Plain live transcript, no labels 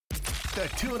The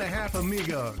 2.5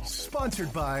 Amigos,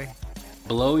 sponsored by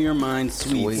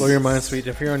Blowyourmindsweets. Blowyourmindsweets.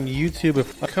 If you're on YouTube,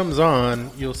 if it comes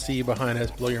on, you'll see behind us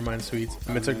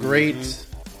Blowyourmindsweets. It's a great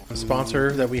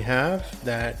sponsor that we have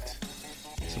that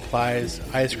supplies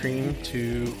ice cream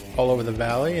to all over the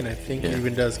valley, and I think it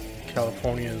even does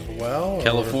California as well.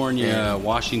 California,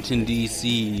 Washington,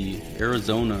 D.C.,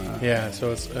 Arizona. Yeah,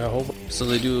 so it's a whole... So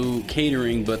they do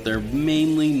catering, but they're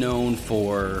mainly known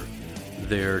for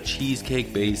their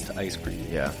cheesecake-based ice cream.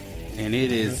 Yeah. And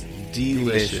it is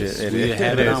delicious. We It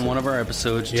have it is. on one of our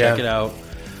episodes. Check it out.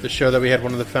 The show that we had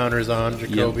one of the founders on,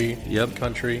 Jacoby Yep.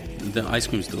 Country. The ice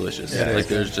cream's delicious. Yeah, like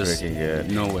there's just freaking good.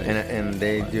 no way. And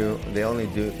they only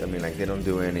do, I mean, like they don't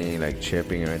do any like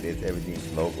shipping or anything.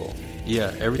 Everything's local.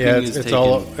 Yeah, everything Yeah, is it's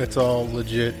taken. it's all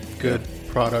legit, good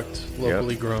product,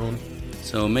 locally grown.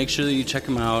 So make sure that you check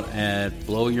them out at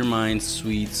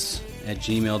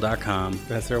blowyourmindsweets@gmail.com.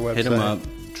 That's their website. Hit them up.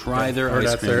 Try their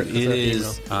ice cream. It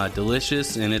is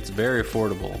delicious and it's very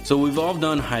affordable. So we've all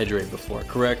done Hydrate before,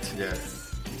 correct? Yes.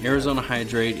 Arizona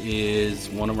Hydrate is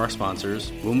one of our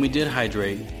sponsors. When we did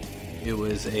Hydrate, it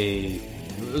was a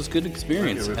good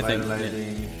experience. Like a I think.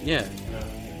 revitalizing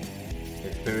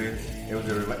experience.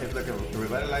 It's like a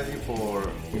revitalizing for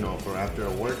after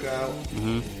a workout,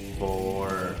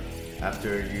 for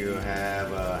after you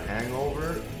have a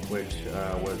hangover, which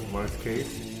was Mark's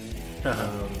case.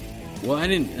 Well, I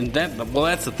didn't, and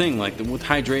that's the thing. Like with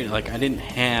Hydrate, like I didn't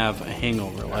have a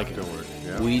hangover. Like Afterwards,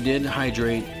 we did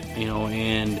Hydrate,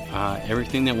 and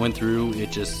everything that went through,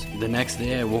 it just the next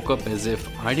day I woke up as if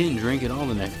I didn't drink at all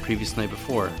the previous night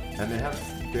before. And they have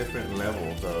different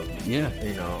levels of of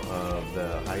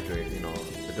the Hydrate. It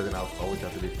doesn't always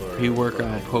have to be for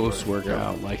Pre-workout,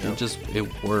 post-workout, it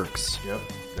works. Yep,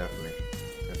 definitely.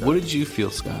 What did you feel,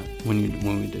 Scott, when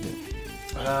we did it?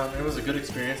 It was a good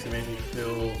experience. It made me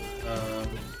feel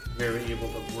very able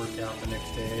to work out the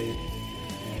next day,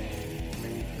 and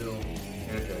made me feel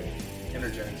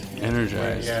energized.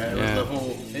 Energized. Yeah, it was the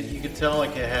whole. You could tell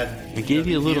like it had. It gave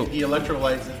you a little. The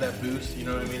electrolytes, that boost. You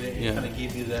know what I mean? It kind of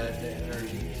gave you that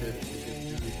energy to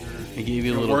it gave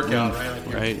you a little workout,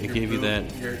 oomph, right? It gave you that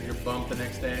your bump the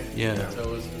next day. Yeah. So it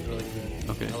was really good.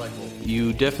 Okay. I like it.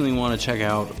 You definitely want to check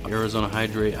out Arizona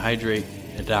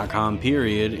Hydrate.com,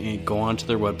 period, and go on to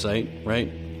their website,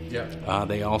 right? Yeah.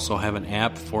 They also have an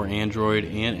app for Android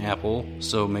and Apple,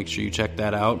 so make sure you check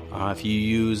that out. If you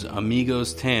use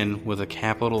Amigos 10 with a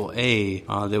capital A,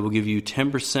 they will give you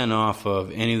 10% off of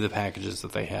any of the packages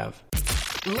that they have.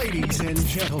 Ladies and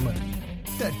gentlemen,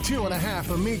 the 2.5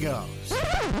 Amigos.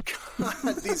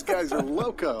 God, these guys are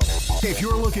loco. If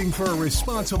you're looking for a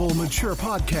responsible, mature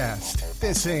podcast,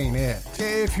 this ain't it.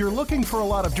 If you're looking for a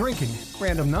lot of drinking,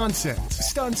 random nonsense,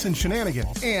 stunts and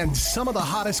shenanigans, and some of the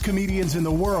hottest comedians in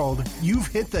the world, you've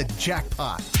hit the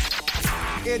jackpot.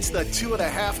 It's the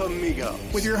 2.5 Amigos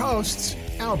with your hosts,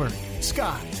 Albert,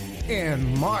 Scott,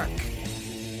 and Mark.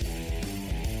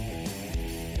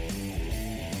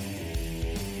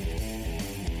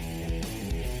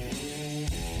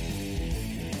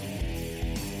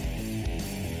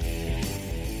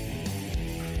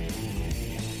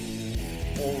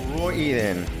 Alrighty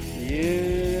then.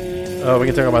 Yeah. Oh, we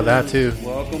can talk about that too.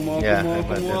 Welcome. We'll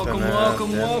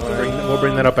We'll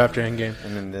bring that up after Endgame.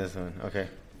 And then this one. Okay.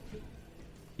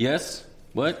 Yes?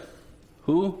 What?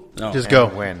 Who? No. Just go.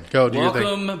 When? Go. Do your thing.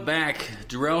 Welcome back,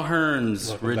 Durrell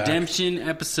Hearns Redemption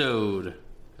episode.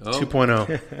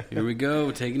 2.0. Here we go.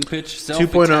 Taking a pitch. Selfie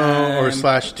 2.0 time. or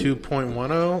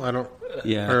 /2.10. I don't.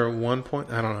 Yeah. Or 1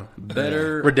 point. I don't know.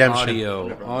 Better Redemption.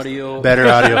 audio. Better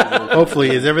audio.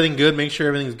 Hopefully, is everything good? Make sure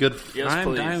everything's good. Yes, I'm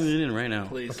please. dialing it in right now.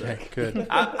 Please, Okay, sir. good.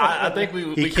 I think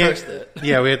we can't- cursed it.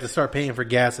 Yeah, we have to start paying for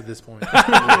gas at this point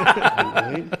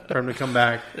for him to come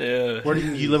back. Yeah. Where do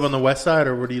you live on the west side,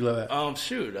 or where do you live at?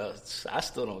 Shoot, I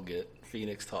still don't get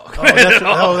Phoenix talk.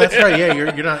 Oh, that's right. Yeah,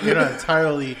 you're not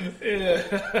entirely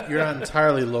you're not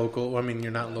entirely local. I mean,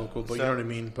 you're not local, but you know what I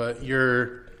mean. But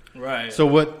you're Right. So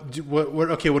what?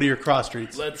 Okay, what are your cross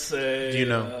streets? Let's say. Do you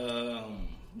know?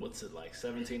 What's it like?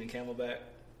 17 in Camelback.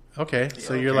 Okay,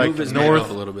 so Yeah. you're like Move his head north up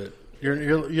a little bit. You're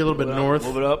a little bit north.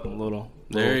 Move it up a little.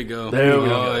 There you go. There we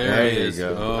go. Oh, there There he you is.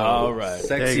 go. Oh, All right.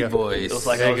 There Sexy you go. voice. It was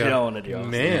like There I you was go. yelling at y'all.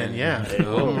 Man, yeah,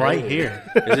 Oh, I'm right here.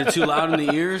 Is it too loud in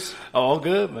the ears? All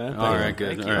good, man. All right,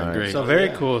 good. Thank All you. right, great. So very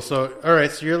cool. So all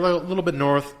right, so you're a little bit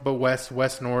north, but west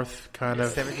north kind of.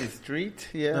 70th Street?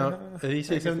 Yeah. No, did he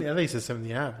say 70? I think he said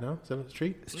 70 Ave. No, 7th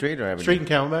Street. Street or Avenue? Street in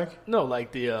Camelback. No,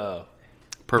 like the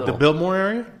Purple. The Biltmore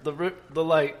area?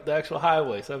 The actual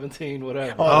highway, 17,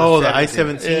 whatever. Oh, the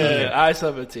I-17. Yeah,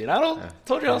 I-17.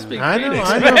 Told you I don't speak I Phoenix.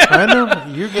 know.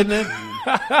 You're getting it.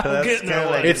 I'm getting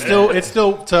there. It's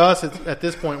still to us. It's at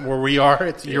this point where we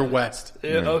are. You're west. Yeah,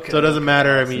 okay. So it doesn't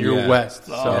matter. I mean, you're west.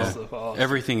 So Awesome.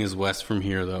 Everything is west from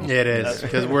here, though. it is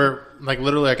because we're like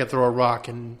literally. I could throw a rock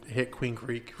and hit Queen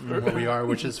Creek from where we are,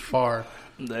 which is far.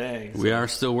 Dang. We are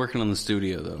still working on the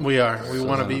studio, though. We are. We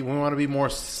want to be. We want to be more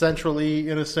centrally,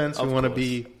 in a sense. We want to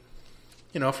be,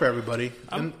 for everybody.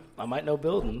 I might know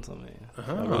buildings. I mean,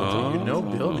 You know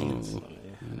buildings.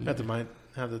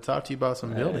 I have to talk to you about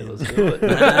some buildings. Let's do it.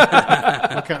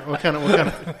 What kind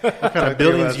of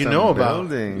buildings you know about?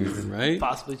 Buildings. Right?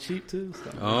 Possibly cheap too.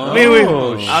 So. Oh.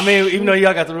 I mean, even though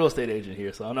y'all got the real estate agent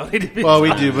here, so I don't need to be. Well,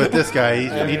 we do, but this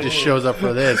guy, he just shows up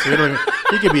for this.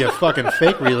 He could be a fucking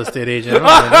fake real estate agent.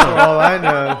 I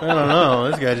don't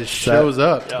know. This guy just shows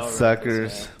up.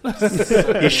 Suckers.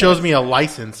 He shows me a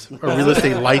license, a real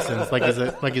estate license, like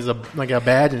a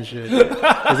badge and shit.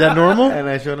 Is that normal? And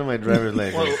I showed him my driver's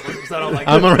license.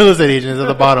 I'm a real estate agent. It's at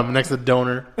the bottom, next to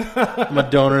donor. I'm a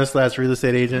donor / real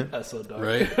estate agent. That's so dark.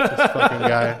 Right? This fucking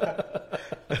guy.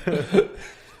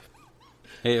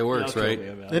 Hey, it works, right?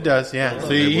 It does, yeah. So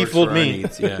he works fooled for our me.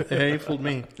 needs, yeah. Yeah, he fooled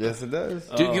me. Yes, it does.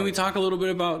 Dude, can we talk a little bit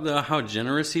about how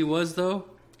generous he was, though?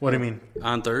 What do you mean?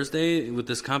 On Thursday with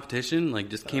this competition,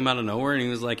 just came out of nowhere, and he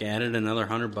was added another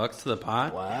 $100 to the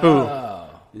pot. Wow.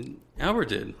 Albert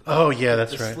did. Oh, yeah,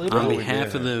 that's right. On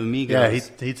behalf of the Amigos.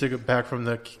 Yeah, he took it back from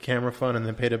the camera fund and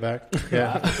then paid it back.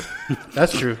 Yeah,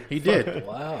 that's true. He did.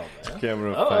 Wow. Man.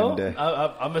 Camera Oh, fun day.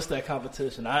 I missed that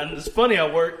competition. It's funny.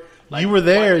 I worked. You were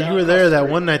there. You were there that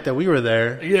one night that we were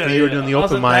there. Yeah, you were doing the I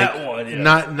was open at mic. that one,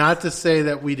 yeah. Not to say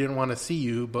that we didn't want to see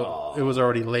you, but it was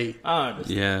already late. I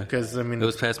understand. Yeah. Because I mean, it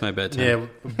was past my bedtime. Yeah,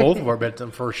 both of our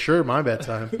bedtime for sure. My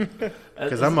bedtime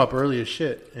because I'm up early as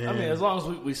shit. And I mean, as long as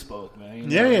we spoke,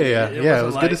 man. Yeah. It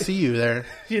was good to see you there.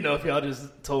 If y'all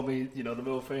just told me, the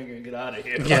middle finger and get out of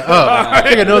here. Yeah. Oh, I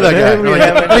think I know that guy. I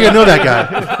think I know that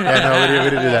guy. Yeah. No, we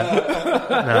didn't do that.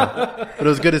 No, but it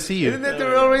was good to see you. Isn't that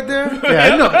Durrell right there? Yeah,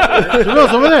 I know.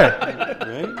 Durrell's over there.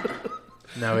 Right?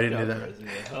 No, we didn't do that.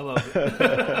 I love it.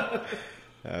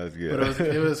 That was good. But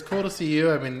it was cool to see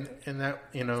you. I mean, and that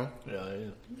it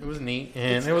was neat,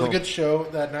 and it was a good show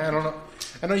that night. I don't know.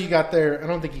 I know you got there. I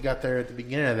don't think you got there at the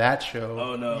beginning of that show.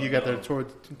 Oh no, you got there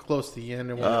towards close to the end.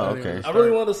 And okay. I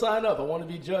really wanted to sign up. I want to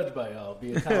be judged by y'all.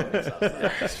 Be a comic.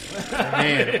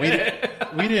 Man,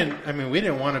 we didn't. I mean, we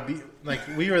didn't want to be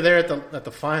we were there at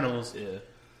the finals. Yeah.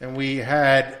 And we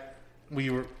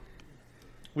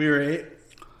were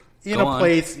in a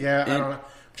place. Yeah, I don't know. I'm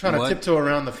trying to tiptoe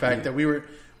around the fact that we were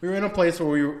in a place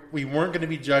where we weren't going to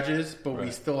be judges, but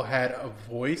we still had a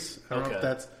voice. I don't know if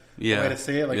that's the way to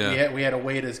say it. We had a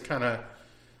way to kind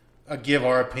of give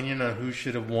our opinion on who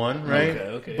should have won, right?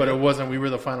 Okay. But it wasn't. We were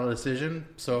the final decision,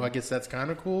 so I guess that's kind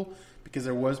of cool because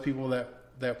there was people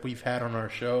that we've had on our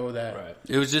show that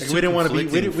it was just we didn't want to be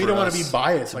we didn't want to be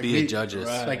biased to be judges.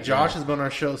 Like Josh has been on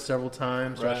our show several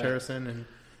times, Josh Harrison, and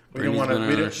we didn't want to.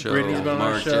 Brittany's been on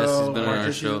our show. Jesse's been on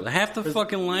our show. Half the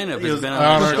fucking lineup has been on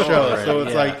our show. Right? So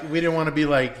it's like we didn't want to be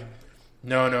like,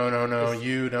 no,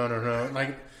 you, no.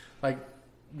 Like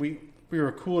we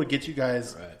were cool to get you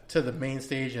guys to the main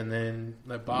stage, and then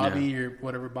let Bobby or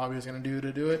whatever Bobby was going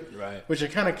to do it. Right. Which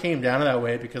it kind of came down to that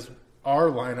way because our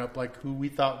lineup, who we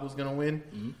thought was going to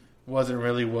win, wasn't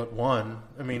really what won.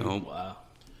 I mean, wow.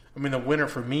 I mean, the winner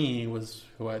for me was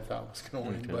who I thought was going to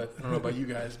win, but I don't know about you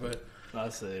guys. But I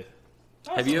see.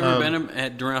 Have you ever been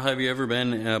at Durrell? Have you ever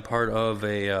been a part of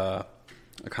a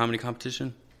comedy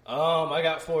competition? I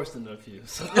got forced into a few.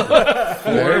 So.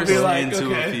 Forced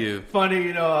into a few.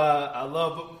 Funny, I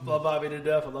love Bobby to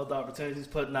death. I love the opportunities he's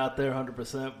putting out there,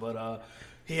 100%. But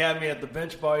he had me at the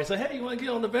bench bar. He said, "Hey, you want to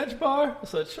get on the bench bar?" I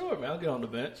said, "Sure, man. I'll get on the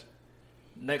bench."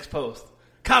 Next post.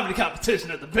 Comedy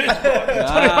competition at the bench bar.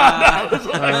 $25.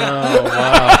 Oh,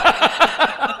 wow.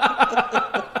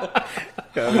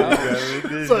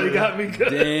 So he got me good.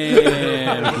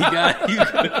 Damn, he got you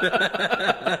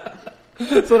good.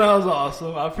 So that was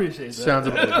awesome. I appreciate that. Sounds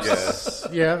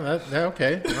good. Yeah,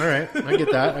 okay. All right. I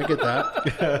get that.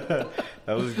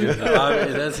 That was good.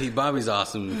 Bobby's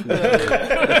awesome.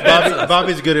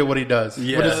 Bobby's good at what he does.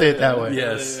 Yeah. We'll just say it that way.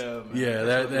 Yes. Yeah,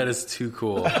 that is too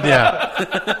cool. Yeah.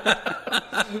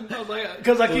 I was like,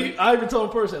 because I even told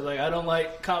him personally, I don't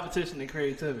like competition and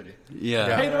creativity.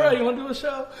 Yeah. Hey, Durrell, you want to do a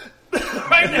show?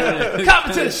 Right now,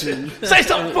 competition. Say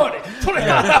something funny.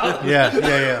 $25.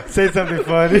 Yeah. Say something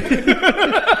funny.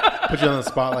 Put you on the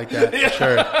spot like that. Yeah.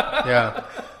 Sure. Yeah.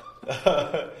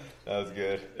 That was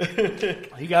good.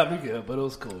 He got me good, but it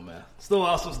was cool, man. Still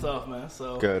awesome stuff, man.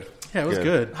 So Good. Yeah, it was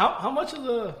good. How much of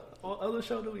the other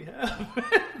show do we have?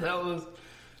 That was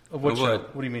What show?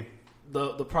 What do you mean?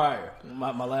 the prior,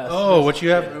 my last. Oh, what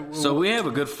you have? So we have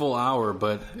a good full hour,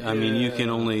 but I mean, you can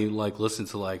only listen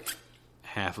to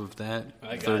half of that,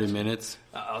 30 minutes.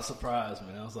 I was surprised,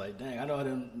 man. I was like, dang, I know I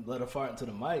didn't let her fart into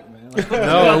the mic, man.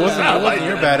 No, it wasn't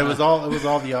your bad. It was all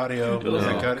the audio. It was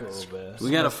That got cool,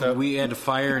 man. We had to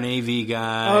fire an AV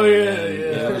guy. Oh,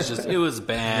 yeah. It was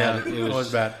bad. Yeah, it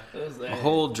was bad. It was A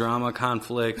whole drama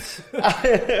conflict.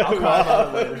 I'll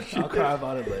cry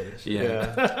about it later.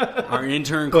 Yeah. Our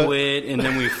intern quit, and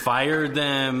then we fired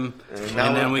them,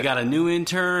 and then we got a new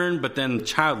intern, but then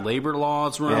child labor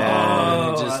laws were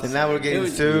on. And now we're getting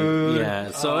sued.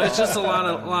 Yeah, so it's just a lot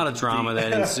of drama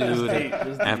that ensued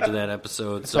after that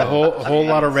episode. So a whole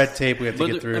lot of red tape we have to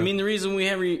get through. I mean, the reason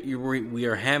we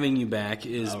are having you back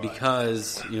is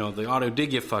because the audio did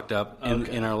get fucked up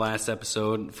in our last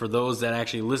episode. For those that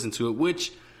actually listened to it,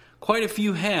 which quite a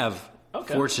few have.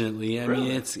 Okay. Fortunately, I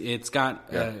mean it's got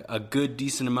a good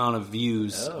decent amount of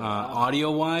views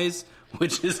audio wise.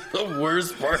 Which is the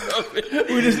worst part of it.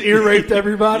 We just ear raped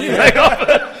everybody.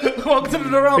 Welcome to the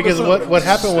Durrell. Because what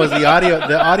happened was the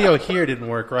audio here didn't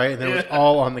work, right? And then it was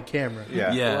all on the camera.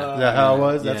 Yeah. Is that how it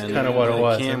was? That's kind of what it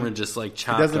was. The camera just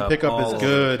chopped it doesn't pick up as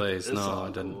good. No,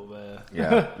 it doesn't. Cool,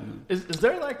 yeah. Is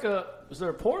there is there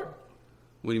a port?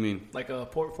 What do you mean? Like a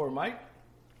port for a mic?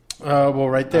 Well,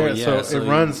 right there. So it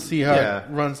runs. See how it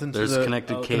runs into there's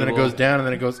connected cable, and then it goes down, and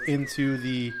then it goes into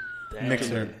the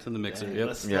mixer. To the mixer. Dang.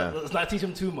 Yep. Let's not teach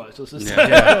him too much. Let's just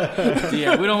we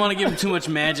don't want to give him too much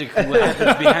magic what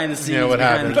happens behind the scenes,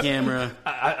 behind the camera.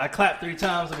 I clap 3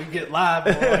 times and we get live.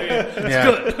 It's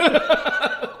good.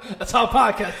 That's how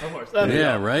podcasting works.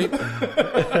 Right?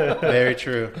 Very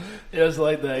true. It's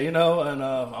like that, and I don't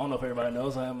know if everybody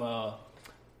knows I'm a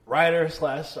writer /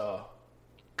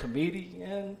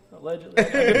 comedian, allegedly. I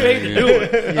get paid to do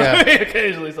it.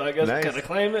 Occasionally, so I guess I kind of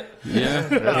claim it. Yeah.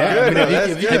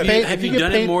 Have you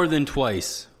done it more than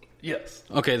twice? Yes.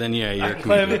 Okay, then you're a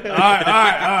comedian. All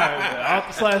right.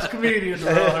 / comedian.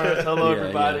 Hello,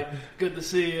 everybody. Good to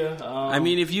see you. I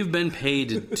mean, if you've been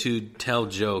paid to tell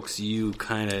jokes, you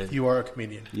are a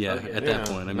comedian. Yeah, at that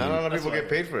point. I mean, not a lot of people get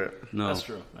paid for it. No. That's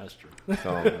true.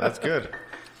 So that's good.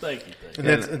 Thank you.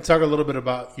 And talk a little bit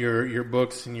about your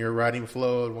books and your writing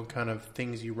flow and what kind of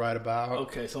things you write about.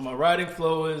 Okay, so my writing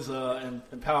flow is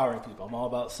empowering people. I'm all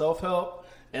about self-help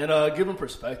and giving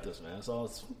perspectives, man. That's all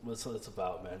it's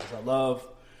about, man. Because I love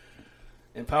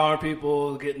empowering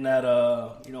people, getting that,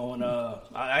 when I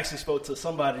actually spoke to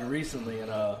somebody recently and,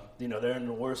 they're in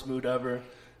the worst mood ever.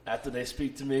 After they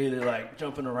speak to me, they're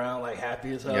jumping around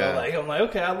happy as hell. Yeah. I'm like,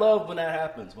 okay, I love when that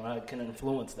happens, when I can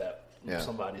influence that.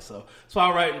 Somebody. So I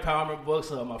write empowerment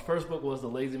books. My first book was The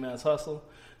Lazy Man's Hustle.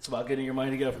 It's about getting your money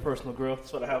together for personal growth.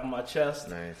 That's what I have on my chest.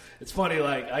 Nice. It's funny,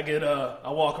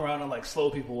 I walk around and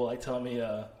slow people will tell me,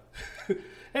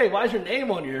 hey, why's your name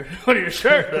on your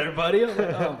shirt there, buddy?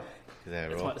 I'm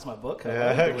like, it's my book. You're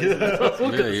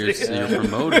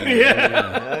promoting.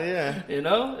 Yeah.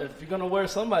 If you're gonna wear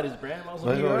somebody's brand, might as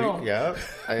well be your own. Yeah,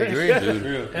 I agree,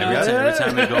 dude. Every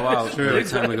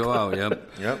time we go out.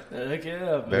 Yep. Heck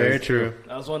yeah. Very true.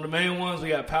 That was one of the main ones. We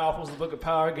got Powerful's the Book of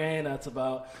Power Gain. That's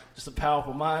about just a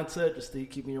powerful mindset, just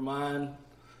keeping your mind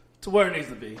to where it needs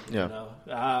to be. Yeah.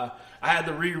 I had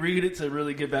to reread it to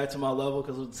really get back to my level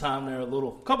because it was a time there a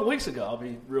couple weeks ago. I'll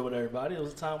be real with everybody. It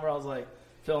was a time where I was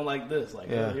feeling like this,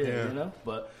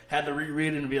 but had to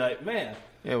reread it and be like, man,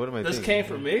 what am I this thinking? came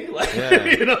from me, you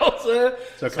know what I'm saying?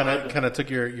 So kind of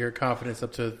took your confidence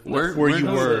up to where you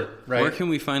were, right? Where can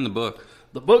we find the book?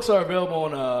 The books are available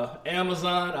on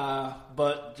Amazon,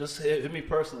 but just hit me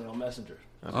personally on Messenger.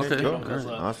 Okay, cool.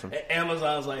 Awesome.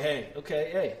 Amazon's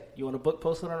hey, you want a book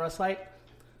posted on our site?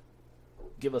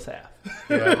 Give us half.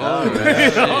 Yeah. You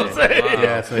know what I'm saying?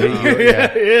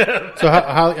 Yeah. So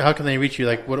how can they reach you?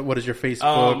 What is your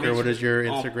Facebook or what is your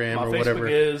Instagram or whatever? My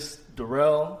Facebook is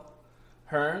Durrell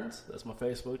Hearns. That's my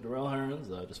Facebook, Durrell Hearns.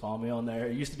 Just follow me on there.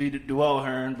 It used to be Durrell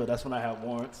Hearn, but that's when I have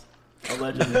warrants.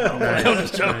 Allegedly. I'm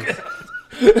just joking.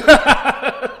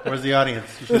 Where's the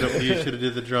audience? You should have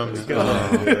did the drums.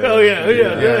 Oh yeah.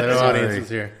 The audience is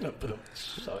here.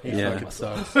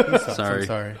 Sorry.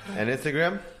 And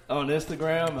Instagram? On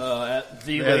Instagram, at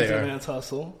The Lazy Man's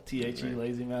Hustle, THE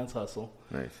Lazy Man's Hustle.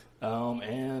 Nice.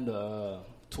 And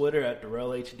Twitter at Durrell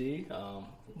HD.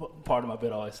 Part of my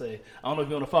bit I always say, I don't know if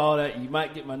you want to follow that. You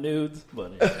might get my nudes,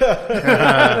 but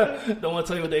don't want to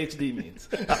tell you what the HD means.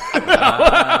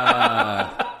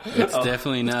 It's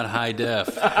definitely not high def.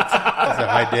 Is it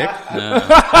high dick? No.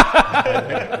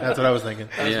 That's what I was thinking.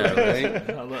 Yeah,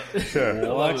 right?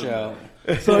 Sure. Watch out.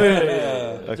 So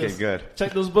yeah. Okay, Just good.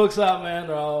 Check those books out, man.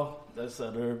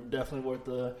 They're definitely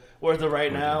worth it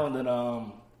right now. And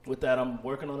then with that, I'm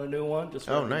working on a new one just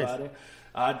for everybody. Nice.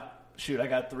 I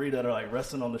got 3 that are like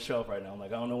resting on the shelf right now. I'm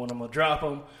like, I don't know when I'm gonna drop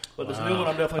them, but this new one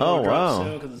I'm definitely gonna drop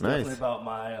soon because it's definitely about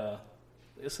my.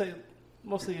 It's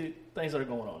mostly things that are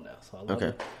going on now. So I love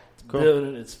it. It's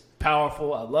building. It's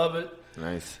powerful. I love it.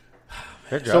 Nice.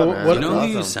 Good So job, man. what- You know That's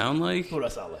who you awesome. sound like? Who do I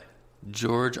sound like?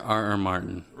 George R.R.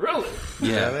 Martin. Really?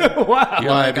 Yeah. Wow.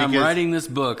 You're like, I'm Because- writing this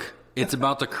book. It's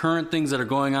about the current things that are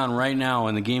going on right now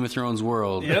in the Game of Thrones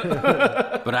world. Yep.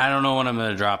 But I don't know when I'm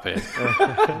going to drop it.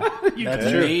 That's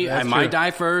true. Me, I That's might true.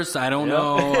 die first. I don't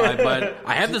know. But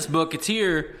I have this book. It's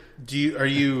here. Are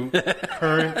you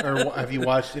current, or have you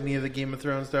watched any of the Game of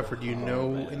Thrones stuff, or do you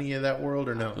know any of that world,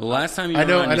 or no? The last time you I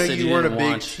know- were on, I know said you you weren't didn't a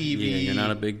big watch, TV Yeah, you're not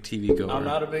a big TV goer. I'm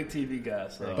not a big TV guy,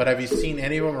 so But have you seen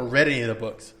any of them or read any of the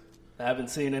books? I haven't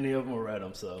seen any of them or read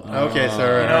them. So Okay,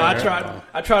 so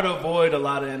I try to avoid a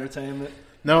lot of entertainment,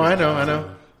 No, I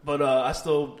know. but I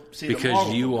still see the Because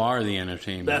Marvel you movies. are the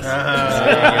entertainment. That's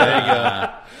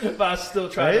There you go. but I still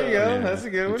try There you to. go. Yeah. That's a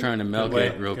good I'm one. trying to milk Good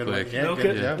it way. real Good quick. way. Yeah, Milk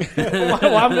good it? job.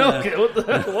 Why milk it? What the?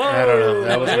 Whoa. I don't know.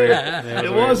 That was weird. That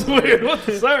It was weird. What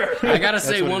the sir? I gotta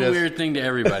say what it one is. weird thing to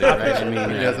everybody, right? I mean,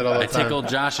 He does it all the I time. tickled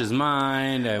Josh's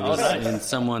mind. I was nice. in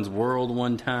someone's world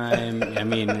one time. I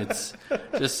mean, it's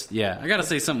just I gotta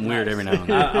say something weird every now and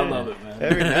then. I love it, man.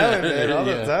 Every now and then, all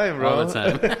the time, bro. All the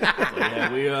time.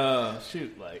 Yeah, we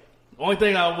the only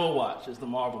thing I will watch is the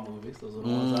Marvel movies. Those are the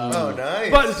ones Oh, nice.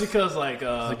 But it's because That's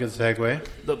a good segue.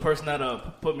 the person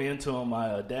that put me into them,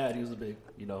 my dad, he was a big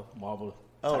Marvel.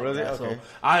 Oh, type really? guy. Okay.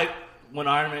 So when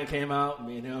Iron Man came out,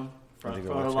 me and him front Had to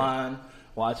of go the watch line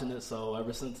watching it. So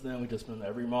ever since then, we just been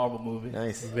every Marvel movie.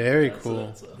 Nice. Very That's cool.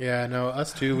 it, so. Yeah, no,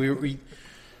 us too. We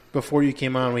before you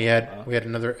came on, we had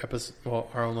another episode. Well,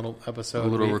 our own little episode. A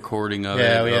little We- recording of it.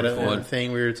 Yeah, we had of a what-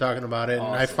 thing. We were talking about it, and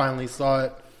I Awesome. finally saw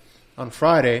it on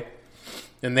Friday,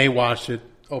 and they watched it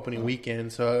opening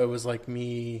weekend. So it was like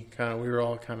me, we were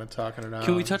all kind of talking it out.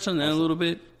 Can we touch on that a little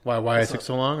bit? Why it took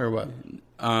so long, or what?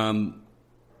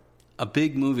 A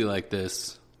big movie like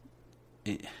this.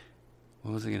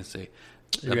 What was I gonna say?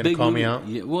 You're A gonna big call movie, me out?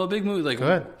 Yeah, well, a big movie like Go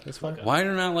ahead. That's fine. Why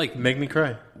do not Make me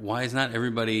cry. Why is not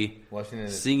everybody Watching it.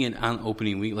 seeing it on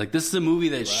opening week? Like, this is a movie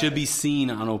that should be seen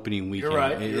on opening weekend.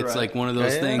 right, you're It's right. like one of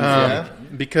those Yeah, things. yeah.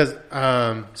 Because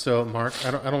so Mark,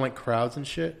 I don't like crowds and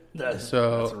shit. That's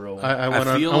a real one. I went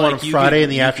on feel on like you Friday can- in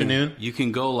the you afternoon. Can, you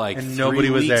can go like And 3 nobody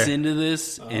was weeks there. into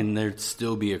this, and there'd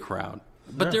still be a crowd.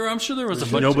 But I'm sure there was a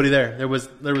bunch. Nobody there. There was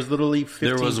literally 15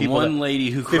 There was people one there. lady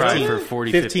who cried for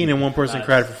 40, 15 50. and one person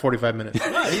cried for 45 minutes.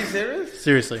 Are you serious?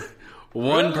 Seriously.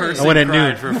 One person I went at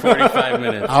cried noon. for 45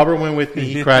 minutes. Albert went with me.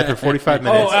 He cried for 45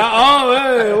 minutes.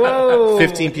 Hey, whoa!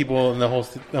 15 people in the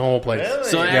whole place. Really?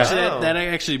 So Yeah. actually, that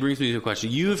actually brings me to a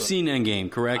question. You've seen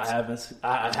Endgame, correct? I haven't.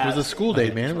 I It was a school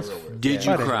day, man. It was Did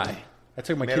you Friday. cry? I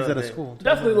took my kids out of school.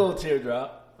 Definitely a little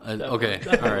teardrop. Okay,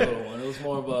 Definitely all right. a little one. It was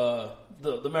more of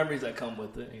the memories that come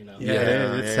with it, Yeah,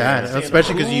 it's yeah, sad, yeah.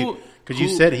 especially Who- because you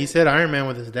said he said Iron Man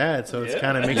with his dad, so it's Yeah.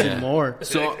 kind of makes Yeah. it more.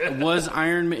 So is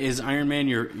Iron Man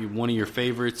your one of your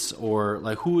favorites, or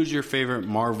like who is your favorite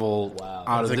Marvel Wow.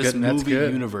 out of That's this that's movie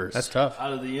good. universe? That's tough.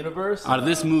 out of the universe. Out of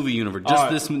this movie universe, just all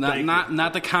right, this, thank you.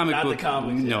 not the comic not book, the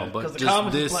comics, no, yeah. but 'Cause the just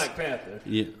comics this. is Black Panther.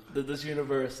 Yeah. This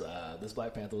universe, this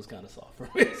Black Panther was kind of soft for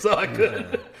me, so I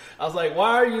couldn't. I was like,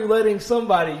 "Why are you letting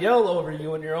somebody yell over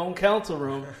you in your own council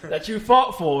room that you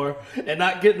fought for and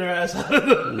not getting their ass out of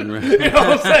the?" You know what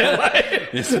I'm saying?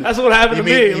 Like, that's what happened You to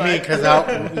mean me. you mean like, because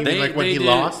like when they he did-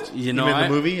 lost? you know, mean I- the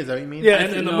movie? Is that what you mean? yeah,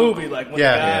 in the No. movie, like when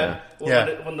Yeah, the guy,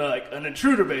 yeah. when like an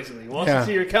intruder basically wants Yeah. to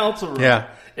see your council room, Yeah.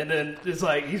 and then it's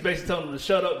like he's basically telling them to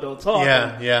shut up, don't talk.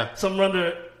 Yeah, and yeah. Some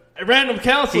random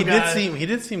council He guy.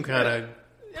 did seem kind of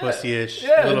pussy-ish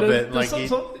Yeah, a little and bit. then Like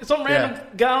some random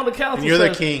guy on the council And you're the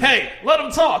says, king. "Hey, let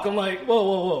him talk." I'm like,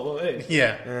 whoa, hey,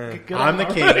 yeah, get I'm the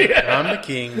on- king. Yeah. I'm the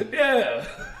king. yeah,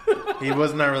 He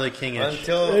was not really kingish.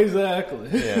 Until exactly.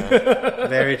 yeah.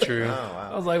 Very true.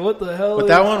 I was like, what the hell? But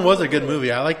that one was a good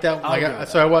movie. I like that. Like, agree with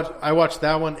so I watched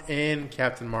that one and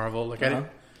Captain Marvel. Like I didn't.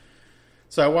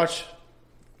 So I watched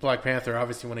Black Panther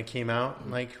obviously when it came out.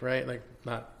 Like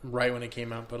not right when it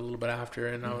came out, but a little bit after.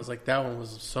 And I was like, that one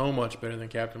was so much better than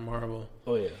Captain Marvel.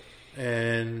 Oh yeah.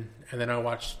 And then I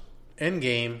watched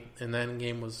Endgame, and then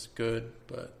Endgame was good,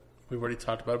 but we already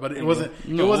talked about it. But it wasn't.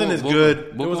 No, it wasn't as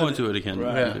good. We'll it go wasn't, into it again.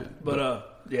 Right. Yeah.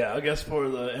 But yeah, I guess for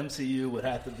the MCU would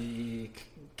have to be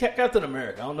Captain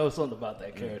America. I don't know something about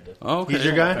that character. Oh, okay. He's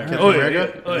your guy, Captain Oh,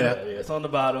 America. yeah. It's on the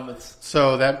bottom. It's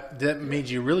So that made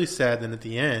you really sad. Then at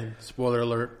the end, spoiler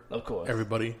alert, of course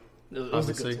everybody. it was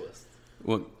obviously. a good twist.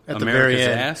 What, At the America's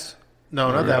very end. ass?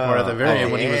 No, not that part. At the very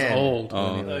end, when he was end. old.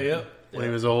 Oh. Yeah. When he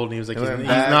was old, and he was like, He he's went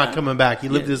back. not coming back. He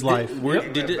lived his life.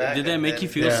 Did that make you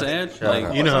feel Yeah. sad? Shut Like,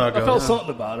 up. You know how it I felt goes. something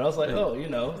about it. I was like, oh, you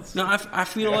know. It's, no, I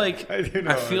feel like I do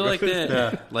know I feel how like it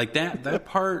that Yeah. like that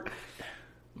part.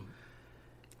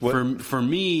 For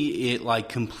me, it like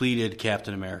completed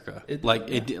Captain America.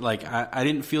 I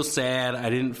didn't feel sad. I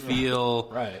didn't feel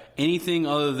Right. anything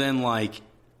other than like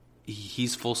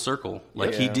he's full circle.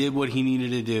 Like he Yeah. did what he needed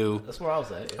to do. that's where I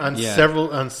was at. Yeah. on Yeah.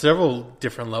 several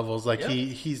different levels. Like Yeah.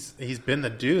 he's been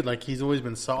the dude. Like he's always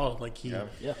been solid. Like he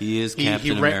He is he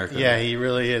Captain ran, America. Yeah, he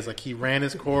really is. Like he ran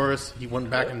his course. He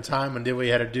went back in time and did what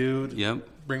he had to do. To Yep.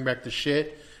 bring back the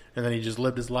shit, and then he just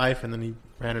lived his life, and then he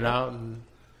ran it out, and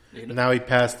You know? now he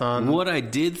passed on. What I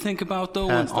did think about though,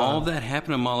 when Passed all on. of that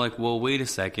happened, I'm all like, well, wait a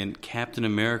second. Captain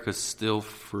America's still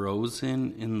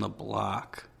frozen in the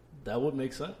block. That would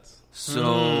make sense.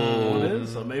 So It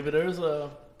is. So maybe there's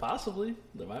a possibly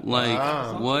there might be like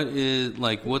something. what is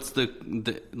like what's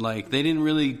the like they didn't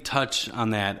really touch on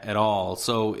that at all.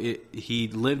 So he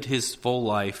lived his full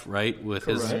life, right, with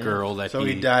his Correct. girl that So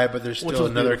he died, but there's Which still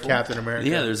was another beautiful. Captain America.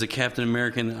 Yeah, there's a Captain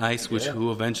American Ice Witch Yeah.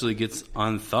 who eventually gets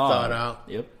unthawed, thought out,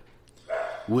 Yep.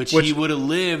 which Which- he would have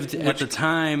lived at the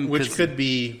time. which 'cause- could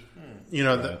be, you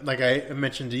know, like I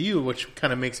mentioned to you, which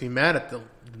kind of makes me mad at the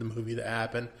movie that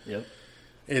happened. Yep.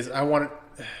 Is I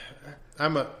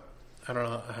don't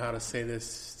know how to say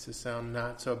this to sound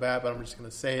not so bad, but I'm just going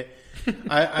to say it.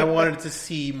 I wanted to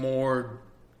see more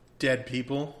dead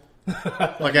people.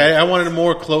 Like I wanted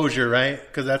more closure, right?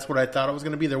 Because that's what I thought it was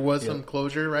going to be. There was some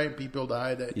closure, right? People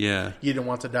died that Yeah. you didn't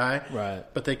want to die, Right.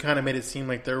 But they kind of made it seem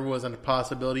like there wasn't a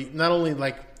possibility. Not only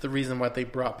like the reason why they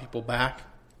brought people back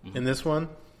in this one,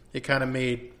 it kind of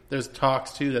made there's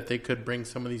talks too that they could bring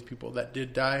some of these people that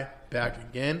did die back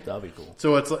again. That'd be cool.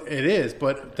 So it is,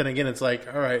 but then again, it's like,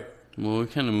 all right, well, we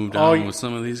kind of moved all on you- with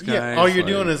some of these guys. yeah, all you're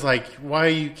like- doing is like, why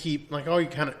you keep like all you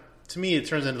kind of to me, it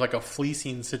turns into like a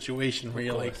fleecing situation where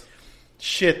you're like,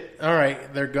 shit, all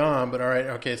right, they're gone, but all right,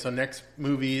 okay, so next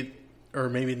movie or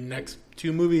maybe the next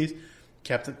two movies,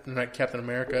 Captain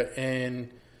America and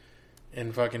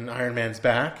fucking Iron Man's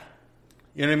back.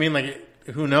 You know what I mean? Like,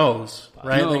 who knows,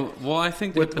 right? No, Like, well, I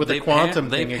think with the quantum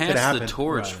they thing, it could passed the happen.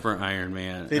 torch for Iron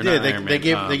Man. They or did. not They Iron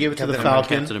gave Man, they gave it to the Captain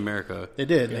Falcon. Captain America. They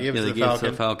did. They gave it Yeah, to they the gave it Falcon.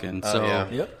 to the Falcon. So yeah.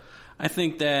 Yep. I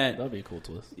think that That'd be a cool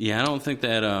twist. I don't think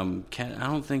that I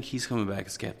don't think he's coming back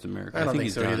as Captain America. I don't think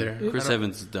he's so done. either. Chris I don't-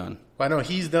 Evans is done. Well, I know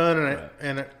he's done, I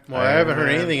Iron haven't heard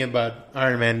Man. anything about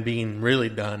Iron Man being really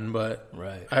done, but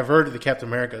Right. I've heard that Captain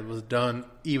America was done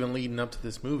even leading up to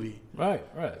this movie, Right.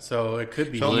 Right. so it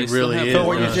could be So he they still really have- is. So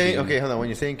when you're done. saying, okay, hold on. When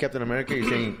you're saying Captain America, you're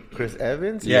saying Chris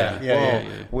Evans? Yeah. Yeah.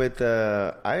 With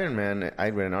Iron Man, I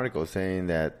read an article saying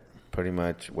that pretty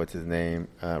much, what's his name,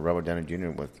 Robert Downey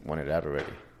Jr. wanted out already.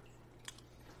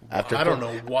 After I don't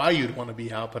know why you'd want to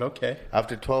be out, but okay.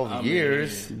 After 12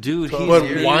 years, Dude, he's But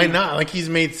made- why not? Like he's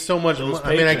made so much money.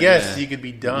 I mean, I paychecks. guess Yeah. he could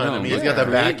be done. No, I mean, he's but got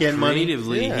the back end money.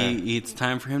 Creatively, Yeah. it's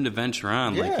time for him to venture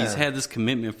on. Like Yeah. he's had this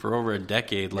commitment for over a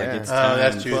decade. Like Yeah. it's Oh, time.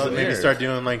 that's true. So 12 maybe years. start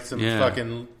doing like some Yeah.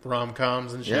 fucking rom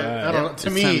coms and shit. Yeah. I don't know. It's To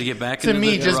time me, to get back to into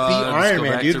me, the just be drugs, Iron go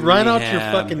Man, back dude. to Run out your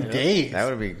rehab. fucking days. that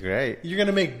would be great. You're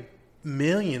gonna make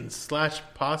millions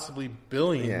 / possibly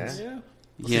billions. Yeah. Yeah.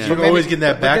 Yeah. You're always getting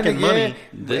that But back then end money. again,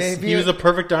 This- if He was a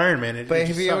perfect Iron Man. It But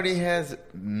just if he sucks. already has,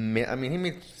 I mean, he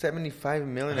made 75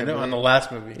 million. I know, on the believe.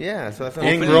 last movie. Yeah, so that's And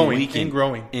Opening growing. weekend. And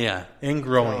growing. Yeah. And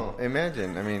growing. Oh,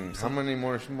 imagine. I mean, how many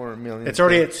more millions? It's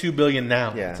already at $2 billion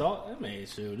now. Yeah. It's all. I mean,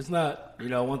 shoot. It's not. You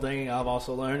know, one thing I've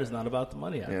also learned is not about the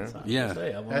money. Yeah. Yeah.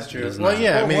 That's true. It's Well, not.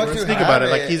 yeah. I Well, mean, once let's you think have about it.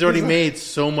 it, Like he's already he's made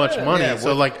so much money. yeah, So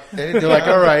well, like, anything- you're like,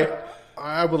 all right,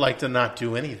 I would like to not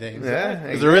do anything. Yeah,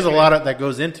 Because there is a lot that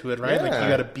goes into it, right? Like Yeah. you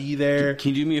got to be there.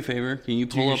 Can you do me a favor? Can you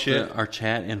pull your up shit. our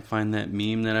chat and find that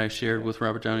meme that I shared with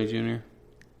Robert Downey Jr.?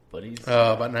 But he's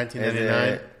About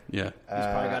 1999. Yeah. he's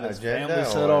probably got his agenda family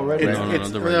set or- already. It's, No, it's,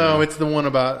 the no, regular. it's the one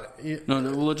about. No,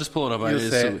 we'll just pull it up. You'll It's-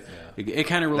 say so it. it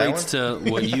kind of relates to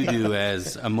what you do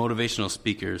as a motivational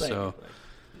speaker. Thank So,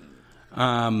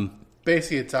 you.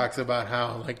 Basically, it talks about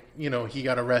how, like, you know, he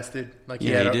got arrested. Like,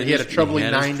 Yeah, he he had a did. troubling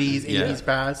He had 90s, his- 80s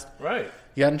past. Right.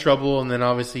 He got in trouble, and then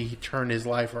obviously he turned his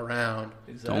life around.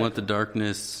 Exactly. don't let the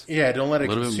darkness. Yeah, don't let it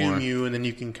Little bit more. consume you, and then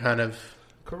you can kind of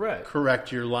Correct.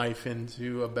 correct your life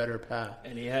into a better path.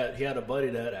 And he had a buddy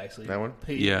that actually That one?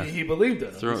 he believed in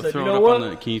him. Throw- he said, throw you it know up what? on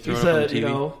the- can you throw he it up on said, TV? You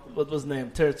know, what was his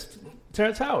name?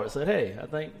 Terrence Howard said, hey, I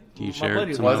think Can you my share it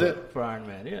buddy tomorrow? Was it? for Iron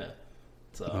Man. Yeah.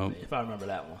 So if I remember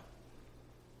that one.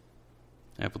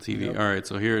 Apple TV. Yep. All right,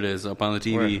 so here it is up on the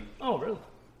TV. Where? Oh, really?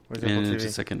 Where's And Apple in TV? just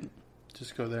a second.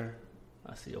 Just go there.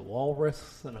 I see a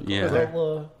walrus and a Yeah.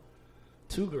 gorilla,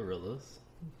 2 gorillas,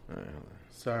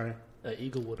 Sorry. an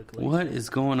eagle with a glacier. What is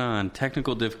going on?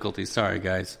 Technical difficulties. Sorry,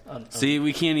 guys. See,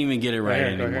 we can't even get it right Go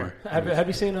here, anymore. Have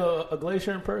you seen a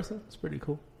glacier in person? It's pretty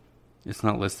cool. It's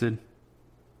not listed.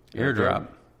 AirDrop.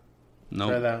 Try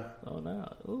Nope. that. Oh,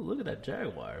 no. Ooh, look at that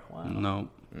Jaguar. Wow. Nope.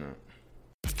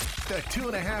 The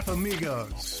 2.5 Amigos,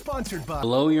 sponsored by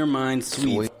Blow Your Mind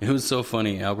Sweets. It was so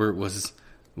funny.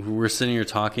 We were sitting here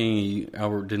talking.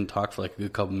 Albert didn't talk for like a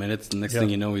good couple minutes. The next thing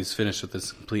you know, he's finished with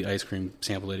this complete ice cream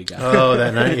sample that he got. Oh,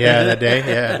 that night? Yeah, that day?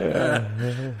 Yeah.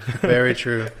 Very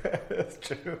true. That's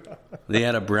true. They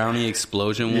had a brownie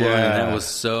explosion one, and that was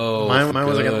so Mine good.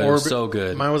 was like an so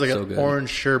good. Mine was like so an good. orange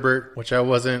sherbet, which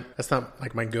that's not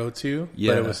like my go-to,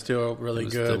 but it was still really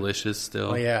good. Delicious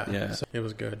still. Oh, yeah. Yeah. So it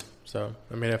was good. So,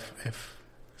 I mean, if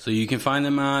So you can find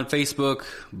them on Facebook.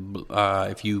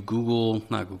 If you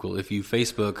if you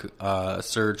Facebook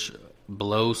search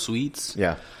Blow Sweets.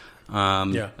 Yeah.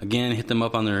 Again, hit them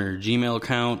up on their Gmail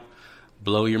account.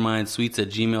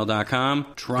 Blowyourmindsweets@gmail.com.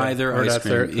 Try their ice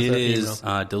cream. It is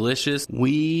delicious.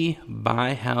 We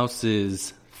buy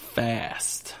houses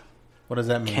fast. what does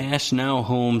that mean? Cash Now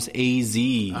Homes AZ.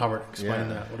 Albert, explain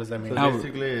that. What does that mean? So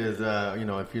basically is,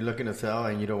 if you're looking to sell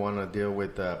and you don't want to deal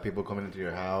with people coming into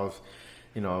your house,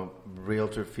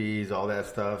 realtor fees, all that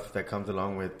stuff that comes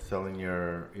along with selling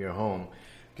your home,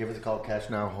 give us a call, Cash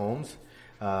Now Homes.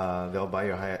 They'll buy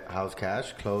your house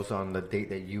cash, close on the date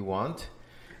that you want.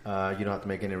 You don't have to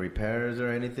make any repairs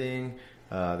or anything.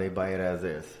 They buy it as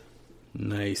is.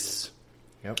 Nice.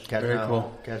 Yep. Very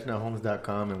cool.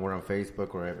 CashNowHomes.com, and we're on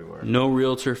Facebook. We're everywhere. No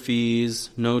realtor fees,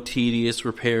 no tedious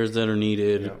repairs that are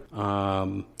needed. Yep.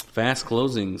 Fast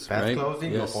closings, Fast right?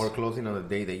 closing Yes. or closing on the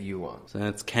day that you want. So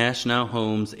that's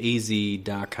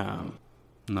cashnowhomesaz.com.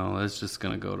 No, that's just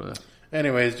going to go to...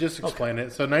 Anyways, just explain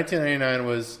it. So 1999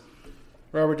 was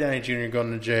Robert Downey Jr.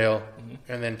 going to jail,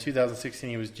 and then 2016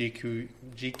 he was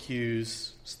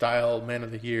GQ's Style Man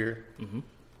of the Year.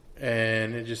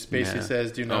 And it just basically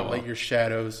says, do not let your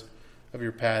shadows of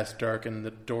your past darken the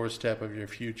doorstep of your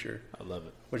future. I love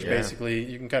it. Which basically,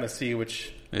 you can kind of see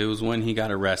which... It was when he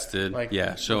got arrested. Like,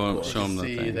 show him the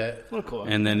thing. That,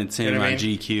 and then it's him You know what I on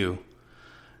mean? GQ.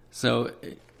 So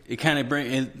it kind of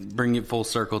bring it full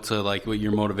circle to like what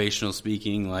your motivational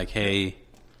speaking. Like, hey,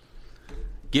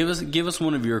 give us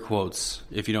one of your quotes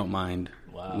if you don't mind.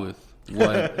 Wow. With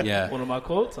what? Yeah. One of my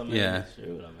quotes? I mean, Yeah.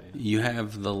 shoot, You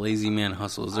have the lazy man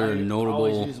hustle. Is there a I notable?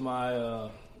 always use my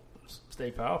stay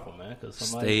powerful, man, because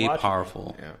Stay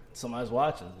powerful. Yeah. Somebody's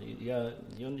watching. You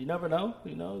never know.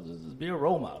 Just be a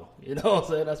role model. You know what I'm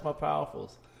saying? That's my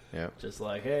powerfuls. Yeah. Just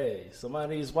like, hey,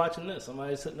 somebody's watching this.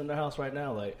 Somebody's sitting in their house right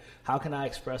now. Like, how can I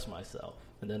express myself?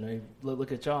 And then they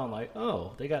look at y'all and like,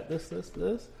 oh, they got this.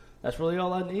 That's really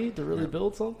all I need to really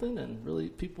build something, and really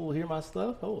people will hear my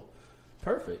stuff. Oh,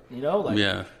 perfect.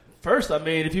 First, I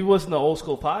mean, if you listen to old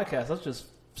school podcasts, that's just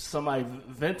somebody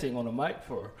venting on a mic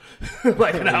for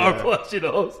like an hour plus. You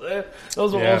know what I'm saying?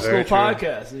 Those were old school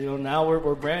podcasts. Now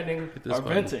we're branding our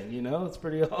venting. It's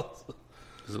pretty awesome.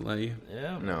 Does it let you?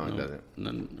 Yeah. No, it doesn't.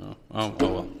 No. Oh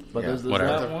well. But there's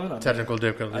whatever. that one. technical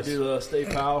difficulties. I do Stay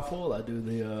Powerful. I do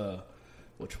the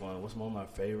which one? What's one of my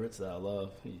favorites that I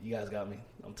love? You guys got me.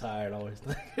 I'm tired always.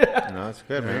 No, it's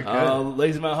good, man.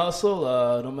 Lazy Man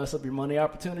Hustle. Don't mess up your money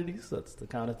opportunities. That's the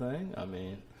kind of thing. I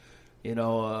mean,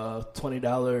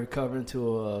 $20 cover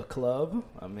into a club.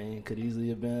 I mean, could easily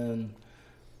have been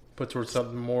put towards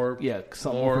something more. Yeah,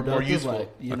 something more productive,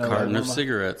 useful. like, A carton of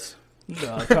cigarettes.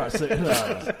 No, I can't say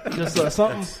no. Just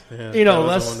something.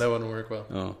 That wouldn't work well.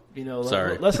 Oh,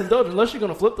 Sorry. Less indulgent. Unless you're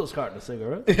going to flip those cartons of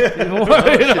cigarettes.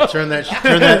 Turn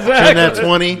that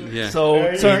 20. Yeah.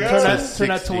 So turn that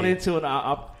 60. 20 into an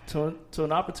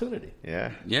opportunity.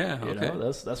 Yeah. Yeah. Okay.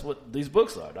 That's what these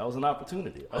books are. That was an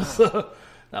opportunity. That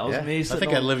was me. I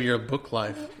think I live your book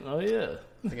life. Oh yeah.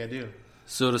 I think I do.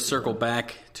 So to circle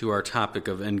back to our topic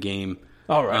of Endgame.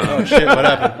 All right. Oh shit! What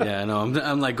happened? Yeah, no,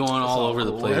 I'm like going all over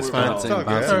the place. That's fine. bouncing, It's all good.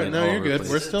 bouncing All right, it no, all you're over the good.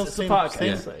 place. We're still It's a same.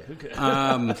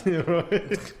 podcast. Same.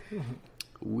 Okay.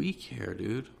 We care,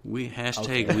 dude. We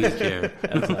hashtag we care.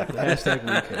 Hashtag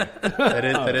we care.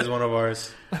 That is one of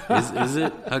ours. Is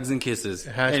it? Hugs and kisses.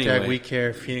 Hashtag Anyway, we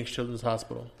care. Phoenix Children's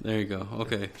Hospital. There you go.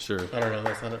 Okay, sure. I don't know.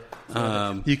 That's not it.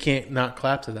 You can't not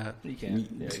clap to that. You can.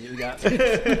 Yeah, you got. You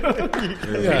can't.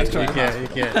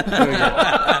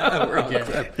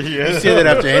 You say that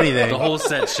after anything. The whole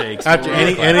set shakes. After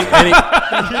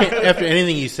after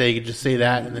anything you say, you just say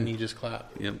that and then you just clap.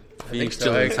 Yep. Phoenix so.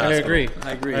 Children's I Hospital. agree.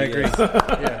 I agree. I agree. Yes.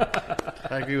 Yeah,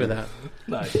 I agree with that.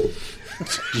 Nice.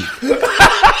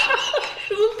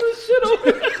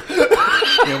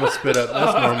 You almost spit up.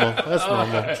 That's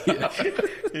normal.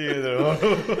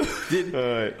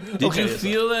 Did you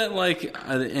feel that like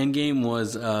the end game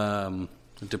was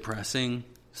depressing,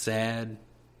 sad?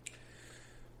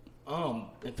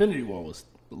 Infinity War was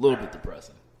a little bit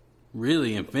depressing.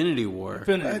 Really, Infinity War.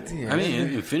 I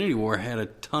mean, Infinity War had a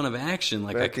ton of action.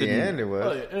 Like, but I at the couldn't. end, it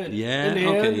was. Yeah.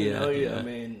 Yeah. I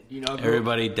mean,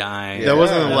 everybody died. That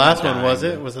wasn't the last one, was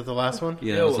it? Was it the last one?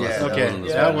 Yeah, it was. Okay,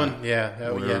 that one. Yeah,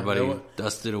 everybody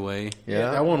dusted away.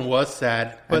 Yeah, that one was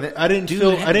sad, but then, I didn't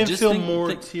feel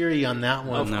more teary on that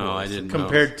one. No, I didn't.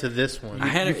 Compared to this one,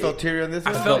 You felt teary on this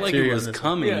one? I felt like it was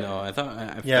coming though. I thought.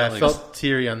 I felt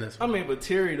teary on this one. I mean, but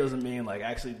teary doesn't mean like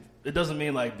actually. It doesn't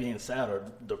mean like being sad or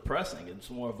depressing. It's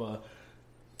more of a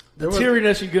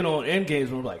teariness you get on end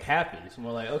games when we're like happy. It's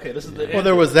more like, okay, this is the end. Well,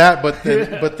 there was that, but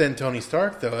then Tony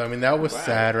Stark though. I mean, that was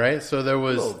sad, right? So there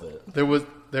was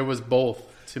both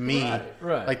to me.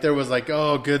 Right. Like there was like,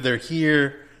 oh, good, they're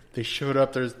here. They showed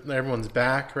up. Everyone's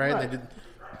back, right? They did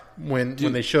when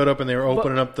they showed up and they were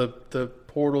opening up the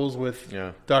portals with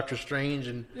Doctor Strange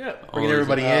and bringing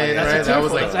everybody in. Right? That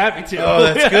was like, happy too. Oh,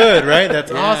 that's good, right?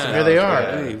 That's awesome. Here they are.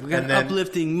 Hey, we got and an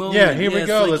uplifting moment. Yeah, here we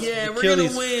go. Like, Let's we're kill gonna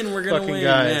these win. We're gonna fucking win.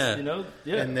 guys.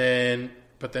 Yeah. And then,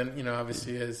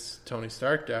 obviously, as Tony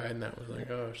Stark died, and that was like,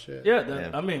 oh shit.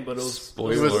 I mean, but it was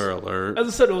spoiler alert. As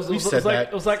I said, it was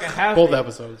like a happy. Both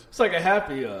episodes. It's like a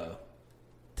happy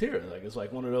tear. Like it's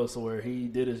like one of those where he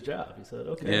did his job. He said,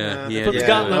 "Okay, put the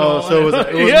gauntlet on." So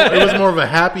it was more of a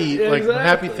happy,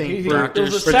 happy thing for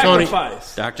Tony.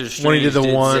 Doctor Strange when he did the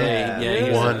one.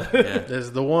 There's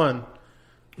the one.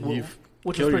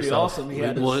 Which was pretty awesome. He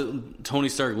had Tony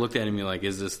Stark looked at him like,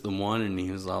 "Is this the one?" And he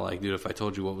was all like, "Dude, if I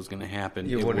told you what was going to happen,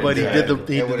 but he did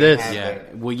this. Yeah,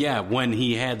 well, yeah. When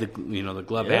he had the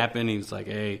glove happen, he was like,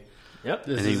 "Hey,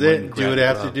 this is it. Do what I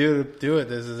have to do to do it.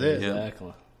 This is it."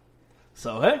 Exactly.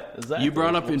 So, hey, exactly. You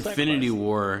brought up Infinity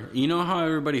War. You know how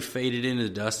everybody faded into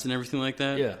dust and everything like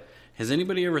that? Yeah. Has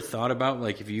anybody ever thought about,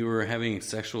 like, if you were having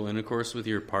sexual intercourse with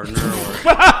your partner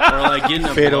or like, getting a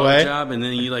blowjob and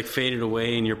then you, like, faded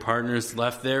away and your partner's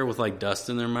left there with, like, dust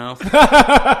in their mouth?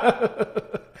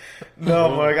 No,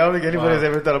 Mark, I don't think anybody's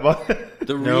ever thought about it.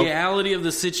 The reality of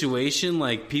the situation,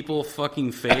 like, people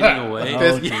fucking fading away.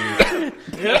 Where the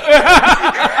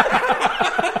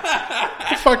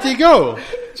fuck did you go?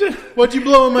 What'd you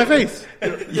blow in my face?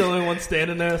 You're the only one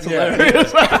standing there. It's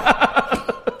hilarious.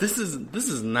 This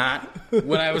is not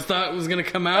what I thought was going to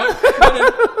come out.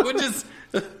 Which is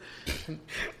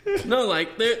no,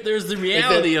 like there's the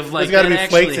reality of like there's got to that be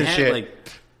flakes actually and shit. Like,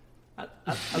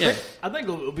 I think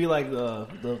it'll be like the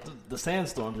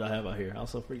sandstorms I have out here. I'm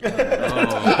so freaked out.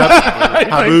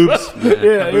 Haboobs.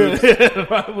 Yeah.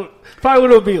 Probably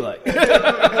what it'll be like.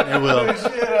 It will.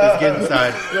 Just get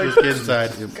inside. Just get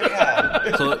inside.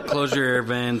 Close your air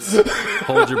vents.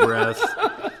 Hold your breath.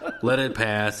 Let it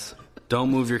pass. Don't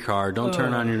move your car. Don't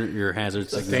turn on your hazard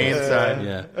signal. Stay inside.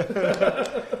 Yeah.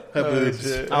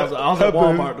 Haboobs. I was at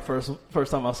Walmart the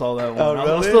first time I saw that one.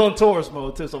 I was still in tourist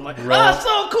mode too, so I'm like, that's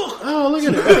so cool. Oh, look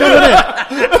at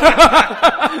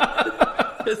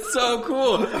it. It's so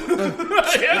cool.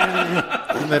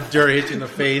 And that dirt hits you in the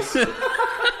face.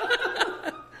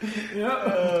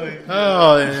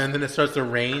 Oh, and then it starts to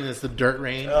rain. It's the dirt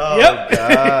rain. Oh, yep.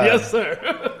 God. Yes, sir.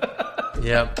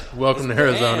 Yep. Welcome to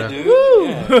Arizona. Bad, Woo!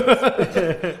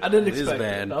 I didn't expect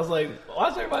bad. it. I was like, why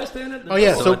is everybody standing? Oh,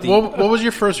 yeah. So what was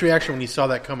your first reaction when you saw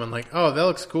that coming? Like, oh, that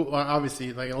looks cool.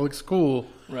 Obviously, like, it looks cool.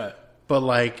 Right. But,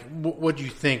 like, what do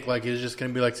you think? Like, is it just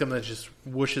going to be like something that just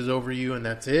whooshes over you and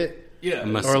that's it? Yeah.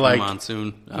 Or like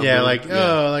monsoon. It's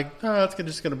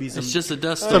just going to be some... It's just a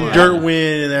dust some storm. dirt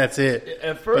wind and that's it.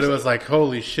 At first, but it was like,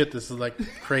 holy shit, this is like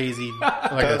crazy,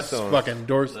 like a fucking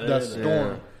dust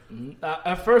storm. Mm-hmm.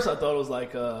 At first, I thought it was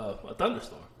like a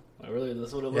thunderstorm. Like, really,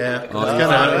 that's what it looked like. It's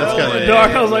kind of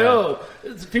dark. I was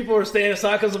like, people are staying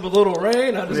inside because of a little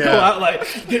rain. I just go out like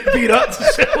get beat up to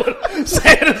shit with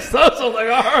sand and stuff. So I'm like,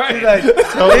 all right.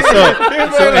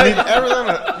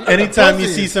 Anytime you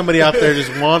see somebody out there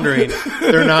just wandering,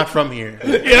 they're not from here.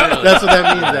 Yeah, that's what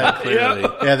that means. Then Clearly.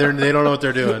 Yeah, they don't know what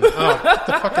they're doing. Oh, get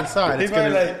the fucking side. It's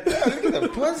gonna look at the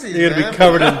pussy. You're gonna be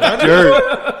covered in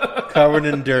dirt. Covered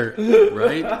in dirt.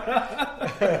 Right.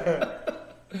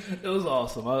 It was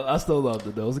awesome. I still loved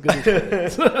it though. It was a good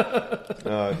experience.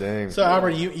 Oh dang! So Albert,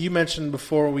 you mentioned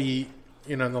before we,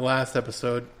 in the last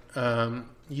episode,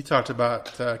 you talked about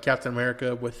Captain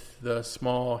America with the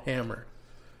small hammer.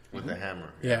 With the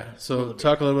hammer. Yeah. So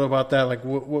talk a little bit about that. Like,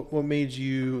 what made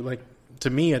you like? to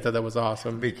me, I thought that was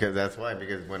awesome. Because that's why.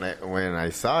 Because when I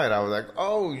saw it, I was like,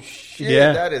 "Oh shit,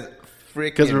 Yeah. that is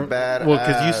freaking badass." Well,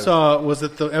 because you saw, was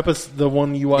it the episode, the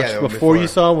one you watched Yeah, before you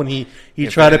saw when he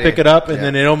tried to pick it up and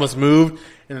then it almost moved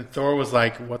and Thor was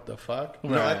like, "What the fuck?"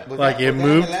 No, was like that, it was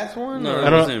moved. That the last one? No, Or-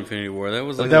 that wasn't Infinity War. That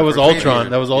was like That was the first Ultron. one.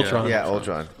 That was Ultron. Yeah,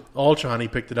 Ultron. Ultron. He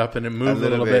picked it up and it moved a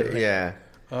little bit. Yeah.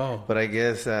 Oh, But I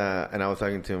guess, and I was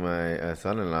talking to my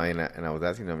son-in-law, and I was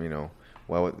asking him,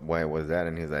 why was that?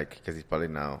 And he's like, because he's probably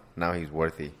now he's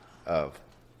worthy of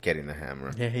getting the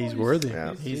hammer. yeah, he's worthy.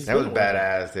 Yeah. He's, That was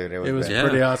badass, dude. it was Yeah.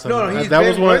 pretty awesome. No, he's that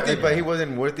was one. worthy, but he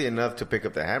wasn't worthy enough to pick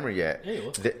up the hammer yet. Yeah, he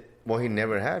was. Well, he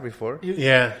never had before.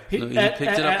 Yeah, No, he picked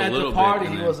it up a at little the party, bit,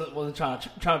 and he then- wasn't trying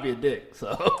to be a dick. So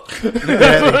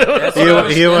That's what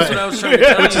I was trying to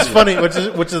tell which you. is funny.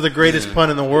 Which is the greatest pun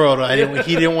in the world.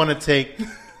 He didn't want to take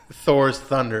Thor's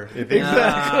thunder,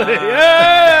 exactly,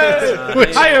 yes, which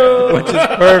is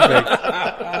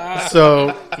perfect.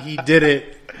 So he did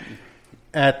it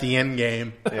at the end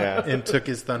game, Yeah. and took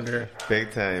his thunder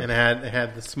Big time. and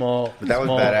had the small. But that was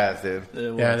small, badass,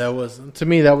 dude. Yeah, that was, to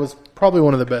me, that was probably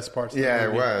one of the best parts. Of Yeah, the it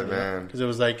movie. was, man. Because it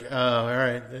was like, oh, all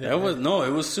right. It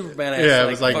was super badass. Yeah, it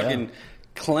was like- fucking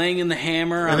clanging the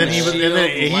hammer on And then the he was, shield,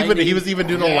 and then he was even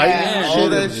doing the lightning and All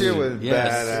shit. that shit was Yes.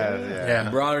 badass. Yeah. Yeah.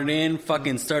 brought it in,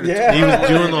 fucking started. Yeah. He was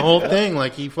doing the whole thing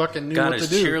like he fucking knew Got what his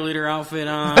to do. cheerleader outfit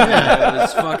on. It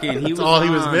was fucking. He That's was all he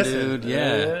was on, missing. dude.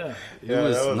 Yeah. Yeah. It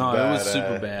was that no, it was badass.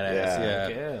 super badass. Yeah.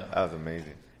 yeah. That was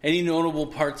amazing. Any notable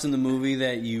parts in the movie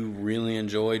that you really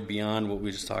enjoyed beyond what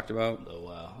we just talked about? Oh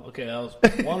wow. Okay, that was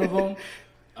one of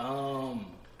them.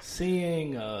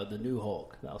 Seeing the new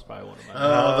Hulk. That was probably one of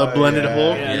my. The blended yeah.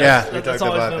 Hulk. yeah, Yeah. that's, We that's talked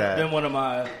always about that. been one of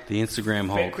my The Instagram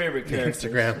Hulk. favorite characters.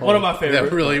 Instagram. One of my Hulk. favorite.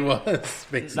 That really was.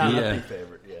 Basically. Not Yeah. my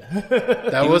favorite. Yeah.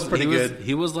 That was pretty he good.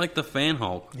 He was like the fan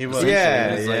Hulk. He was.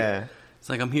 Yeah, It's like- yeah. It's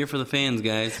like I'm here for the fans,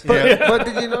 guys. But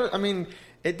did you know? I mean,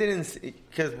 it didn't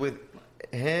because with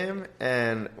him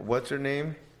and what's her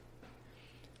name,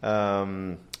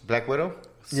 Black Widow.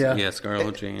 Yeah. Yeah,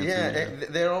 Scarlett Johansson.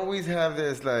 They always have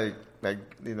this like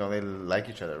they like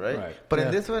each other, right? Right. But Yeah.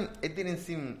 in this one, it didn't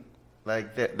seem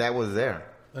like that was there.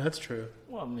 That's true.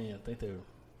 Well, I mean, I think they were.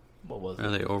 What was Are it?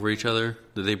 they over each other?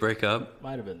 Did they break up?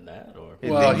 Might have been that, or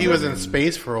Well, he was in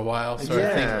space for a while, so I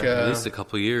Yeah. think. At least a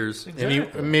couple years.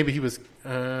 and maybe he was. I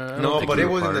don't No, think but they it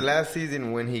were was in the part. last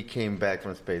season when he came back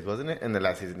from space, wasn't it? In the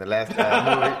last season, the last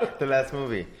movie, the last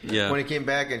movie. Yeah. When he came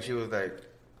back and she was like,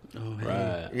 Oh, hey.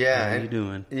 right. "Yeah, How and- you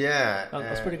doing? Yeah,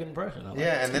 That's a pretty good impression. I like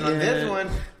Yeah, it. and then on this one,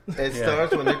 it Yeah.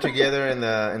 starts when they're together in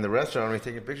the restaurant, and he's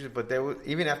taking pictures. But there was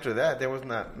even after that, there was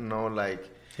no like.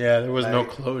 Yeah, there was no Like-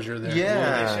 closure there.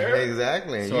 Yeah, sure?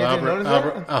 exactly. So you didn't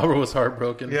notice Albert was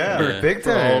heartbroken. that? Yeah. Yeah, big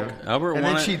For time. Hulk. Albert And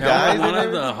wanted, then she Albert dies and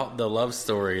wanted everything? the love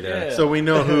story to. Yeah. So we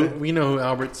know who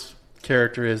Albert's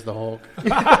character is, the Hulk.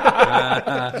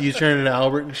 You turn into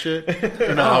Albert and shit.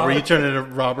 Or not Albert, you turn into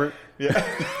Robert.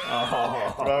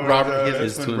 Robert,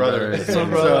 his twin brother. His twin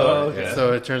brother, okay.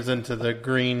 So it turns into the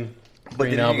green But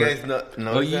did Albert. you guys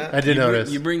notice you, that? I did you notice.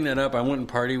 You bring that up. I went and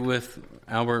party with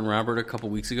Albert and Robert a couple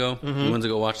weeks ago. Mm-hmm. We went to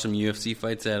go watch some UFC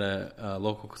fights at a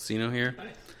local casino here.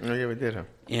 Oh, yeah, we did. Huh?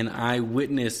 And I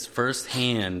witnessed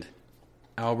firsthand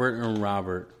Albert and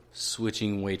Robert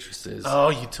switching waitresses. Oh,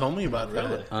 you told me about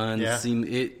that. Yeah.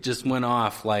 It just went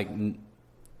off like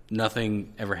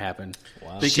nothing ever happened.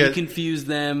 Wow. She Because- confused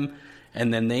them,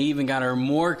 and then they even got her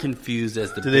more confused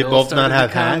as the Do they bill both not started have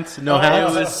to come. hats? No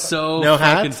hats? It was so No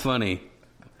fucking hats? funny.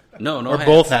 No Or hats.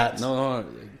 both hats? No.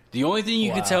 The only thing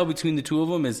you could Wow. tell between the two of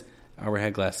them is Albert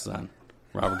had glasses on.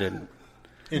 Robert didn't.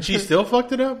 And she still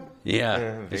fucked it up?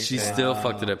 Yeah, big she time. still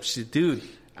fucked it up. Dude,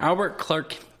 Albert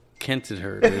Clark Kented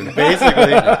her, dude.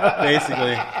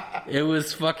 Basically. It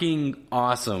was fucking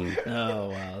awesome. Oh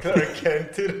wow, Clark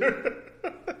Kent did her.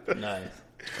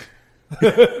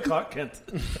 nice. Clark Kent.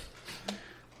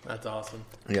 That's awesome.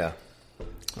 Yeah.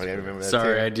 I remember that.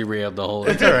 Sorry, too. I derailed the whole.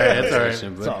 It's all right, it's all right.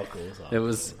 discussion, It's but all cool. It's all it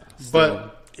was.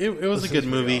 But it was a good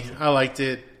movie. I liked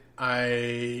it.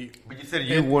 But you said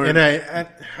you And weren't.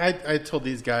 I told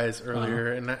these guys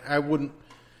earlier, and I wouldn't.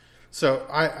 So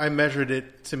I measured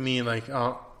it to me like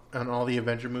on all the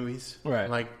Avenger movies. Right.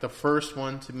 Like the first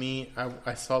one to me,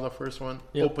 I saw the first one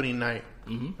Yep. opening night.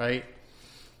 Mm-hmm. Right.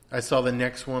 I saw the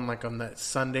next one like on that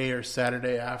Sunday or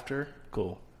Saturday after.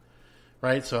 cool.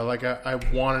 Right. So like I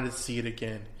wanted to see it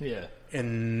again. Yeah.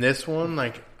 And this one,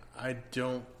 like I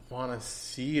don't want to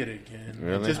see it again.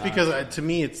 Really? Just because to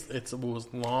me it was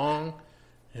long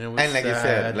And, it was And like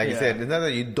sad. you said, it's not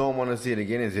that you don't want to see it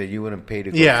again. It's that you wouldn't pay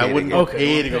to go Yeah, see I it wouldn't again.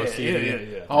 pay to go see it again.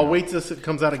 Yeah. I'll wait till it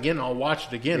comes out again. I'll watch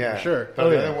it again for sure. But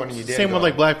the other one you did Same go. with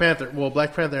like Black Panther. Well,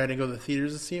 Black Panther, I didn't go to the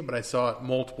theaters to see it, but I saw it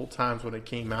multiple times when it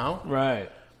came out. Right.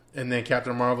 And then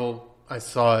Captain Marvel, I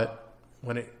saw it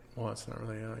when it. Well, it's not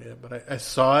really out yet, but I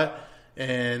saw it,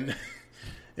 and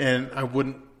I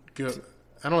wouldn't go.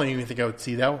 I don't even think I would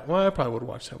see that one. Well, I probably would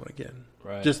watch that one again.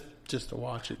 Right. Just to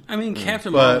watch it. I mean,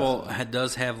 Captain But- Marvel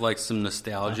does have like some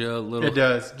nostalgia, little It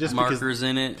does. Just markers because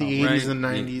in it. the right? 80s and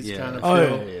 90s kind of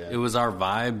Oh, feel. yeah. It was our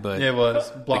vibe, but It was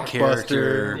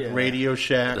character, Blockbuster, Radio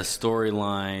Shack, the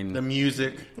storyline. the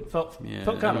music. Felt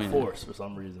kind of forced for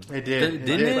some reason. It did.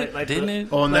 Didn't it? Like Didn't the- it?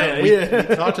 Oh, and that, Yeah.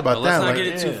 we talked about But that. let's not like, get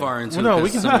it too far into Well, no, it we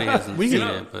because can- somebody hasn't we seen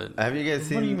can- it. But Have you guys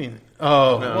seen? What do you mean?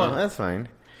 Oh, No, well, that's fine.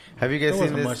 Have you guys There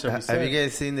seen wasn't this? much that we Have said. you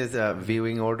guys seen this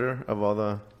viewing order of all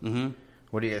the? mm-hmm.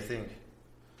 What do you guys think?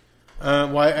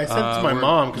 well, I sent it to my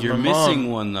mom because You're my missing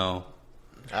mom. one though.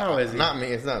 How is he? Not me.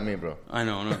 It's not me, bro. I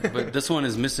know, but this one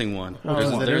is missing one. Oh, is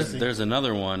it? Is he? There's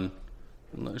another one.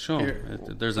 Show him. Here.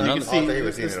 There's You another. can see- I thought you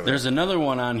were seeing it over There's another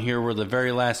one on here where the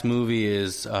very last movie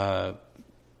is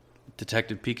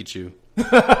Detective Pikachu. You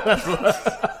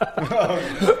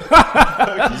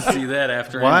see that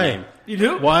after Why? Endgame. You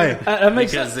do? Why? That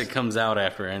makes Because sense. it comes out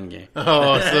after Endgame.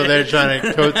 Oh, so they're trying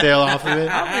to coattail off of it?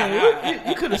 I mean,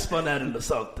 you could have spun that into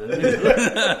something.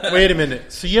 Wait a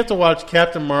minute. So you have to watch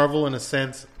Captain Marvel in a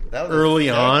sense That was early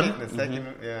the on second, the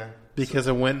second, yeah. because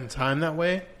it went in time that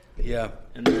way? Yeah.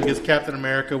 Because Captain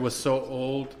America was so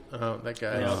old. Oh, that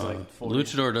guy. Yeah, I was like 40.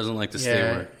 Luchador doesn't like to stay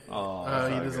Yeah.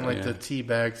 away. He doesn't like to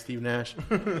teabag Steve Nash.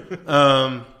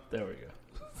 There we go.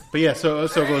 But yeah, so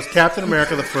it goes Captain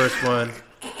America, the first one,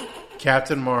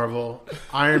 Captain Marvel,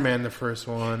 Iron Man, the first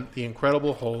one, The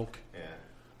Incredible Hulk,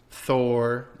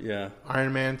 Thor, Yeah.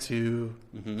 Iron Man 2,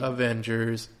 Mm-hmm.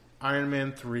 Avengers, Iron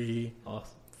Man 3, Awesome.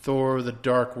 Thor, The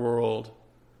Dark World,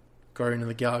 Guardian of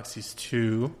the Galaxies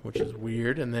 2, which is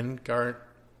weird, and then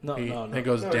No. it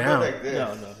goes No, down. like this.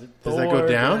 No. Does that go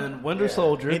down? And Winter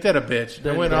Soldier. Ain't that a bitch? I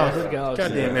Then went Guardians off. of the Galaxy.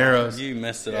 Goddamn arrows. You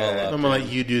messed it all up. I'm going to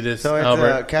let you do this, So it's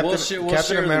Albert. Captain, We'll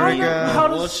Captain share the America. How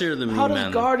We'll does, share the how meme, does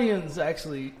man. Guardians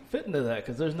actually fit into that?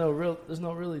 Because there's no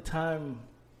really time.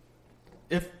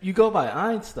 If you go by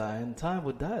Einstein, time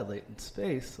would dilate in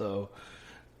space. So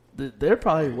they're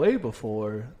probably way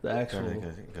before the actual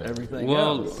everything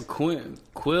Well, else.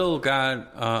 Quill got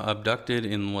abducted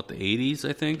in the 80s,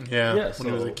 I think. Yeah, Yeah, when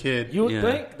he was a kid. You would Yeah.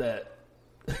 think that.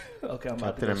 Okay, I'm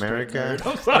about to Captain go straight America.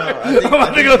 nerd. I'm sorry. No, I think- I'm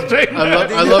about to go straight. I nerd.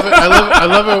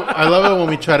 love it when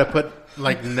we try to put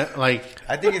like I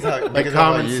think it's how, like because of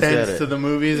common how you said sense it. to the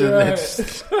movies, and Right.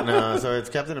 it's No, so it's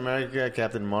Captain America,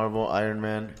 Captain Marvel, Iron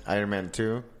Man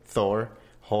 2, Thor,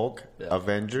 Hulk,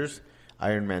 Avengers,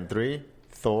 Iron Man 3,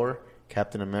 Thor,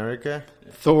 Captain America,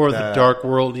 Thor: The Dark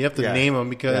World. You have to yeah. name them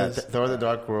because Thor: The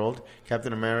Dark World,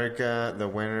 Captain America: The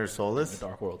Winter Soldier,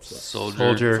 Dark World stuff.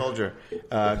 Soldier.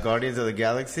 Guardians of the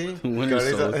Galaxy, Winter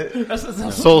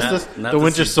Solstice, Not the the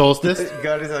winter solstice.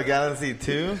 Guardians of the Galaxy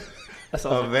 2, That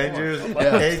sounds like Avengers,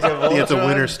 Age of I think it's a Ultron,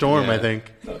 winter storm. Yeah. I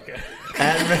think.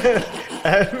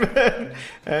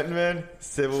 Ant-Man,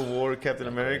 Civil War, Captain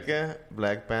America,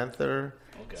 Black Panther,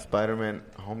 Spider-Man: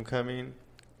 Homecoming,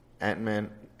 Ant-Man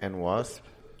and Wasp,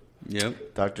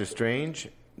 Yep. Doctor Strange,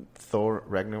 Thor: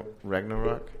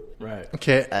 Ragnarok, right.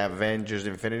 Okay, Avengers: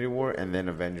 Infinity War, and then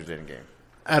Avengers: Endgame.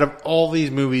 out of all these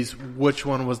movies, which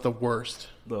one was the worst?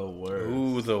 The worst.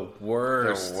 Ooh, the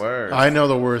worst. The worst. I know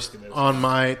the worst. On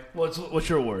my What's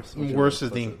your worst? worst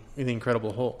is the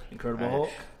Incredible Hulk, Incredible Hulk.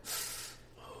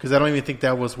 because I don't even think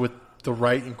that was with the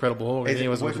right Incredible Hulk. I think it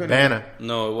was Which with one is Banner.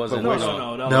 No, it wasn't.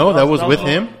 No. No, that was with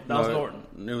him? That was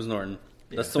Norton. It was Norton.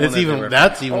 That's the That's one even that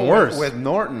that's even worse. With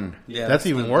Norton. yeah, that's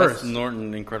even worse. That's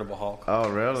Norton Incredible Hulk. Oh,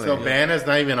 really? So Banner's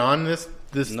not even on this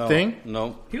No, thing.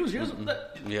 No. He was years.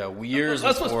 Yeah, years.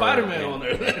 That's what before Spider-Man Endgame. on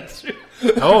there. That's true.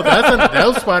 Oh,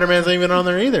 that Spider-Man's not even on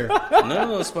there either.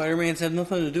 No, Spider-Man's have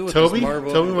nothing to do with Toby? this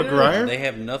Marvel. Toby Maguire? They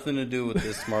have nothing to do with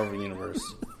this Marvel universe.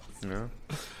 No.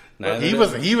 Neither He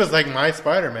does- was like my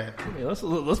Spider-Man. Yeah, let's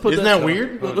put Isn't that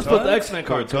weird? Let's put the X-Men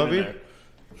cartoon Toby? in there.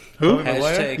 Who?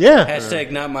 Hashtag, Yeah.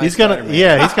 Hashtag not my He's gonna. Spider-Man.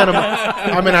 Yeah, he's gonna.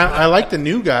 I mean, I like the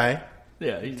new guy.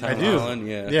 Yeah, he's I do. Holland,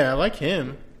 yeah. Yeah, I like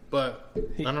him, but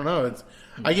I don't know. It's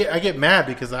I get mad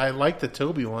because I like the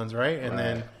Toby ones, right?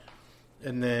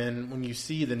 And then when you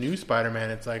see the new Spider-Man,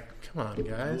 it's like, come on,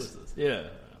 guys. Yeah.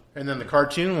 And then the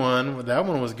cartoon one, that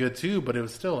one was good too, but it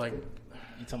was still like,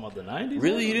 You talking about the 90s?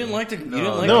 Really, you didn't like the? You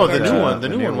didn't like No, the the new cartoon? one. The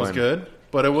new one was good,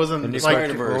 but it wasn't like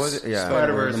Spider-Verse. Yeah.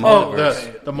 Spider-Verse. The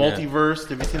multiverse. The multiverse.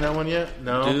 Have you seen that one yet?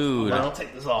 No, Dude. I'll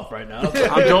take this off right now.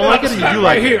 I don't like it. Or you do like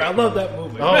Right here, it? I love that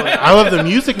movie. Oh, I love the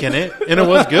music in it, and it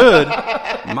was good.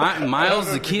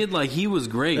 Miles the kid, like he was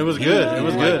great. It was good. It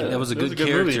was good. That was a It was good a good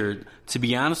character. movie. To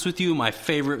be honest with you, my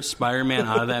favorite Spider-Man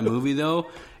out of that movie though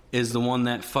is the one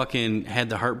that fucking had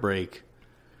the heartbreak.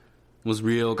 Was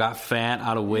real, got fat,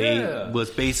 out of weight. Yeah.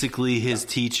 Was basically his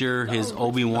teacher, his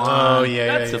Obi-Wan. Oh,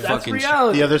 yeah, That's, yeah. that's fucking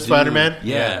reality. The other Spider-Man.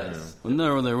 Yeah. Well,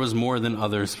 no, there was more than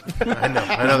others. I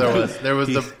know there was. There was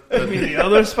You mean the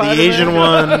other the Spider-Man? Asian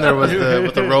one. There was the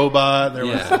with the robot. There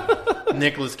Yeah. was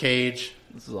Nicolas Cage,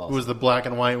 This is who awesome. was the black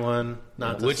and white one.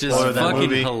 Not to Which is spoil that fucking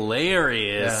movie.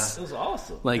 hilarious. It was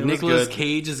awesome. Like It was Nicolas good.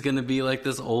 Cage is gonna be like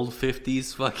this old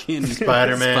 50s fucking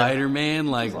Spider-Man. Spider-Man,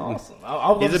 like It was awesome. I would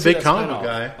love He's to a see big that comic book spinoff.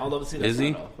 guy. I'd love to see that Is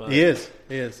he? spinoff, but- He is.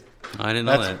 He is. I didn't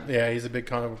know That's that. yeah. He's a big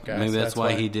comic book guy. Maybe so that's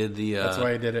why he did the That's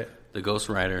why he did it. the Ghost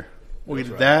Rider. Well, he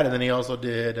did that, and then he also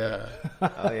did Oh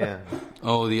yeah.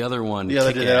 Oh, the other one. the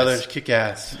other. Did that other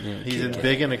Kick-Ass. Kick-Ass. Yeah, He's Kick-Ass.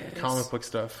 big into comic book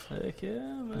stuff. Heck yeah,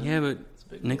 man. Yeah, but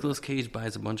big Nicolas Cage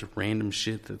buys a bunch of random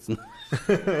shit that's not.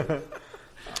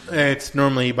 It's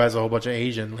normally he buys a whole bunch of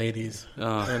Asian ladies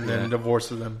Oh, and then yeah.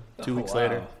 divorces them 2 weeks wow.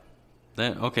 later.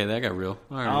 That got real.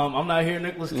 All right. I'm not here,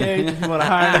 Nicolas Cage. If you want to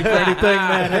hire me for anything,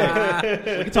 man,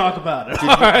 hey, we can talk about it. All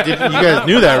right. You guys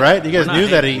knew that, right? You guys Not knew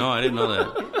that No, I didn't know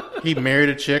that. he married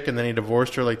a chick and then he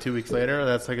divorced her like 2 weeks later.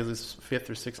 That's like his 5th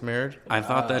or 6th marriage. I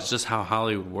thought that's just how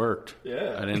Hollywood worked.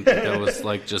 Yeah. I didn't think that was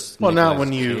like just. Well, not Nicolas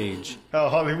when you- Cage. How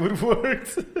Hollywood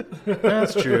works.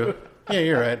 That's true. Yeah,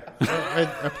 you're right.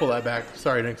 I pull that back.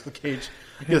 Sorry, Nicolas Cage.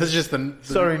 Yeah, that's just the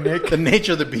Sorry, Nick. the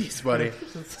nature of the beast, buddy.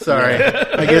 Sorry.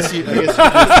 I guess you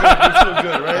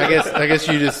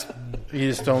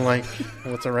just don't like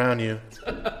what's around you.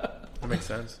 That makes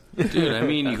sense. Dude, I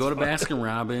mean, you go to Baskin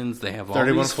Robbins, they have all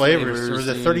 31 these flavors, or is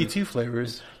it and 32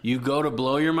 flavors? You go to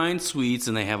Blowyourmindsweets,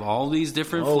 and they have all these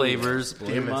different flavors.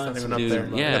 Damn, it's not even up Dude, there.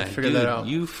 I yeah, gotta figure dude, that out.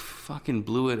 you fucking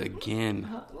blew it again.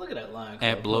 Look at that line.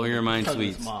 At Blowyourmindsweets.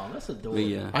 Sweets. Mom, that's But adorable.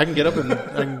 yeah, I can get up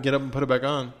and put it back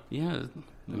on. yeah,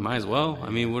 might as well. I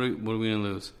mean, what are we gonna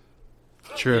lose?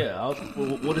 True. Yeah,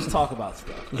 we'll just talk about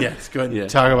stuff. Yes, go ahead. Yeah.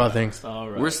 Talk about things. All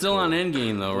right. We're still on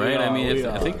Endgame though, right? are, I mean, we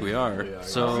I are. think we are.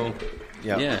 So.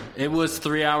 Yeah, it was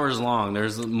 3 hours long.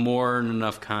 There's more than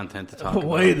enough content to talk about.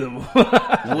 Wait a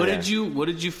minute. What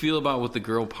did you feel about with the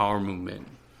girl power movement?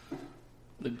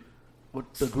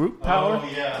 What, the group power?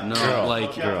 yeah. No, Girl.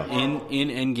 like Girl. in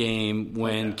Endgame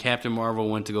when Captain Marvel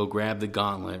went to go grab the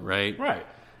gauntlet, right? Right.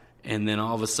 And then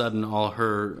all of a sudden,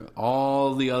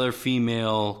 all the other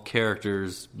female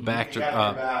characters backed her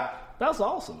up. That's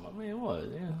awesome. I mean, what?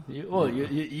 Yeah.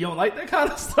 You don't like that kind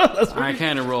of stuff? That's I pretty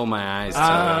kind of roll my eyes. To it.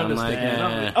 I I'm like, understand.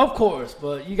 I mean, eh. of course,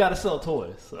 but you got to sell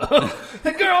toys. So.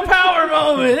 The girl power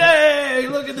moment. Hey,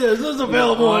 look at this. This is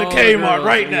available on All Kmart girls,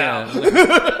 right now.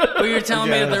 yeah. But you're telling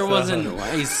me that there Yes, wasn't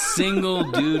a single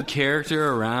dude character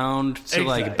around to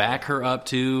like Exactly. back her up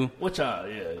to? Which Yeah,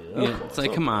 of course. it's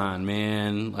like, come on,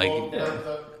 man. Like, You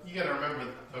got to remember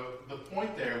the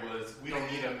point there was we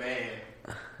don't need a man.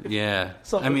 yeah.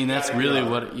 So- I mean, that's really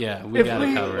what. Yeah, we If got to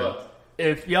we- cover it.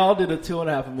 If y'all did a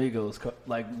 2.5 Amigos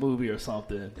like movie or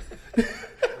something,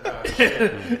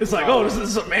 it's like, oh, this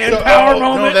is a man power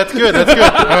moment. No, that's good. That's good.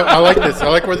 I like this. I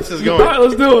like where this is All going. right,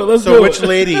 let's do it. Let's So do which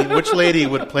it. lady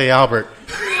would play Albert?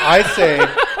 I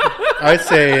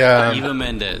say Eva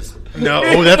Mendes. no.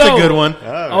 Oh, that's a good one.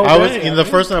 Oh, I was dang. the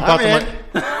first one that popped in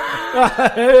my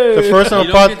Hey. the first one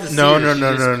You that don't get popped to no see her. She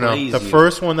just no. plays The you.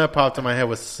 first one that popped in my head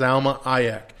was Salma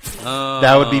Hayek. Oh,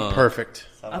 That would be perfect.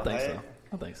 I think so.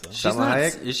 I think so. She's Salma not.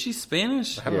 Hayek? Is she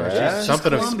Spanish? I don't know, Yeah. she's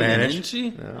something of Colombian, Spanish. isn't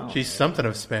she? She's something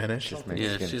of Spanish.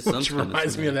 Yeah, she's Which something.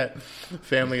 reminds me of that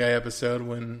Family Guy episode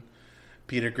when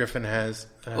Peter Griffin has.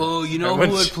 Oh, you know when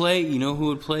who would she- play? You know who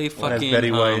would play When has fucking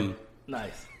Betty White.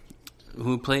 Nice. who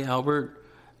would play Albert?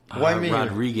 Why me?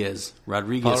 Rodriguez Paul from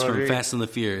Rodriguez. Fast and the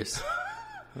Furious.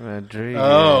 Rodriguez.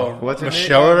 Oh, What's her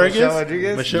Michelle name? Rodriguez. Michelle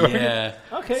Rodriguez. Michelle. Yeah,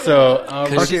 Okay. So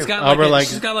because she's got Albert like, like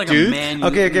she's got like dudes? a man.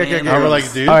 Okay. Albert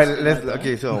like dudes. All right,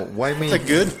 okay, so why me? That's a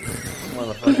good.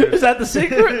 Motherfucker. Is that the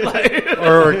secret? Like,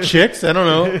 Or chicks. I don't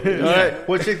know. All right,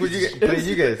 what chick would you play?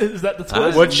 You guys. is that the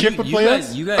twist? What chick would play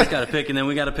guys, us? You guys got to pick, and then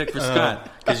we got to pick for Scott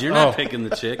because you're not oh. picking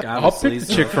the chick. I'll Obviously, pick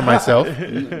the chick for myself.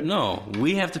 No,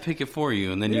 we have to pick it for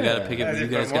you, and then you got to pick it. You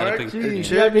guys got to pick. Jeez,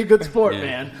 you gotta be a good sport, Yeah.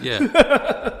 man.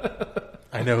 Yeah.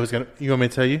 I know who's gonna. You want me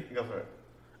to tell you? Go for it.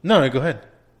 No, go ahead.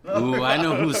 Ooh, I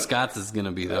know who Scott's is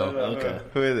gonna be though. Okay.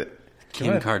 Who is it?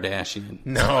 Kim Kardashian.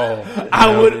 No.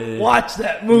 I would watch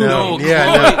that movie. No, Yeah,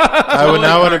 Khloe, no. I would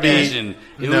not want to be. Kardashian.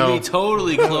 It would be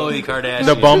totally Khloe Kardashian.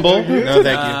 The Bumble? No,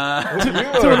 thank you.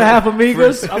 2.5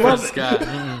 Amigos. I love it. Scott.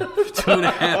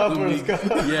 2.5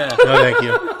 Amigos. Yeah. No, thank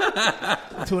you.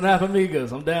 2.5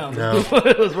 Amigos. I'm down. No.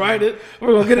 Let's write it.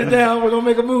 We're gonna get it down. We're gonna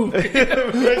make a move.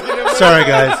 Sorry,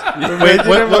 guys.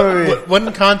 Wait, what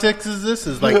in context is this?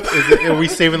 Are we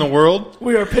saving the world?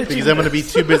 We are pitching. Because I'm going to be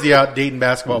too busy out dating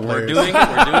basketball We're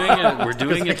players.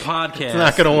 doing a podcast. It's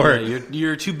not going to work. Yeah,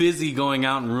 you're too busy going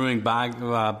out and ruining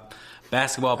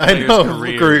basketball I players' know,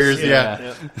 careers.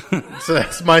 yeah. So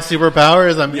that's my superpower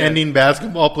is I'm ending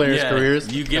basketball players'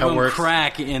 careers. You give That them works.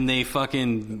 crack and they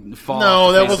fucking fall. No,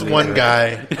 off the that face was of the one earth.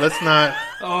 guy. Let's not.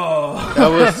 Oh, That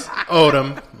was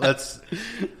Odom. Let's.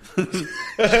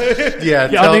 Yeah,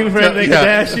 y'all need for Nick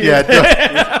Kardashian.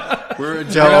 Yeah, We're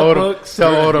tell books.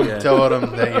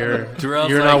 Odom that Darrell's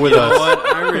you're like, not with you know us.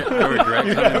 what? I regret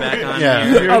coming back on Yeah.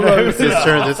 here. I love it.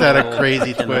 This had a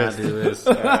crazy Cannot twist. do this.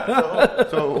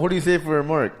 So, what do you say for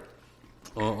Mark?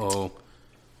 Uh-oh.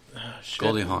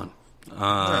 Goldie Hawn.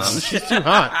 She's too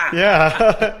hot.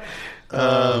 Yeah.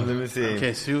 Let me see.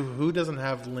 Okay, Sue, who doesn't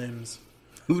have limbs?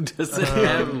 Who doesn't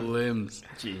have limbs?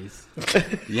 Jeez.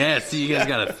 Yeah, see, you guys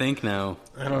got to think now.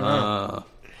 I don't know.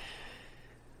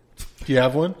 Do you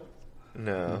have one?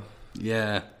 No.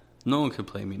 Yeah. No one can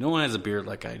play me. No one has a beard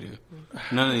like I do.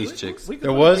 None of these chicks. We could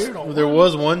There put was a beard on there one.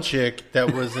 was one chick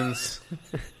that was in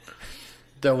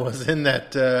that was in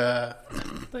that.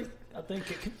 I think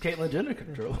Caitlyn Jenner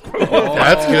could draw.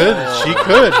 That's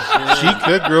good. She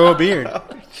could grow a beard.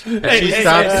 If she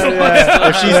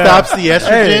stops the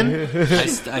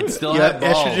estrogen, I'd still yeah, have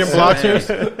balls. estrogen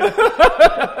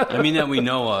blockers. I mean, that we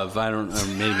know of. I don't. Or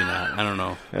maybe not. I don't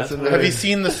know. Have you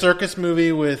seen the circus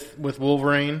movie with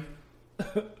Wolverine?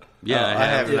 Yeah, I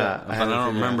have. have not. But I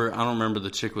don't remember. I don't remember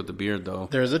the chick with the beard though.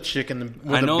 There's a chick with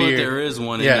I know a beard. that there is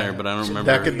one in Yeah, there, but I don't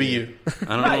remember. That could be you.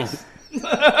 I don't know. We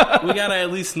gotta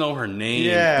at least know her name.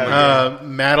 Yeah.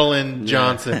 Madeline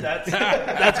Johnson.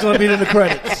 That's going to be in the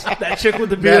credits. That chick with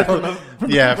the beard.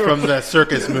 From the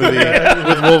circus movie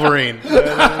with Wolverine.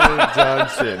 Madeline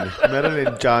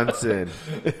Johnson.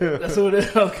 That's what it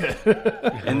is. Okay.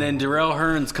 And then Durrell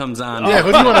Hearns comes on. Yeah,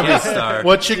 who do you want to Guest be? star.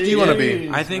 What chick do you want to be?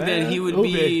 I think Man, that he would who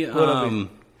be. What I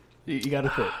be? You got to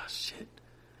pick. Shit.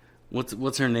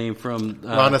 What's her name from?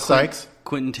 Rhonda Sykes.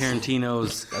 Quentin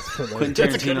Tarantino's Quentin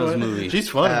That's a good Tarantino's one. movie. She's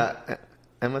funny.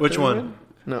 Emma Which Thurman? one?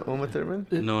 No, Uma Thurman.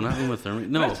 No, not Uma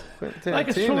Thurman. No, Like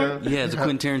a short- yeah, it's a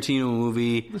Quentin Tarantino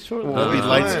movie. The short Well, one. It'd be which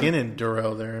light one? skinned in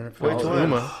Durrell there. Which one?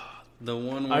 Uma. The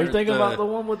one. Where Are you thinking about the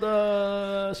one with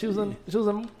she was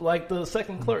in like the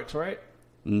second Clerks, right?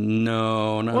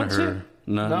 No, not Wasn't her.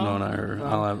 she? No, No? not her.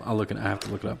 No. I'll look it. I have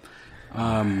to look it up.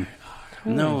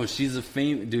 No, she's a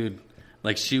famous dude.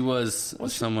 Like she was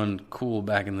someone cool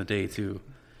back in the day too.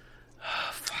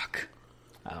 Fuck.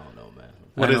 I don't know, man.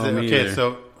 What I is know, it? me Okay, either.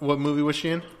 so what movie was she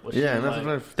in? What's she Yeah, like?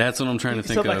 nothing That's what I'm trying to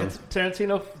think Something like of. a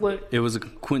Tarantino flick It was a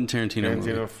Quentin Tarantino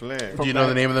movie. Tarantino flick. Do you know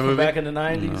the name of the from movie? back in the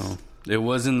 90s? No, it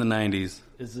was in the 90s.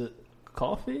 Is it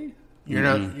Coffee? You're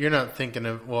not thinking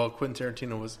of Quentin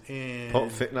Tarantino was in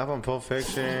Not from Pulp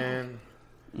Fiction.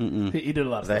 He did a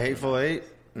lot of The stuff. Hateful Eight.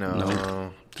 No. No.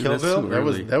 Dude, Kill that's Bill. too that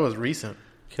was early. recent.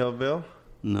 Kill Bill.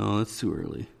 No, that's too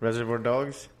early. Reservoir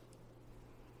Dogs.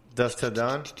 Dust to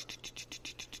Dawn.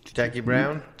 Jackie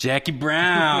Brown. Jackie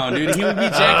Brown, dude. He would be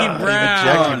Jackie Brown.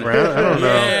 Jackie Brown? I don't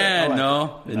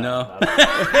know. Yeah, no.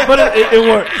 But it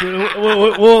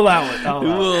worked. We'll allow it. I'll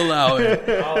allow it.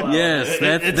 We'll allow it. Yes, it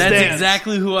that's stands.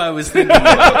 exactly who I was thinking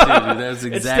about, dude. That's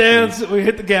It exactly. stands. We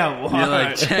hit the gavel. You're All like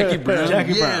right. Jackie Brown.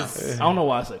 Jackie Yes. Brown. I don't know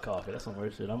why I said Coffee. That's some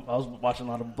weird shit. I was watching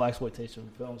a lot of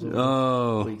blaxploitation films. over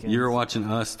Oh, weekends. you were watching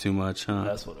Us too much, huh?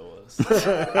 That's what it was.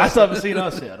 I still haven't seen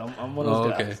Us yet. I'm one of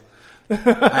those okay. guys.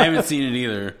 I haven't seen it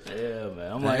either. Yeah,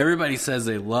 man. I'm like, Everybody says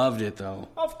they loved it though.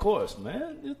 of course,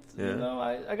 man. It's, Yeah. You know,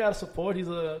 I got to support. He's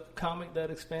a comic that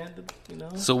expanded. You know.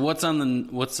 So what's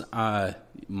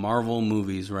Marvel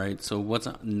movies, right? So what's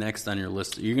next on your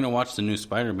list? You're gonna watch the new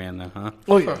Spider-Man then, huh?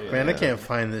 Oh yeah, Fuck, man, I can't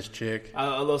find this chick.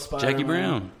 I love Spider-Man. Jackie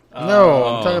Brown. No,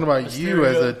 I'm talking about you Mysterio.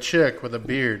 as a chick with a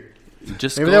beard.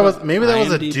 Just Maybe go that to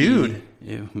was a IMDb. dude.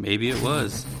 Yeah, maybe it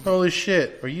was. Holy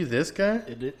shit! Are you this guy?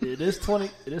 It is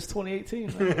 2018.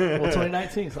 Man. Well,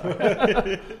 2019. Sorry,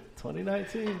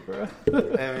 2019, bro.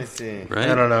 Let me see. Right?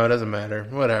 I don't know. It doesn't matter.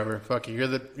 Whatever. Fuck you. You're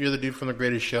the dude from The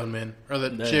Greatest Showman, or the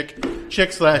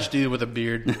chick / dude with a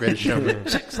beard. The Greatest Showman.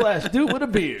 / dude with a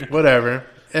beard. Whatever.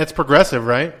 It's progressive,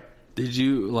 right? Did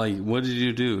you what did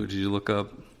you do? Did you look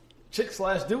up? / dude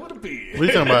with a beard. What are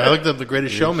you talking about? I looked up The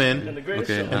Greatest And Showman, the greatest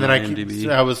Okay. show. and then IMDb.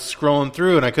 I was scrolling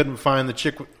through and I couldn't find the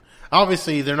chick.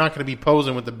 obviously they're not going to be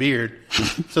posing with the beard.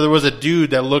 So there was a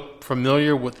dude that looked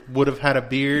familiar would have had a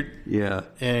beard. Yeah.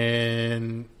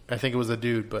 And I think it was a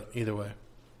dude, but either way.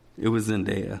 It was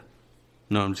Zendaya.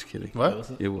 No, I'm just kidding. What?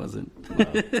 It wasn't.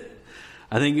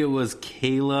 I think it was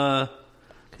Kayla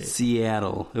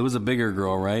Seattle. It was a bigger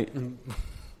girl, right?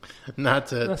 Not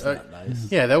to. That's not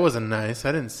nice. Yeah, that wasn't nice.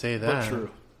 I didn't say that. But true.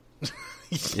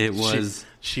 It was.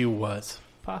 She was.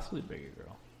 Possibly bigger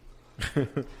girl.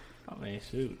 I mean,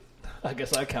 shoot. I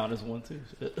guess I count as one, too.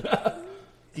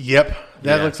 Yep.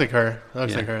 That Yeah. looks like her. That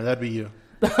looks Yeah. like her. That'd be you.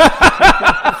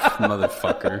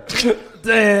 Motherfucker.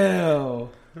 Damn.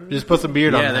 Just put some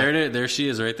beard on Yeah, that. there she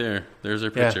is right there. There's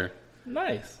her Yeah. picture.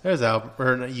 Nice. There's Albert.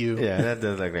 Or not you. Yeah, that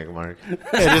does look like Mark.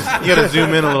 Yeah, just, you got to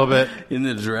zoom in a little bit. In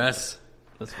the dress.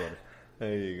 That's funny.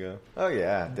 There you go. Oh,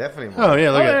 yeah, definitely Oh, Mark. yeah,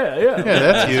 look Oh, at yeah. Yeah,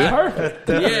 that's you. Perfect.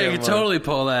 Yeah, you can totally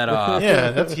pull that off. Yeah,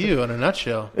 that's you in a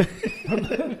nutshell.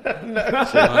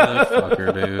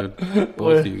 Motherfucker, dude.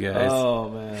 Both of you guys. Oh,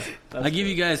 man. I give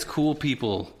you guys cool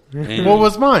people. And What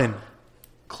was mine?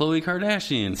 Khloe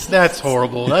Kardashian. That's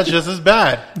horrible. That's just as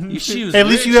bad. She was At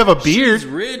least rich. you have a beard. She's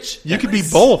rich. You could be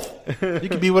both. You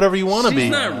could be whatever you want to She's be.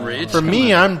 not rich. For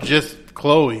me, I'm just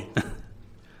Chloe.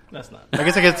 That's not. I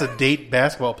guess I get to date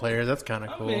basketball players. That's kind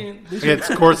of cool. mean, I get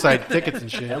courtside tickets and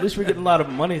shit. At least we're getting a lot of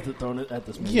money thrown at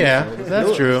this movie. Yeah, so let's that's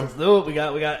do it. true. Let's do it. We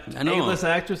got I know. A-list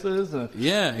actresses. And,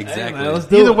 Yeah, exactly. Hey, man, let's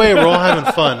do Either it. way, we're all having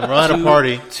fun. We're all at a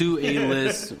party. Two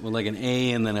A-lists with like an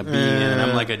A and then a B, and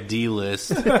I'm like a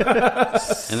D-list. And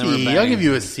then we're C. back. I'll give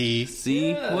you a C.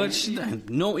 C? What?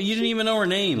 No, you didn't even know her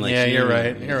name. Like, Yeah, she you're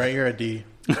didn't- right. You're right. You're a D.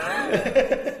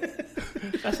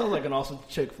 That sounds like an awesome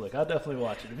chick flick. I'll definitely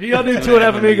watch it. If you got to do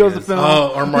 2.5 Amigos, the film.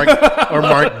 Oh, or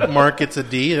Mark gets a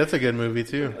D. That's a good movie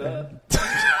too.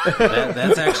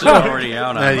 That's actually already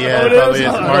out. On Yeah, it it probably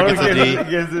is. is. Mark gets a D.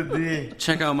 Gets a D.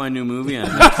 Check out my new movie on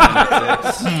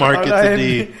Netflix. Mark gets a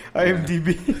D.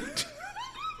 IMDb.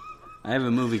 I have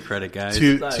a movie credit, guys.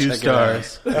 Two Check it out.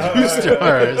 stars. 2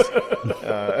 stars.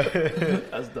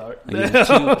 That's dark. I give it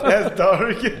two, That's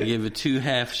dark. I give it 2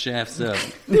 half shafts up.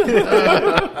 No.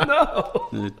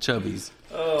 The chubbies.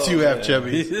 2 half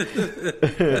chubbies.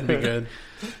 That'd be good.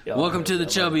 Yo, Welcome to the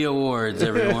Chubby Awards,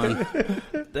 everyone.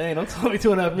 Dang, don't tell me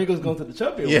 2.5 Amigos going to the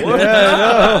Chubby Yeah. Award. Is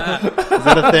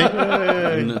that a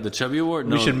thing? No, the Chubby Award?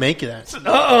 No. We should make that.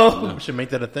 Uh-oh. We should make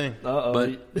that a thing. Uh-oh.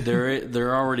 But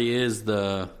there already is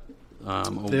the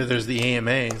There's the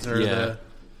AMAs or Yeah.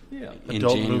 Yeah. the in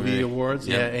Adult January. Movie Awards.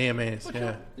 Yeah. Yeah, AMAs.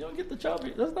 Yeah. You don't get the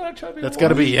Chubby. That's not a Chubby That's Award. got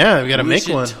to be, yeah, we got to We make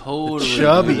should one. totally The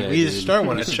Chubby. do that, We need to dude. start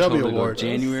one. We A should Chubby totally go Award.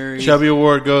 January. Chubby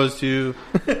Award goes to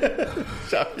the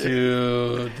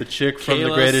chick from Kayla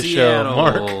The Greatest Seattle. Show,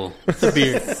 Mark. The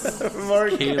beard.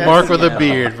 Kayla Mark with a Seattle.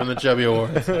 beard from the Chubby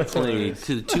Awards. Played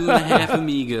to the 2.5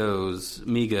 Amigos.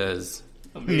 Migas.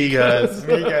 Me guys.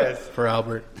 Me guys. For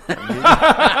Albert.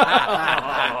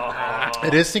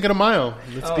 It is Cinco de Mayo.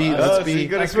 Let's be.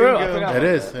 That's real. I forgot. It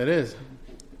is. It is.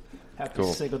 Happy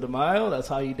Cool. Cinco de Mayo. That's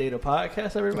how you date a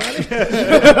podcast, everybody.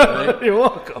 You're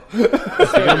welcome.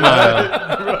 Cinco de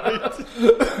Mayo.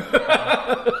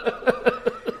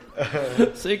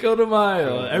 Cinco de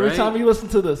Mayo. Every Right? time you listen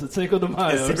to this, it's Cinco de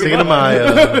Mayo. Cinco de Mayo.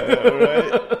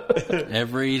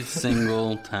 Every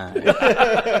single time. That's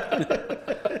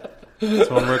when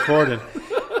we're recording.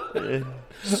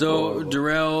 So,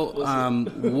 Durrell,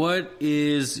 what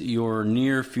is your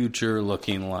near future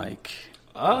looking like?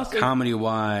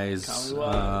 Comedy-wise,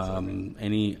 Comedy-wise,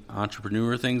 any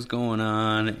entrepreneur things going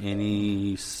on?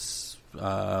 Any,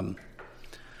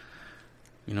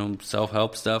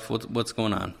 self-help stuff? What's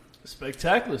going on?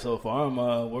 Spectacular so far.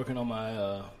 I'm working on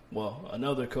my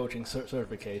another coaching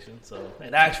certification. So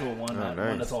an actual one, not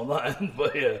one that's online,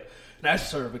 but yeah, an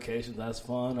actual certification. That's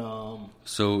fun.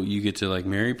 So you get to like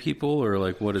marry people, or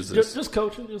like what is this? Just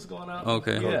coaching, just going out.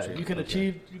 Okay. Yeah, Coaching. you can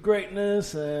achieve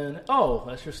greatness, and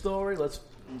that's your story. Let's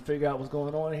figure out what's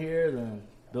going on here, then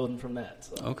building from that.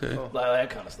 So. Okay. Like that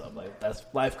kind of stuff. Like that's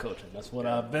life coaching. That's what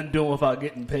I've been doing without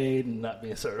getting paid and not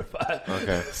being certified.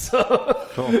 Okay. So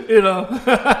Cool.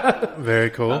 Very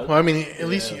cool. Well, I mean, at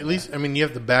least, I mean, you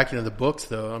have the backing of the books,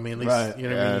 though. I mean, at least Right. you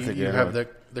know, Yeah, what I that's mean, a you good have one.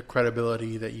 the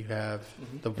credibility that you have,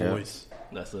 the Yeah. voice.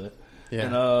 That's it. Yeah.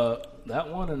 And that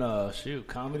one and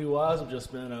comedy wise, I've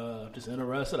just been just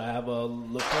interested. I have a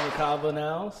Lacuna Cava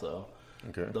now, so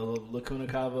Okay. the Lacuna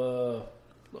Cava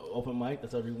open mic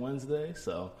that's every Wednesday.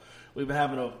 So we've been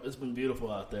having it's been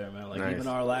beautiful out there, man. Like Nice. even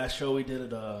our last show we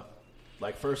did it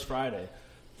like first Friday,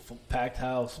 packed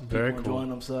house, people Very cool. enjoying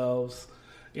themselves.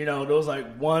 You know, there was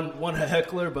like one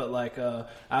heckler, but like I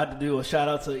had to do a shout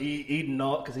out to Eden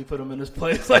Nault because he put him in his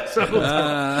place like several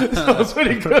times. So it was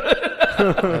pretty good.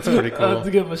 That's pretty cool. I have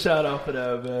to give him a shout out for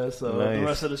that, man. So Nice. the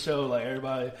rest of the show, like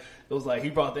everybody, it was like he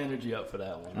brought the energy up for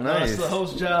that one. I know Nice. it's the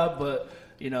host job, but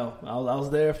I was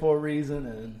there for a reason,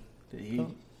 and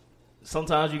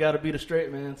sometimes you got to be the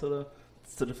straight man to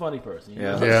the funny person. You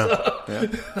know? Yeah. So, Yeah.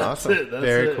 Awesome. That's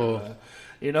Very it, cool. man.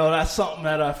 That's something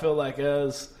that I feel like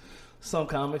as some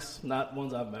comics, not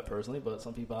ones I've met personally, but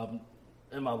some people I've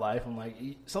in my life, I'm like,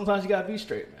 sometimes you got to be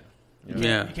straight, man.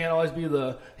 Yeah. You can't always be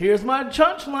here's my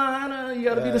punch line. You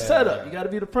got to be the setup. You got to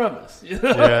be the premise. You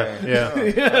know? Yeah.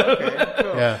 Okay,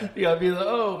 cool. Yeah. You got to be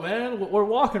oh, man, we're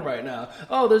walking right now.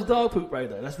 Oh, there's dog poop right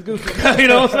there. That's the goofy guy. You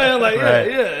know what I'm saying? Like, Right.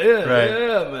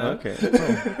 yeah, man. Okay.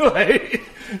 Like,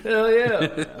 hell yeah,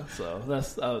 man. So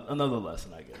that's another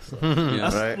lesson, I guess. So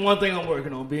that's right. one thing I'm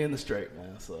working on, being the straight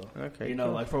man. So, Okay, cool.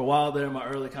 cool. Like for a while there in my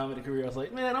early comedy career, I was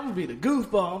like, man, I'm going to be the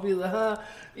goofball. I'm going to be the,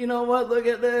 you know what, look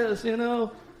at this,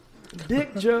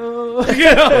 Dick Joe,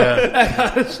 that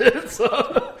kind of shit. So,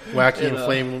 Wacky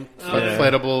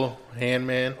inflatable hand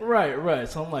man. right.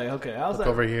 So I'm like, okay, how's that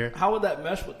over here? How would that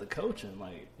mesh with the coaching?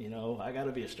 Like, I got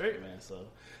to be a straight man. So,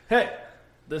 hey,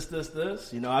 this.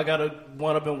 I got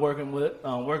one I've been working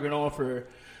on for.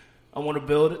 I want to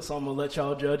build it, so I'm gonna let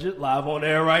y'all judge it live on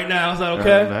air right now. Is that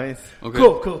okay? Nice. Okay.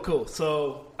 Cool.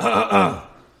 So, my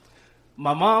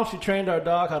mom, she trained our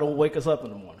dog how to wake us up in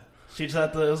the morning. She just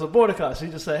it was a border collie. She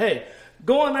just said, "Hey,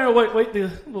 go in there and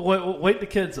wake the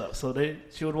kids up." So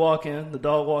she would walk in, the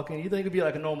dog walk in. You think it'd be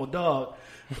like a normal dog,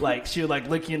 like she would like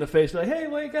lick you in the face, like, "Hey,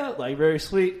 wake up!" Like very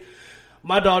sweet.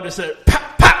 My dog just said,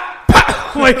 "Pop, pop,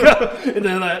 pop, wake up," and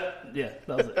then that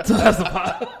was it. So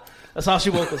that's how she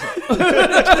woke us up.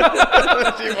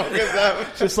 She woke us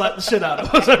up. She slapped the shit out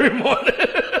of us every morning.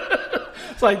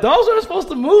 It's like, dogs aren't supposed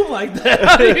to move like that.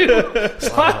 How are you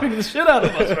slapping the shit out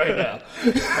of us right now?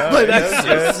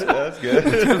 That's good.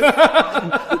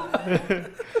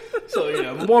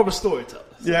 So, more of a storyteller.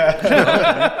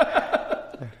 Yeah.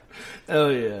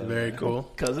 Hell yeah. Very cool.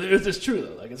 Because it's just true,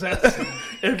 though. Like,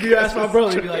 if you ask my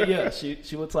brother, he'd be like, yeah,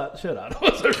 she would slap the shit out of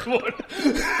us every morning.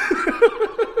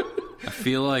 I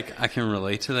feel like I can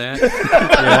relate to that.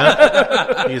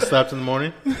 Yeah. You slept in the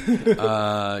morning?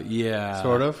 Yeah.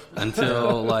 Sort of.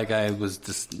 Until I was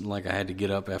just I had to get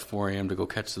up at 4 a.m. to go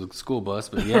catch the school bus.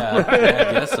 But yeah, I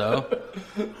guess so.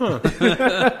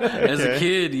 As a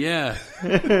kid, yeah.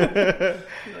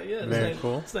 Very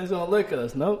cool. This thing's gonna lick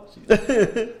us. Nope.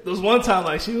 There was one time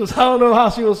I don't know how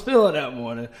she was feeling that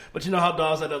morning, but you know how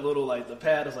dogs have that little the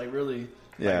pad is really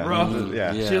rough.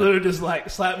 Yeah. Yeah. She literally just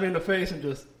slapped me in the face and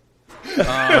just.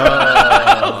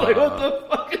 I was like, what the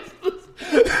fuck is this?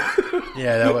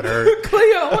 Yeah, that would hurt.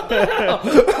 Cleo, what the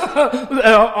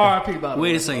hell? R.I.P. by the way.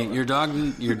 Wait a second. Your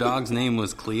dog's name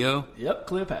was Cleo? Yep,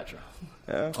 Cleopatra.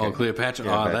 Okay. Oh, Cleopatra.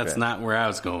 Yeah, That's not where I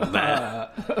was going with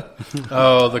that.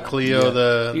 Oh, the Clio,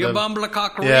 You the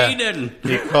bumblecock yeah. reading.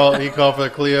 He called for the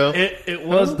Clio. It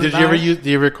was. Did you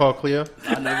ever call Clio?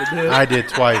 I never did. I did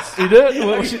twice. You did?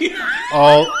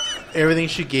 Well, Everything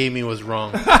she gave me was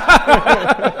wrong. You're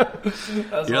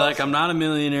like, I'm not a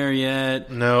millionaire yet.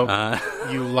 No,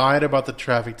 you lied about the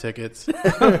traffic tickets.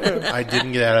 I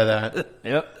didn't get out of that.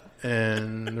 Yep.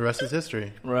 And the rest is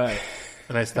history. Right.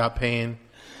 And I stopped paying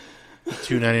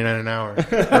 $2.99 an hour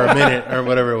or a minute or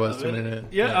whatever it was. 2 minutes.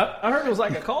 Yeah, I heard it was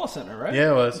like a call center, right?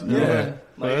 Yeah, it was. Yeah,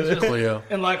 Like it's just, Clio.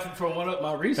 and from one of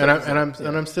my research, And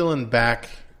I'm still in back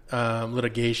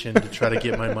litigation to try to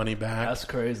get my money back. That's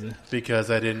crazy. Because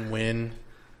I didn't win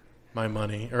my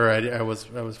money, or I was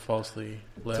falsely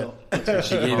led.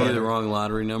 She gave you the wrong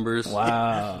lottery numbers.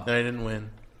 Wow. And I didn't win.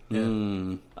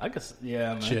 I guess,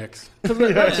 yeah, man. Chicks.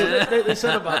 Because they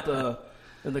said about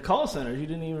in the call centers, you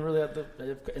didn't even really have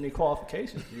any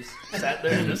qualifications. You just sat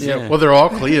there and just Well, they're all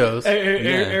Cleos.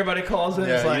 Everybody calls in.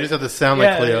 Yeah, it's like, you just have to sound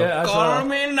like Cleo. Yeah, Call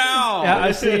me now. Yeah,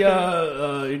 I see.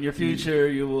 In your future,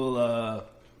 you will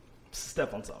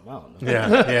step on something. I don't know.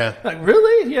 Yeah. Like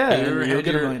really? Yeah. Have You'll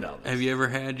get $1 million. have you ever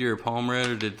had your palm read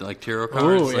or did tarot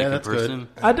cards Ooh, yeah, in that's person?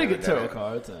 I did get tarot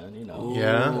cards, and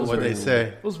Yeah, it was what'd very they say?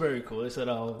 It was very cool. They said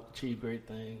I'll achieve great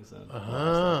things. And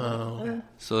Oh.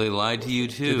 So they lied to you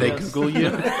too. Did they Google you?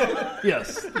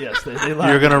 yes, they lied.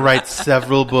 You're going to write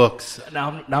several books. Now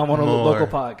I'm on a More. local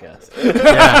podcast.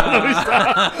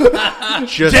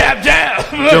 Just Jab.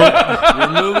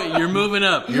 You're moving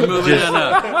up. You're moving on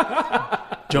up.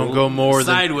 don't go more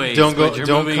than Sideways, Don't but you're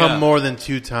come moving up. more than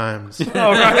 2 times. All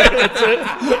right, that's it.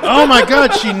 Oh my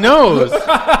God, she knows.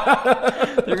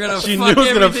 They're gonna She fuck knew it was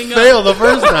going to everything fail up. the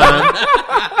first time.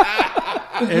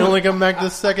 And only come back the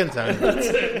second time.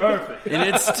 Perfect. And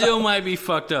it still might be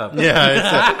fucked up.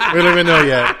 Yeah, we don't even know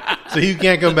yet. So you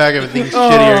can't come back if things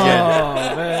shittier again.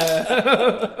 Oh man.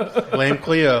 Blame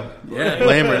Cleo. Yeah,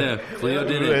 Blame her. Yeah, Cleo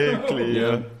did it.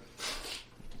 Cleo. Yeah.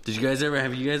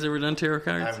 Have you guys ever done tarot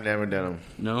cards? I've never done them.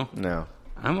 No? No.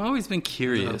 I've always been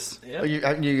curious. Yeah. Oh,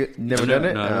 you never done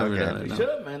it? No, I've never okay. done it. You No.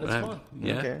 should, man. It's fun.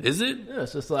 Yeah. Okay. Is it? Yeah,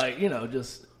 it's just like,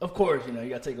 just, of course, you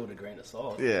got to take it with a grain of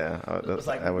salt. Yeah. It's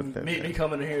like I would think. me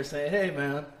coming in here saying, hey,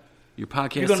 man, Your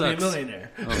podcast you're going to sucks. be a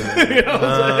millionaire. Okay. You know what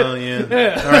I'm Oh, saying?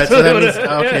 yeah. All right, so that means,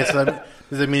 okay, so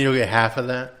does that mean you'll get half of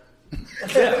that?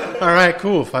 Yeah. All right,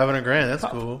 cool. $500,000. That's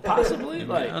cool. Possibly,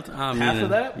 like, I mean, half of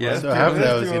that. yeah. So half of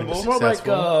that was It's going to be doable. More like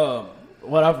successful.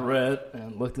 what I've read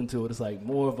and looked into it is like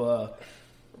more of a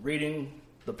reading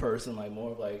the person, like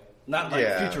more of like not like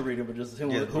Yeah. future reading, but just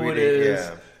who Just it reading,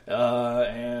 is,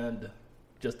 and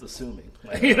just assuming,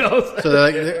 like, So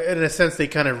like, in a sense, they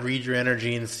kind of read your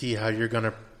energy and see how you're going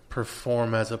to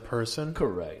perform as a person.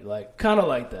 correct, like kind of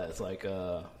like that. It's like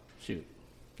shoot,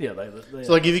 yeah, like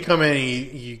So like if you come in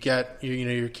and you get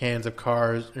your cans of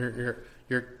cars, your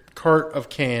cart of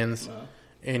cans,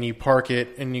 and you park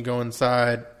it and you go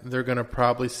inside, they're going to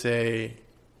probably say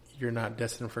you're not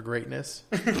destined for greatness.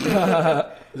 Is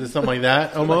it something like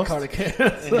that almost? Like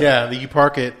Cardigan. Yeah, you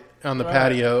park it on the Right.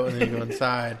 patio and then you go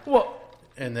inside, Well,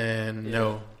 and then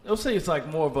no. I'll say it's like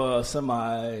more of a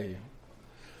semi.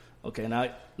 Okay,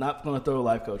 not going to throw a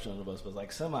life coach under the bus, but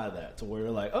like semi that to where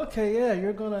you're like, okay, yeah,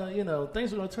 you're gonna,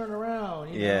 things are gonna turn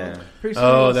around. Yeah. Pretty soon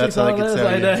Oh, you'll that's see how I some can of this, tell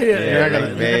like you. that. Yeah, You're yeah, not gonna, yeah.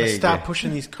 you're gonna Vague. stop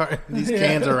pushing these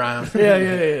cans around, Yeah.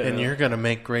 and you're gonna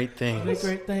make great things. Make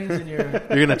great things, and you're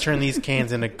You're gonna turn these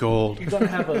cans into gold. gonna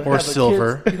have a Or have a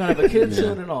silver. Kid, you're gonna have a kid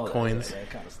soon and all that, Coins. that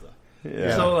kind of stuff.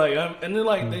 Yeah. So like, and then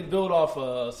like they build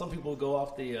off. Some people go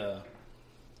off the.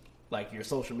 Like your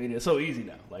social media, it's so easy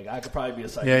now. Like I could probably be a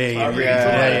psychic.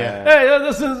 Yeah. Hey,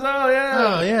 this is Oh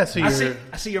yeah, so you're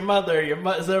I see your mother.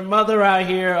 Is there a mother out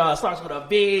here? Starts with a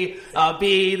B.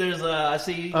 B. There's I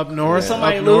see up north.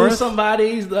 somebody up lose north.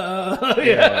 somebody's.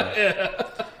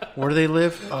 Where do they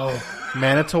live? Oh,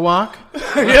 Manitowoc,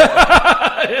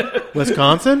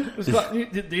 Wisconsin. Do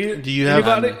you have-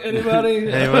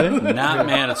 anybody? Anybody? Not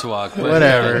Manitowoc. But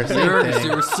Whatever. Same You're, thing.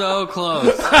 you're so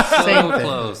close. Same So thing.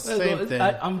 close. Same thing.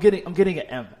 I'm getting an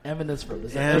M. M in this room.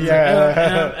 Is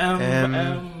that M.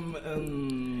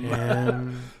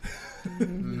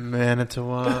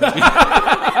 Manitowoc.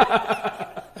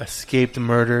 Escaped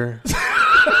murder.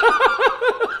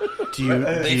 Do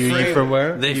you from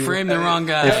where? They framed the wrong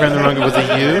guy. They framed the wrong guy. Was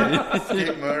it you?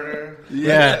 Escape murder.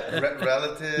 Yeah.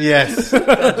 Relative. Yes. Did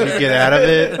you get out of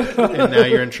it, and now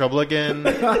you're in trouble again?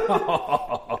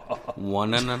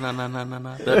 One,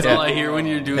 na. That's all I hear when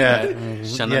you're doing Yeah. that.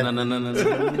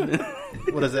 Sha-na-na-na-na-na.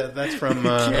 What is that? That's from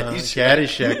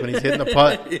Caddyshack when he's hitting the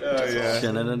putt.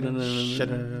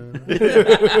 Sha-na-na-na-na-na.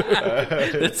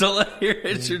 That's all I hear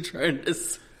as you're trying to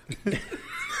say.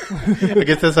 I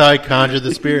guess that's how I conjure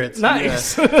the spirits.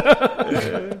 nice?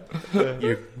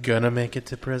 You're gonna make it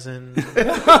to prison.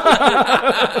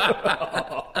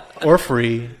 Or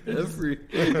free.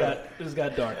 This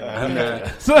got dark. I'm not.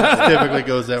 Typically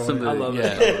goes that way. Somebody- I love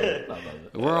yeah. it. I love it.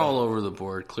 We're all over the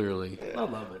board, clearly. I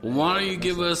love it. Why don't you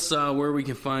give us where we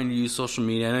can find you, social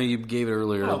media? I know you gave it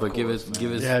earlier, Of but give course, us. Yeah,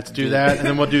 let's do that, and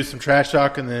then we'll do some trash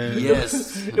talk, and then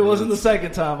Yes. It wasn't the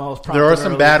second time I was prompted. there are some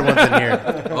earlier. bad ones in here.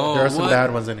 Oh, There are some what?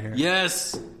 bad ones in here.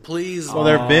 Yes, please. Well,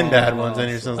 there have been bad ones in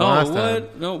here since Oh, last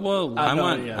what? time. No, well, I I know,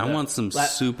 want, yeah, I that- want some la-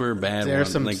 super bad There are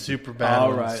ones. some Like, super bad All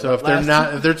ones. right. So if they're Last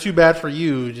not, if they're too bad for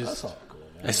you, That's just all cool,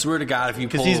 man. I swear to God, if you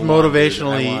 'Cause pull he's one, dude,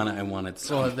 motivationally- I want it.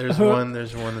 So well, there's one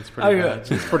that's pretty Oh, yeah.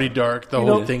 bad. It's pretty dark. The You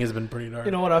whole know- thing has been pretty dark.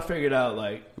 You know what I figured out?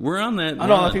 Like we're on that. I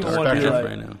know a lot of we're people on that want to do dark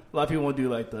like path right now. a lot of people want to do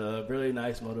like the really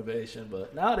nice motivation,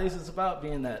 but nowadays it's about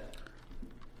being that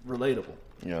relatable.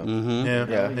 Yeah.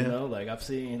 Mm-hmm. Yeah. You know, like I've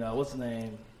seen what's the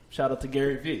name? Shout out to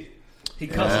Gary Vee. He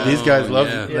cusses. These guys love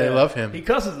yeah. They love him. He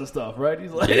cusses and stuff, right?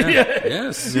 He's like, Yeah. yeah.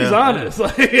 Yes. He's Yeah. honest.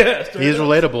 Like, yeah, straight He's up.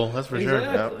 relatable. That's for sure.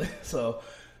 Exactly. So,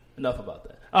 enough about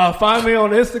that. Find me on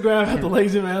Instagram at The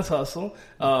Lazy Man's Hustle.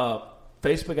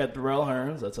 Facebook at Durrell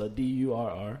Hearns. That's a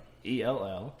Durrell.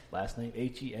 Last name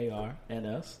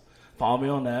Hearns. Follow me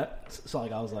on that. It's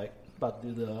like I was like about to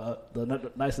do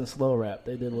the nice and slow rap.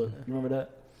 They did. You remember that?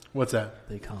 What's that?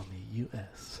 They call me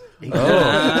US. I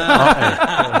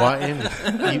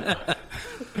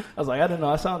was like, I didn't know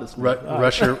I sounded smooth. All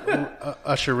right.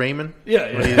 Usher Raymond.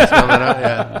 Yeah, When he yeah. just found that out,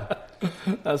 yeah.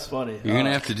 That's funny. You're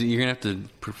gonna have to do. You're gonna have to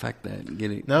perfect that. And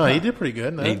get it. No, he did pretty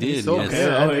good. He did, sold yes.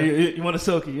 good. You want a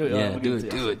silky? Yeah, do it.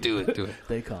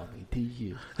 They call me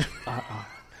DURRELL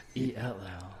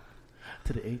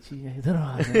to the HEA.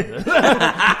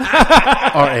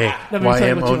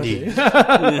 RAYMOD.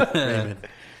 Raymond.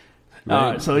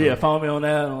 All right, so yeah, follow me on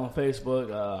that on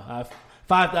Facebook.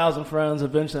 5,000 friends.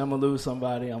 Eventually, I'm gonna lose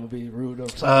somebody. I'm gonna be rude or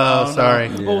something. Oh, sorry.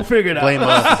 Yeah. We'll figure it out. Blame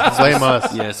us. Blame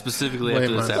us. Yeah, specifically Blame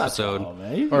after this us. episode. Oh,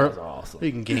 man, you guys are awesome. You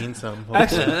can gain some.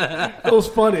 Actually, it was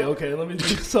funny. Okay, let me do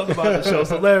something about the show. It's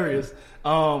hilarious.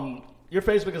 Your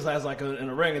Facebook has like an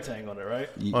orangutan on it, right?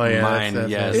 Oh yeah, Mine,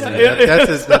 yes.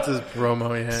 That's his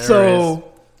promo. Yeah. So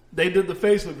they did the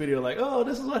Facebook video like, oh,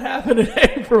 this is what happened in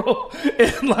April,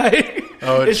 and like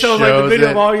it shows like the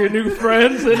video of all your new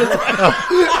friends, and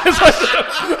it's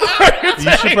like,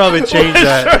 you should probably change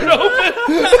that.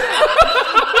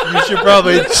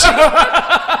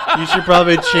 You should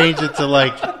probably change it to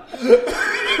like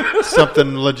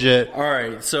something legit. All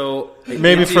right, so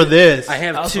maybe for this, I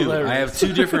have two. Hilarious. I have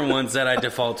two different ones that I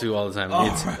default to all the time.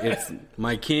 It's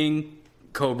my king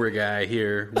cobra guy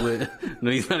here.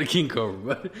 No, he's not a king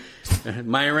cobra, but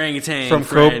my orangutan from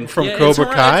friend. Cobra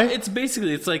Kai. It's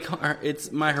basically it's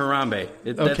my Harambe.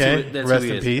 Okay, that's rest who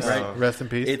he in is, peace. Right? Rest in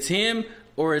peace. It's him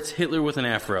or it's Hitler with an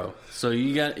afro. So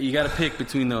you got to pick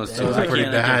between those two. Those are pretty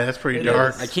bad. That's pretty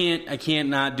dark. I can't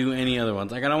not do any other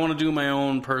ones. Like I don't want to do my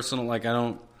own personal. Like I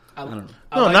don't. No,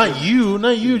 not you.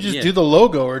 Just do the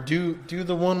logo or do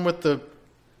the one with the.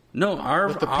 No, our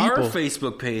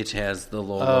Facebook page has the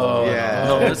logo. Oh, yeah.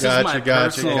 No, this is my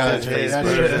personal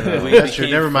Facebook.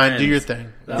 Never mind. Do your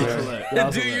thing.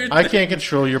 I can't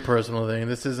control your personal thing.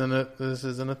 This isn't a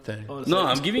thing. No,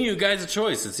 I'm giving you guys a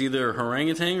choice. It's either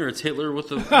orangutan or it's Hitler with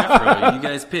the afro. You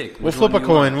guys pick. We'll flip a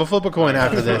coin. We'll flip a coin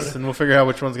after this, and we'll figure out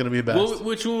which one's going to be best.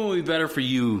 Which one will be better for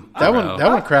you? That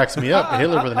one cracks me up.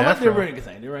 Hitler with an afro. The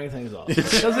orangutan. The orangutan is awesome.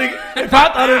 It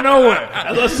popped out of nowhere.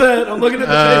 As I said, I'm looking at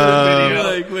the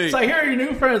Facebook video. It's like, here are your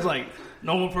new friends, like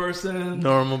normal person,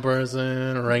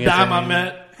 orangutan, dime I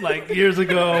met like years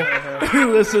ago,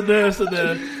 this and this, and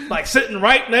then like sitting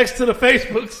right next to the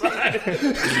Facebook side,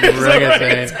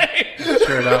 orangutan.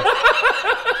 Sure enough.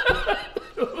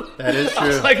 That is true. I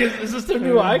was like, is this their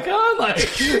new icon? Like,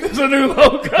 it's a new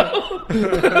logo.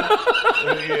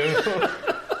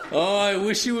 Oh, I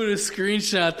wish you would have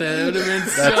screenshot that. It would have been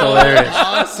hilarious.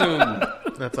 Awesome.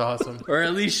 That's awesome. Or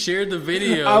at least shared the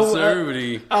video so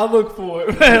everybody. I'll look for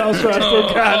it, man. I'll try to still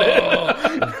got it.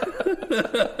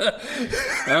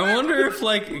 I wonder if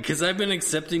because I've been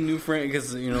accepting new friends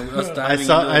because us diving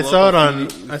I saw it on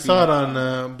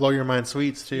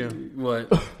Blowyourmindsweets too.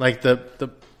 What? Like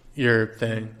your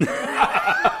thing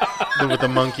with the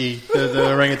monkey, the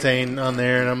orangutan on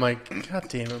there, and I'm like, God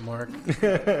damn it, Mark.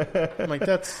 I'm like,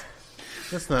 that's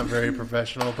not very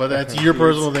professional, but that's your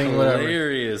personal thing. Whatever.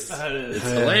 Hilarious. That is. It's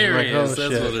hilarious. Like,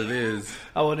 that's what it is.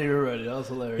 I wasn't even ready. That was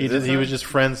hilarious. He was just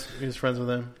friends. He was friends with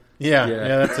him. Yeah,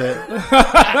 that's it.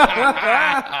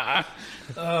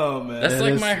 Oh man, that's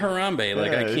like my Harambe.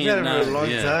 Like I can't not. For a long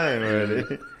time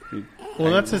already.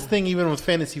 Well, that's his thing. Even with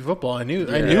fantasy football, I knew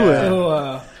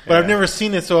it. But I've never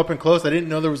seen it so up and close. I didn't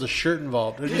know there was a shirt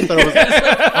involved.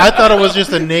 I thought it was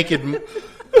just a naked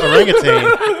orangutan.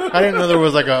 I didn't know there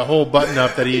was like a whole button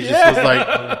up that he just was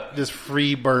like just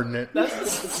free birding it. I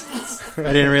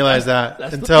didn't realize that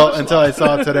until I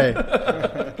saw it today.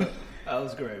 That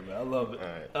was great, man. I love it.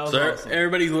 So awesome.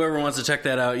 Everybody, whoever wants to check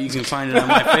that out, you can find it on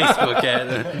my Facebook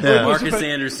at Marcus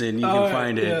Anderson. You can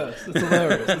find it. Yes, it's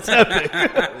hilarious. It's epic.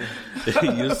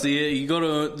 You'll see it. You go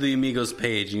to the Amigos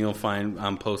page, and you'll find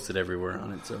I'm posted everywhere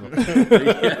on it. So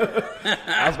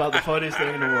I was about the funniest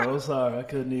thing in the world. Sorry, I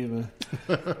couldn't even.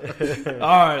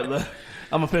 All right, I'm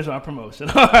gonna finish my promotion.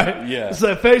 All right, yeah.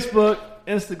 So Facebook,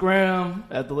 Instagram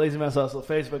at the Lazy Man Hustle,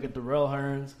 Facebook at Durrell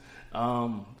Hearns,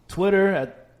 Twitter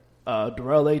at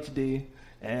Durrell HD,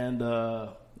 and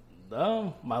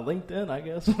my LinkedIn, I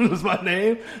guess, was my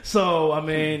name. So, I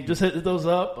mean, just hit those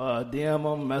up, DM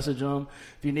them, message them.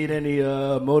 If you need any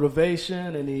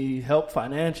motivation, any help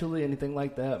financially, anything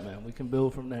like that, man, we can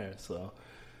build from there. So,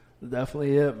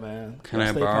 definitely it, man. Can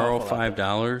I borrow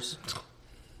 $5?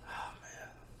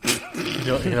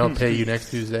 I'll pay you next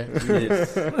Tuesday.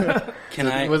 Can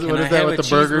I? What can is I that have with a the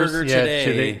burgers?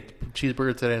 today?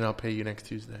 Cheeseburger today, and I'll pay you next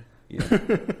Tuesday. Yeah.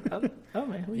 Oh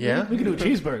man, we can do a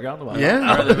cheeseburger. I don't know about yeah.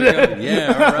 All right, there we go.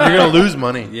 Yeah, all right. You're gonna lose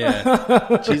money. Yeah,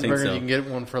 cheeseburger so. You can get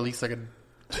one for at least like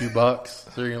 $2,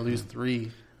 so you're gonna lose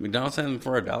 $3. McDonald's had them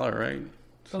for $1, right?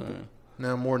 So. Okay.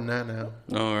 No, more than that now.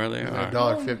 Oh, are they?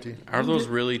 $1.50. Are those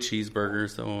really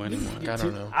cheeseburgers though? Anymore? I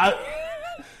don't know.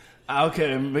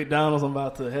 Okay, McDonald's.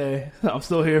 I'm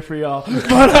still here for y'all.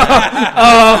 But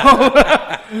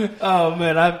oh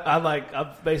man,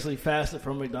 I've basically fasted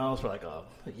from McDonald's for like a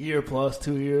year plus,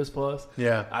 2 years plus.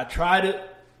 Yeah, I tried it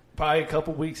probably a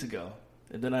couple weeks ago,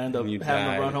 and then I ended up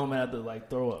having to run home and had to like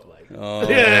throw up. Like,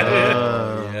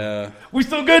 yeah. We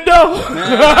still good though.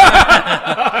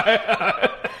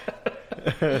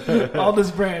 All this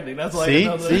branding. That's like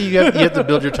See, you have to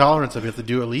build your tolerance up. You have to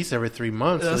do it at least every 3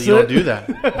 months so that you don't do that.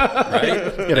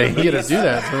 Right? You gotta do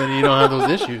that so then you don't have those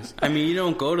issues. I mean, you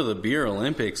don't go to the Beer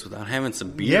Olympics without having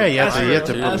some beer. Yeah, you have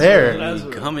to That's prepare. real. You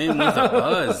come in with a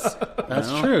buzz. That's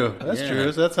you know? true. That's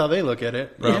true. So that's how they look at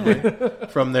it, probably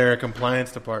from their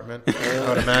compliance department. I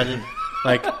would imagine.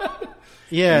 Like,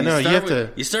 yeah, no, you have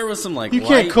to. You start with some like You light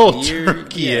can't cold beer.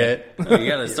 turkey it. No, you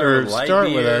got to start with light Start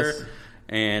beer, with us.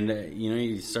 and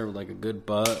you start with like a good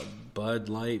Bud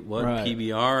Light, Right.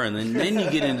 PBR, and then you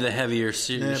get into the heavier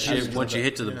shit once you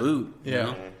hit to the boot. Yeah. You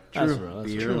know? That's real.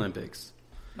 That's Beer true. Olympics.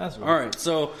 That's real. All right,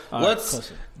 so let's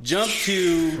question. jump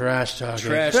to Trash talk.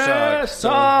 trash Trash talk.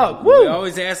 talk. So Woo! we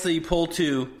always ask that you pull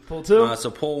two. Pull two?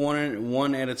 So pull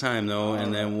one at a time, though,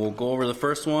 and then we'll go over the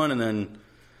first one, and then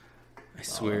I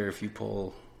swear if you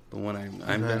pull the one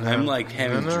I'm like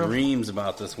having dreams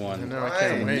about this one. know, I can't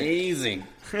It's wait. amazing.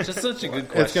 Just such a good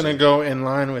question. It's gonna go in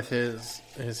line with his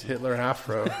Hitler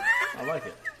afro. I like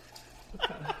it.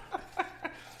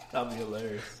 That'll be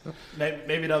hilarious.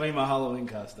 Maybe that'll be my Halloween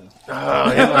costume. Oh,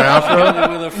 Hitler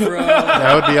afro. With a fro.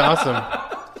 That would be awesome.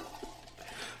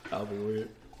 That'll be weird.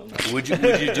 Would you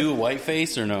do a white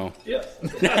face or no? Yeah.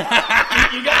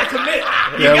 You gotta commit.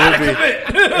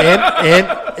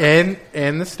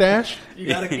 And the stash. You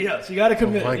gotta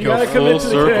commit. Like You gotta go commit full to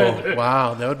the circle. character.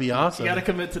 Wow, that would be awesome. You gotta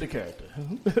commit to the character.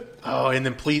 Oh, and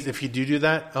then please, if you do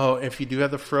that, if you do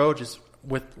have the fro, just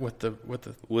with the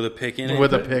With a pick in it?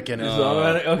 with a pick in it. Is it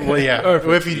automatic? Okay. Well, yeah. Perfect.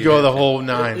 Or if you go the whole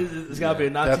 9, It's gotta be a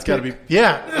Nazi. that's got to pick. be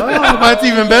Oh, that's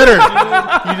even better.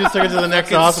 You just took it to the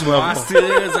next awesome level.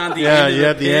 Swastikas on the Yeah, end of yeah,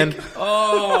 at the pick. end.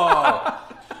 Oh,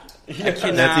 I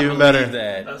cannot That's even believe better.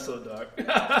 that. That's so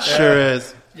dark. Sure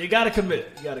is. You gotta commit.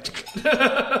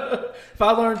 If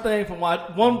I learned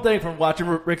one thing from watching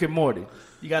Rick and Morty,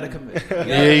 you gotta commit.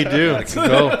 Yeah, you do.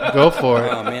 Go for it.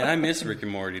 Oh man, I miss Rick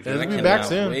and Morty. Dude. It'll I be cannot back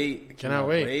soon. wait. Cannot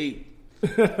wait.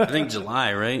 I think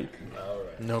July, right?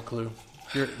 No clue.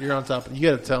 You're on top. You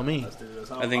got to tell me.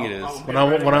 I think it is. When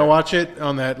I watch it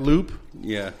on that loop,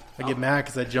 Yeah. I get mad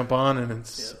because I jump on and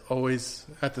it's always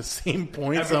at the same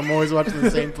point. So I'm always watching the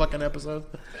same fucking episode.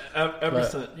 Ever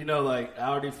since, I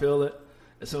already feel it.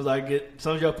 As soon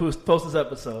as y'all post this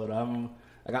episode,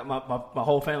 I got my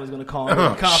whole family's gonna call me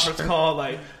a conference call.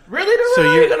 Like, really? So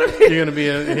You're you're gonna be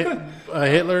a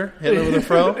Hitler with a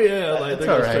fro? Yeah, like That's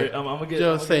they're all gonna right. straight. I'm gonna get.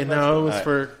 Just say no. It was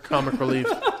for comic relief.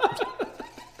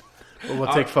 But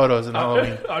we'll take photos in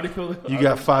Halloween. I already feel it. You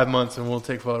got 5 months and we'll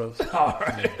take photos. All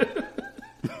right.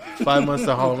 5 months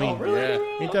to Halloween. Really?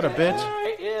 Yeah. Ain't that a bitch? All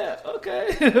right. Yeah.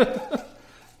 Okay.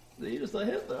 You just a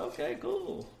Hitler. Okay.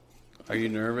 Cool. Are you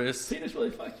nervous? Penis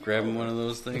really fuck you. Grabbing one of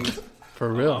those things?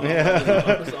 For real.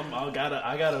 I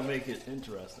gotta make it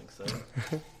interesting. So.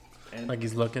 And Like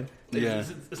he's looking. Yeah.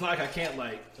 It's not like I can't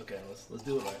okay, let's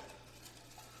do it right.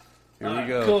 Here All we right,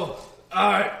 go. Cool.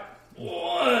 All right.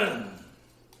 1.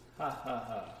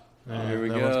 Here we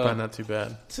that go. one's probably not too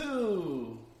bad.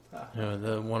 2.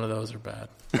 Yeah, one of those are bad.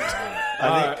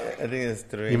 I think it's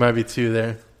 3. You might be 2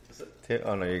 there. 2?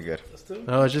 Oh no, you're good. That's 2.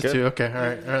 Oh, it's just Good. 2. Okay, all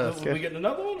right, that's We good. getting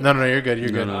another one? No, you're good. You're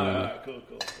good. No. All right, cool.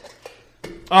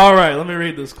 All right, let me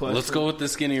read this question. Let's go with the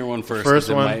skinnier one first. First 'cause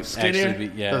it one. might Skinnier? actually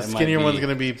be, yeah, The it might skinnier be- one's going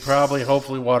to be probably,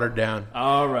 hopefully, watered down.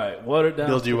 All right, watered down.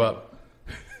 Build you up.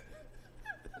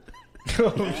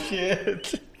 Oh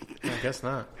shit! I guess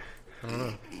not. I don't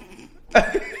know.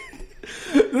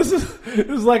 This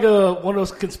is like one of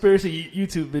those conspiracy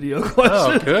YouTube video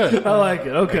questions. Oh, good. I like it.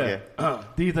 Okay.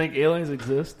 Do you think aliens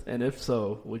exist? And if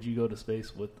so, would you go to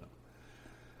space with them?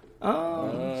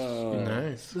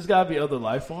 Nice. There's got to be other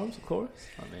life forms, of course.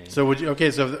 I mean, So would you?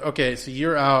 So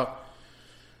you're out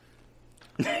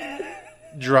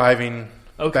driving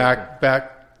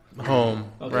back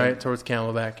home, right towards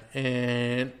Camelback,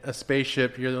 and a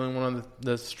spaceship. You're the only one on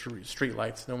the street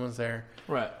lights. No one's there.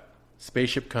 right.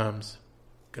 Spaceship comes,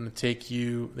 gonna take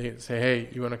you. They say, "Hey,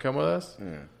 you want to come with us?"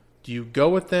 Yeah. Do you go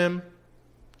with them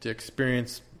to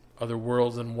experience other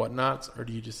worlds and whatnots, or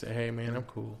do you just say, "Hey, man, I'm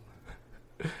cool"?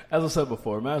 As I said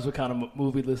before, imagine what kind of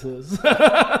movie this is.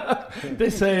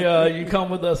 They say you come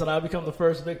with us and I become the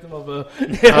first victim of a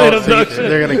alien abduction.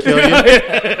 They're going to kill you?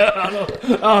 I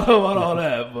don't know about all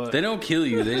that, but They don't kill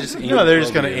you. They just No, they're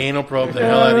just going to anal probe the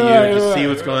hell out of you, just see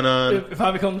what's going on. If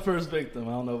I become the first victim,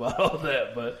 I don't know about all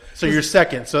that, but So you're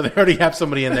second, so they already have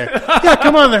somebody in there. Yeah,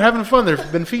 come on, they're having fun.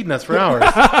 They've been feeding us for hours.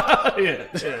 yeah.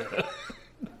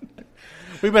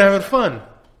 We've been having fun.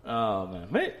 Oh man,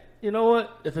 you know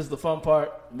what? If it's the fun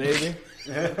part, maybe.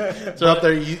 So up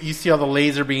there, you see all the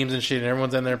laser beams and shit, and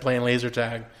everyone's in there playing laser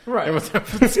tag. Right. Everyone's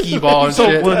with skee ball and So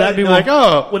shit. would that be You're like,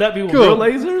 oh, would that be with cool. real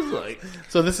lasers? Like,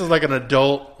 So this is like an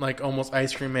adult, like almost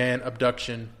ice cream man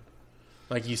abduction.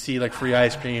 Like you see like free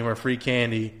ice cream or free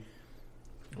candy,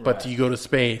 but Right. you go to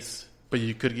space, but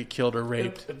you could get killed or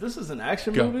raped. if this is an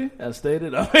action Go. movie, as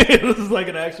stated, I mean, this is like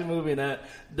an action movie, and that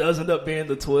does end up being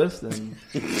the twist, and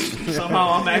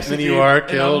somehow I'm actually Then you are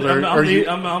killed, I'm or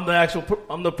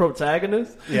I'm the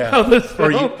protagonist. Yeah. Of this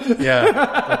Or film.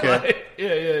 yeah, okay. Like,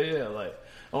 yeah. Like,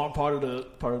 I'm part of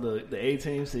the A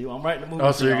team. See, I'm writing the movie.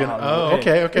 Oh, so you're gonna? Oh,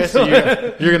 Hey. okay. So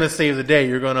you're gonna save the day.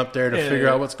 You're going up there to Yeah, figure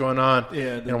yeah. out what's going on,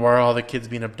 Yeah, and why are all the kids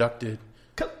being abducted?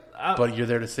 But you're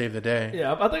there to save the day.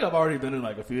 Yeah, I think I've already been in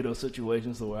like a few of those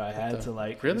situations where I had to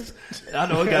like. Really? I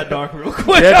know it got dark real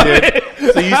quick. Yeah,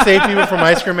 dude. So you save people from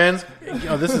ice cream men's?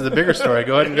 Oh, this is the bigger story.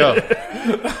 Go ahead and go.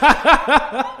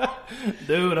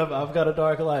 Dude, I've got a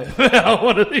dark life. I don't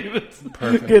want to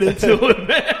even get into it,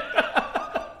 man.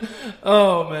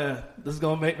 Oh man, this is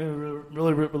gonna make me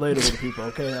really relatable to people.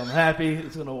 Okay, I'm happy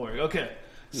it's gonna work. Okay,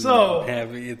 so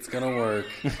Happy it's gonna work.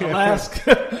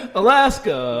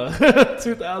 Alaska,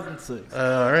 2006.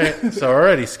 All right. So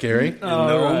already scary. All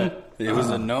Gnome. right. It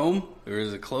was a gnome, or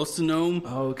is it close to gnome?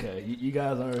 Okay, you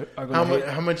guys are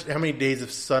gonna. How many days of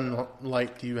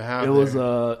sunlight do you have? It was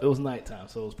there? it was nighttime,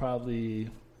 so it was probably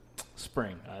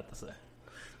spring. I have to say.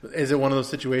 Is it one of those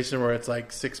situations where it's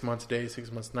like 6 months day,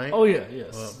 6 months night? Oh yeah, yes.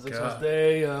 Oh, 6 God. months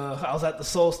day. I was at the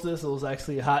solstice. It was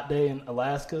actually a hot day in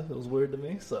Alaska. It was weird to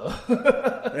me. So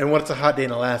And what's a hot day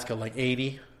in Alaska? Like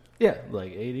 80? yeah,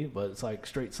 like 80, but it's like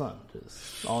straight sun,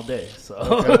 just all day.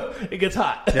 So it gets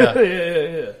hot. Yeah.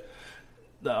 yeah.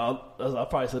 No, I'll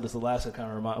probably say this Alaska kind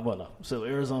of reminds. Well, no. So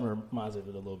Arizona reminds me of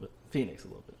it a little bit. Phoenix a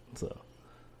little bit. So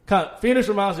Phoenix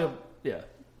reminds me of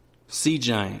Sea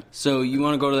Giant. So you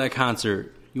want to go to that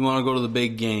concert. You want to go to the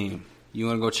big game. You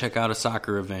want to go check out a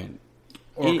soccer event.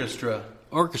 Orchestra.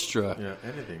 Yeah,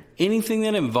 anything. Anything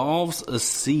that involves a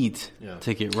seat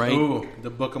ticket, right? Ooh, the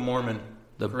Book of Mormon.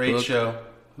 The Great book- show.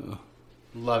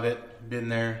 Love it. Been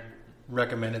there.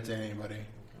 Recommend it to anybody.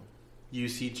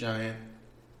 UC Giant.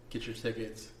 Get your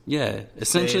tickets. Yeah.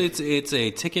 Essentially, it's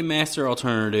a Ticketmaster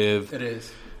alternative. It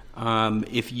is.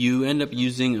 If you end up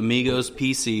using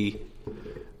Amigospc,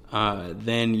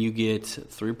 then you get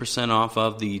 3% off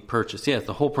of the purchase. Yeah,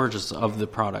 the whole purchase of the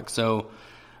product. So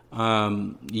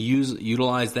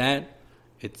utilize that.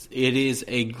 It is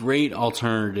a great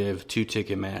alternative to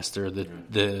Ticketmaster.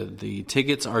 The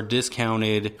tickets are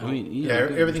discounted. I mean, you know,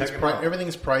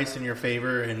 everything's priced in your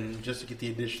favor, and just to get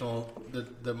the additional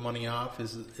the money off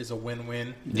is a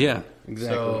win-win. Yeah,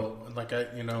 exactly. So like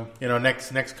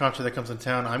next concert that comes in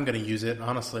town, I'm going to use it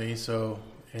honestly. So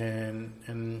and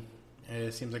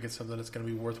it seems like it's something that's going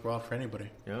to be worthwhile for anybody.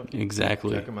 Yep.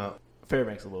 Exactly. Check them out.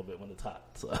 Fairbanks a little bit when it's hot.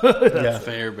 So Yeah.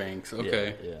 Fairbanks.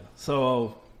 Okay. Yeah.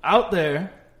 So out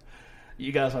there,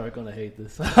 you guys aren't going to hate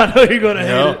this. I know you're going to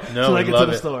hate it. No, So we get to love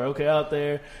the it. story. Okay, out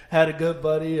there, had a good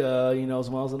buddy. As when I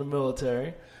was in the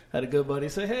military, had a good buddy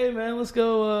say, "Hey, man, let's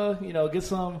go. Get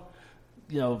some."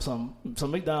 Some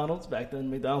McDonald's. Back then,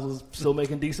 McDonald's was still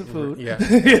making decent food. Yeah.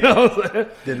 You know what I'm saying?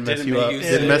 Didn't mess Didn't you make up. you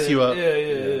Didn't mess you up.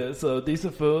 Yeah. So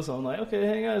decent food. So I'm like, okay,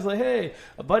 hang on. It's like, hey,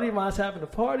 a buddy of mine's having a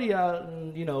party out,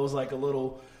 and it was like a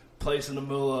little place in the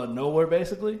middle of nowhere,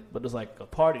 basically, but it's like a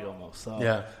party almost. So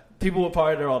Yeah. people would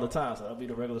party there all the time. So that'll be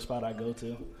the regular spot I go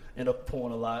to. End up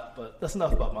pouring a lot, but that's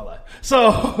enough about my life.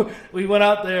 So we went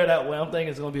out there that way. I'm thinking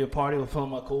it's gonna be a party with some of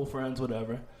my cool friends,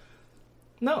 whatever.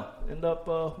 No, end up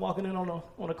walking in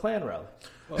on a Klan rally.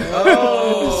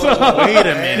 Oh, wait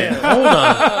a minute. Hold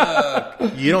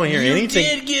on. You don't hear anything.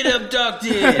 You did get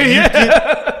abducted.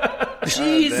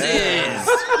 Jesus.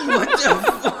 What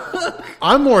the fuck?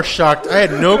 I'm more shocked. I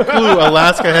had no clue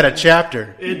Alaska had a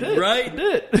chapter. It did, Right?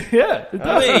 It did. Yeah, it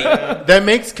does. Wait, That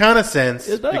makes kind of sense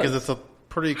It does. because it's a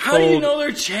pretty cold. how do you know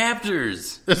they're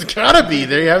chapters? There's gotta be.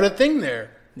 They have a thing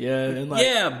there. Yeah, and like,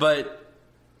 Yeah, but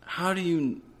how do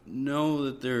you know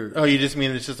that they're... Oh, you just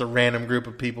mean it's just a random group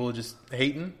of people just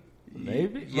hating?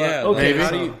 maybe. Yeah, But, okay. like, how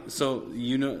so- do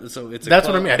you... So it's a That's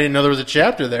club. what I mean. I didn't know there was a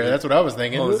chapter there. That's what I was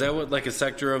thinking. Oh, is that what, like a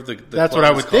sector of the That's club what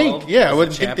I is would think. called? Yeah, I Is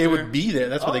wouldn't it think they chapter? would be there.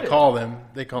 That's what Oh, they yeah. call them.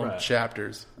 They call them Right.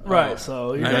 chapters. Right,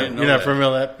 so I didn't know You're not that.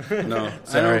 familiar with that? No, I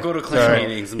Sorry. don't go to Klan Sorry.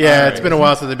 meetings. I'm Yeah, sorry. it's been a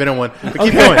while since I've been in one. But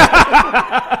keep going.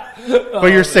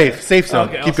 But you're safe. Safe zone.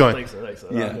 okay, I Keep also going. think so. think so.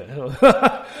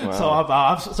 Yeah. Okay. So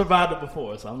I've survived it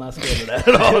before, so I'm not scared of that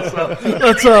at all.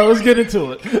 So let's get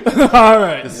into it. All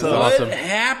right. This is so awesome. What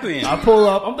happened? I pull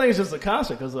up. I'm thinking it's just a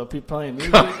concert because people playing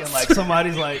music and like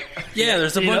somebody's like, Yeah,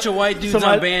 there's a bunch of white dudes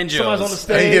somebody- on banjos. Somebody's on the I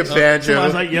stage. get banjo.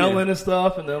 Somebody's like yelling and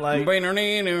stuff, and then like I'm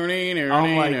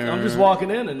I'm just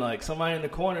walking in, and like somebody in the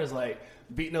corner is like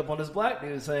beating up on this black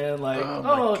dude, saying like,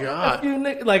 Oh, my God. F you,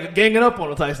 Nick, like ganging up on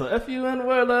him, type stuff. F you,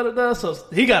 N-word, da da da. So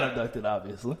he got abducted,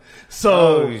 obviously.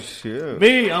 So Oh, shit.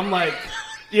 me, I'm like,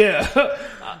 yeah.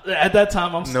 At that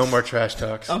time, No more trash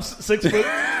talks. I'm 6 foot.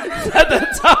 At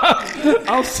that time,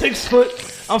 I'm 6 foot.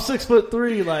 I'm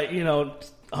 6'3", like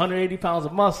 180 pounds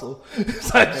of muscle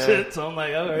type shit. So I'm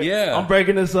like, all right, Yeah. I'm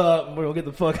breaking this up. We're gonna get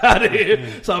the fuck out of here.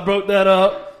 So I broke that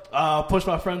up. Pushed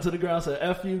my friend to the ground. Said,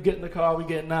 "F you, get in the car. We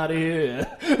getting out of here."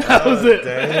 And that was it.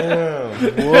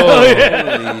 Damn. Whoa.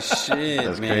 Holy shit,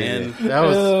 That's man. crazy. That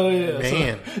was, Hell yeah.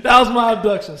 man. So, that was my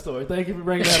abduction story. Thank you for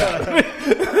bringing that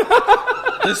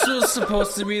up. This was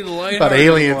supposed to be the lighthearted About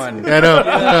aliens. one. I know.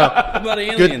 About Good,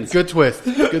 aliens. good twist.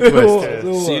 Good twist.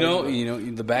 So you know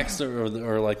the backstory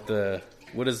or like the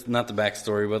what is not the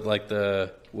backstory, but like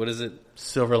the what is it?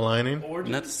 Silver lining.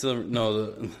 Not the silver. No,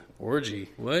 the orgy.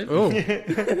 What? Oh,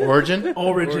 origin.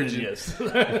 Origin, yes.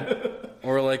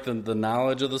 Or like the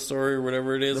knowledge of the story or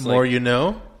whatever it is. The like, more you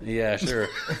know. Yeah, sure.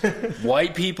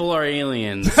 White people are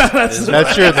aliens. That's true.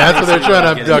 That's what they're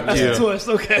trying to abduct you. Twist,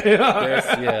 okay.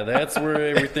 That's where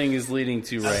everything is leading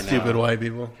to right Stupid now. white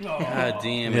people. God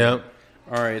damn it. Yep.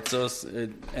 All right, so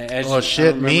Oh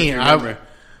shit, me.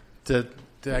 To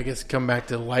I guess come back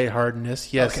to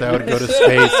lightheartedness. Yes, I would go to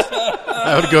space.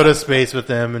 I would go to space with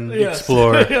them and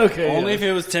explore. Okay. Only if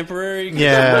it was temporary. 'Cause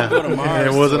Yeah, we'll go to Mars,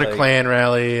 and it wasn't like- a Klan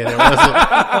rally, and it wasn't.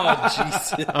 Oh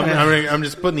Jesus! I'm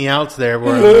just putting the outs there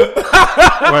where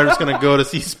I'm just gonna go to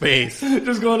see space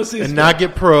Just going to see and not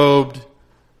get probed.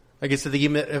 Like I said,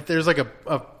 if there's like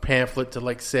a pamphlet to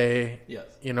like say, Yes.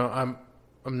 I'm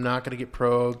not gonna get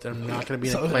probed. I'm not gonna be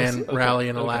in a Klan rally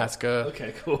in Alaska.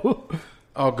 Okay, cool.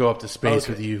 I'll go up to space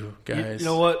Okay. with you guys. You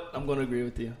know what? I'm going to agree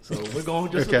with you. So we're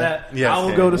going just Okay. with that. Yes. I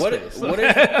will go to What space.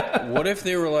 what if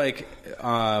they were like,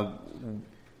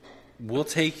 we'll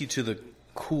take you to the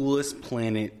coolest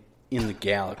planet in the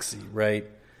galaxy, right?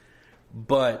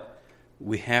 But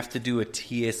we have to do a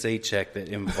TSA check that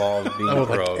involves being probed.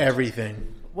 like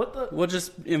everything. We'll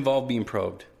just involve being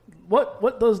probed.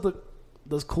 What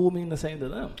does cool mean the same to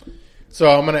them? So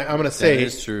I'm gonna say That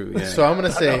is true. Yeah. So I'm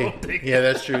gonna say, yeah,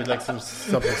 that's true. Like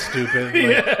something stupid.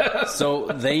 Like, So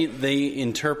they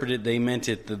interpreted, they meant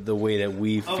it the way that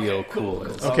we feel cool.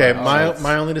 okay,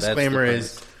 my only that's disclaimer the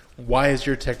is, why is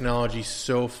your technology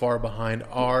so far behind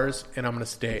ours? And I'm gonna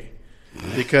stay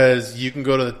because you can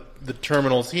go to the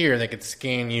terminals here and they can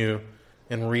scan you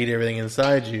and read everything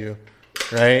inside you,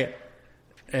 right?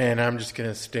 And I'm just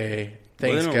gonna stay. Well,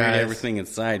 Thanks, they don't guys. read everything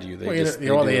inside you. They Well, just they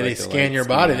do scan your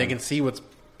body. They can see what's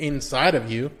inside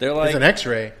of you. They're like it's an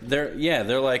X-ray.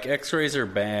 They're like X-rays are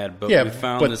bad, but Yeah, we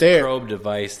found but this they're- probe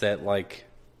device that like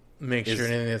Make sure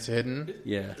anything that's hidden.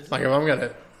 yeah. Like if I'm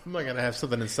gonna have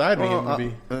something inside me. Well, It would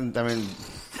be. I mean,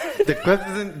 the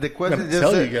question just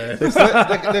tell said, you guys.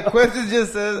 the question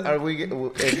just says, "Are we?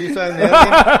 If you saw an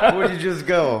alien, would you just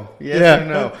go? Yes Yeah. or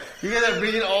no?" You guys are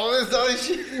bringing all this other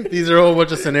shit. These are a whole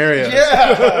bunch of scenarios.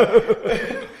 Yeah.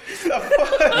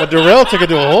 Well, Durrell took it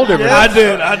to a whole different. I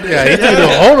did. Yeah, he took it to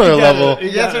a whole other level.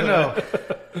 Yes or no?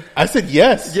 I said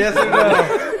yes. Yes or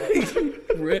no?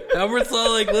 Albert's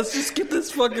all like, let's just get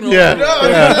this fucking Yeah. over. No,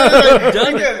 Yeah.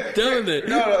 Done with it.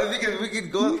 no, because we could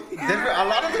go. Denver, a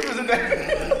lot of people in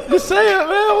there. Just say it,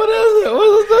 man. What is it?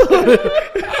 What is it?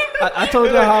 I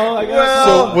told you how I got. Well,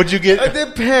 So would you get? it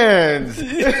depends.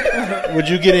 Would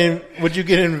you get in? Would you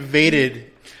get invaded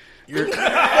in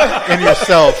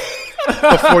yourself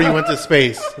before you went to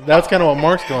space? That's kind of what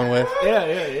Mark's going with. Yeah.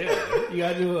 You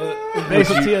got to do a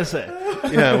invasive TSA.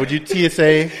 Yeah. Would you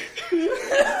TSA?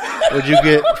 Would you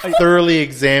get thoroughly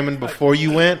examined before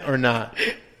you went or not?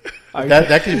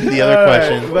 That could be the other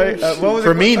question. What was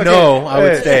For the me, okay, no, I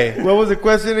would hey, stay. What was the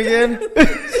question again?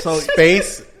 So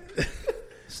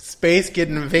Space, get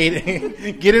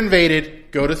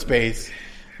invaded, go to space.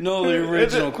 No, the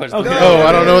original question. Okay. Oh,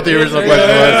 I don't know what the original question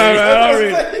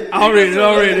was. I'll read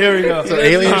it. Here we go. So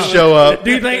aliens show up.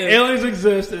 Do you think aliens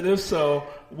exist? And if so,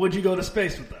 would you go to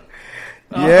space with them?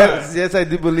 Yes, I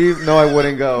do believe. No, I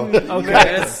wouldn't go. Okay.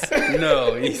 Yes,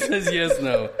 no. He says yes,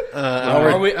 no.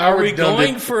 Are we Albert dumbed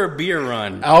going it- for a beer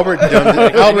run? Albert dumbed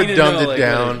it, I Albert need to know, dumbed it like,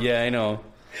 down. Yeah, I know.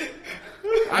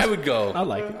 I would go. I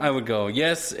like it. I would go.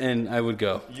 Yes, and I would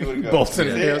go. You would go. Both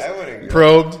scenarios. I wouldn't go.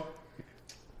 Probed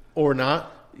or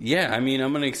not. Yeah, I mean,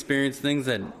 I'm going to experience things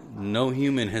that no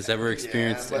human has ever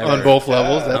experienced. Ever. On both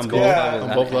levels, that's On cool. both levels.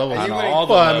 On both levels. On all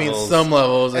the well, levels. I mean, some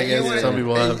levels, I And you guess wouldn't- some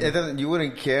people have. You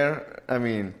wouldn't care. I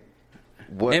mean,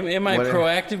 what? Am I what-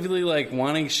 proactively like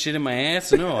wanting shit in my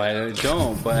ass? No, I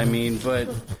don't. But I mean, no.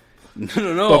 But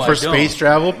for I don't. space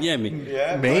travel, Yeah, I mean,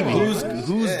 maybe. who's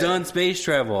done space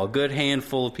travel? A good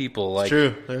handful of people. Like, True.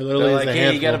 There they're literally like, is a hey,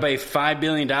 handful. you got to pay $5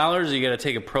 billion, or you got to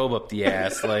take a probe up the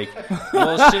ass. Like,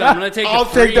 well, shit, I'm gonna take. I'll the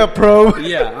free, take the probe.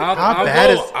 Yeah,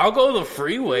 I'll go the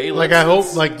freeway. Like, I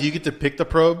hope, like, do you get to pick the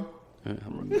probe?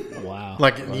 Wow.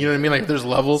 Like, you know what I mean? Like, there's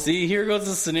levels. See, here goes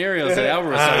the scenarios that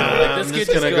Albert was talking about. Like, this I'm kid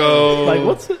just gonna just go. Like,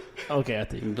 what's it? Okay, I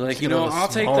think. Like, you Get know, on the I'll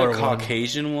take smaller the one.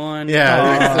 Caucasian one.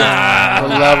 Yeah, the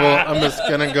level. I'm just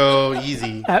gonna go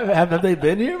easy. Have they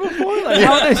been here before? Like,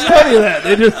 how would they study that?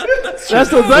 They just that's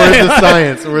the thing. Where's the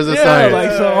science? Where's the Yeah, science?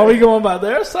 like, so are we going by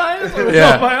their science or are we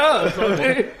Yeah. going by us?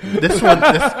 Okay. This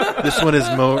one is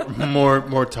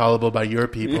more tolerable by your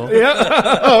people.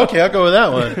 Yeah. Oh, okay, I'll go with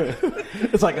that one.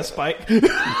 It's like a spike.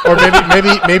 Or maybe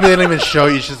they don't even show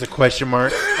you. It's just a question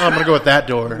mark. Oh, I'm gonna go with that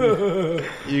door.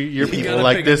 Your people gotta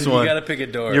like pick this one. You gotta pick a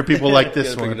door. Your people like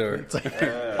this Gotta pick one. a door. It's like,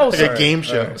 Oh, like a game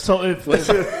show. So if What's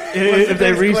they the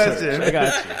next research, question? I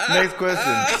got you. Next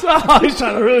question. So he's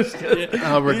trying to really scare you.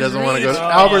 Albert doesn't want to go.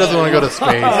 Albert doesn't want to go to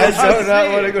I space. do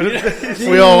not want to go to space.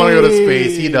 We all want to go to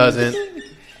space. He doesn't.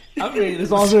 I mean, as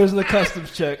long as there isn't a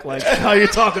customs check, like how you're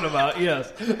talking about,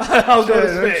 yes, I'll go to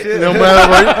Shit, no space. shit. No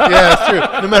matter where. Yeah, it's true.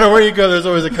 No matter where you go, there's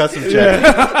always a custom check.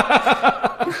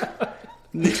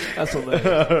 That's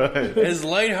hilarious. As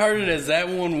lighthearted as that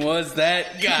one was,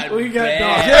 that got We got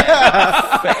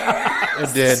bad.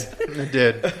 It did. It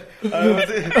did.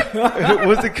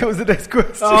 What's the next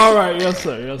question? All right, yes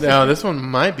sir, yes sir. Now this one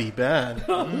might be bad.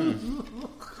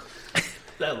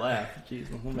 That laugh, jeez,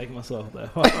 I'm making myself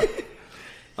laugh.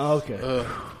 Okay,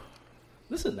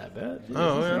 this isn't that bad. Jeez,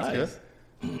 Oh, this yeah, is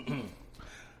that's nice.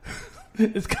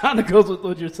 It kind of goes with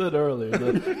what you said earlier.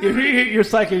 Your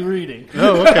psychic reading.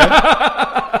 Oh,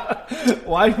 okay.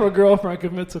 Wife or girlfriend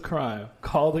commits a crime.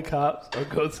 Call the cops or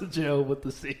go to jail with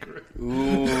the secret.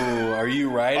 Ooh, are you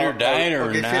right or dying or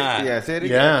Okay, not? say it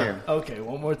again. Yeah. Okay,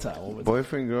 one more time.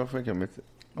 Boyfriend, girlfriend commits.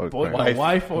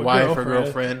 Wife or girlfriend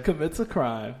girlfriend commits a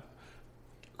crime.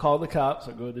 Call the cops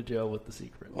or go to jail with the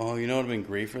secret. Oh, you know what would have been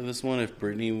great for this one if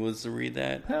Brittany was to read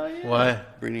that? Hell yeah. Why?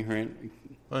 Brittany Hunt.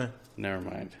 Why? Never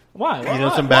mind. Why? You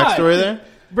know some backstory there?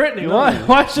 Brittany, why?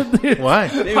 Why should this? Why?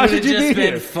 It Why would should have you just be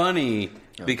been here? funny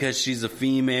because she's a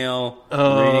female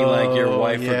Oh, reading like your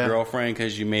wife yeah. or girlfriend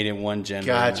because you made it one gender.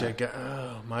 Gotcha.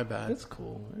 Oh, my bad. That's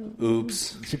cool.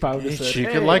 Oops. She probably just said, She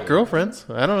hey, could like girlfriends.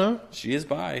 I don't know. She is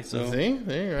bi, so. See? I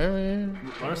mean,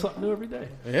 learn something new every day.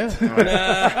 yeah.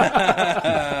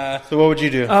 So what would you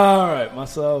do? All right,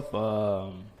 myself.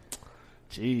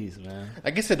 Jeez, man.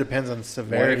 I guess it depends on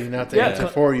severity, Wife. not to answer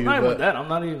for you. Not even But that. I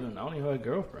don't even have a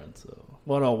girlfriend. So,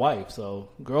 well, no, wife. So,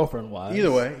 girlfriend wise.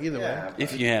 either way.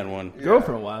 If you had one.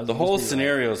 Girlfriend wise. The whole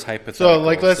scenario is hypothetical. So,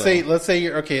 like, let's say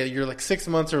you're okay. You're like 6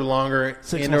 months or longer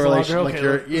 6 in a months or relationship. longer? Like Okay,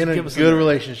 you're let's in a give us good a-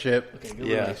 relationship. Okay, good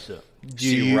Yeah. relationship.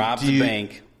 She robs a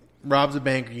bank. Robs a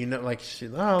bank. You know, like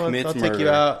I'll Commits take you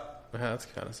murder. out. That's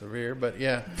kind of severe, but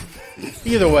yeah.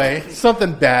 Either way,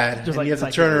 something bad, Just and like you have to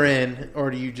psychic. turn her in, or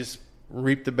do you just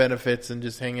reap the benefits and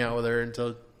just hang out with her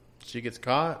until she gets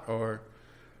caught?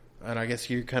 And I guess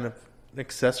you're kind of an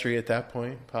accessory at that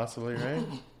point, possibly, right?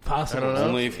 Possibly. I don't know.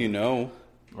 Only if you know.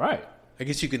 Right. I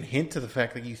guess you can hint to the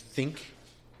fact that you think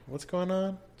what's going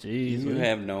on. Jeez. You man.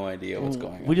 have no idea what's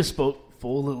going on. We just spoke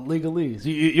full legalese.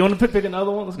 You want to pick another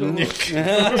one? Let's go.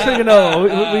 Let's pick another one.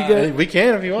 We get. We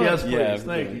can if you want. Yes, please. Yeah,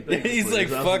 Thank you. Thank you, he's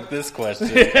please. like, fuck this question.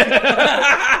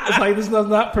 It's like this does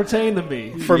not pertain to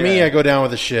me. For me, Yeah. I go down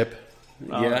with the ship.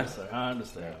 Yeah. I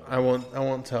understand. I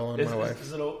won't tell on my wife.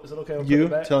 Is it okay? If I You put it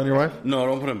back? telling your wife? No,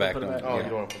 don't put him back. Put it Don't. back. Oh, Yeah. you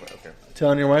don't want to put that. Okay.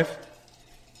 Telling your wife?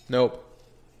 Nope.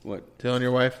 What? Telling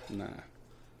your wife? Nah.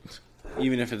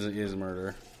 Even if it is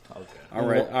murder. Okay. I'll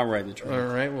ride the All train.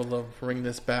 right, we'll bring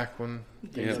this back when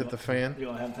things hit the fan. You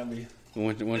don't have time to be.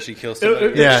 When she kills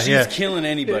somebody. Yeah, if she's yeah. killing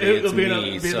anybody, It'll it's be me.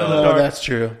 another- be So, another Oh, dark- that's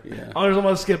true. yeah. I just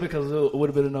want to skip it because it would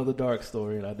have been another dark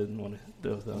story, and I didn't want to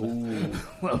do that.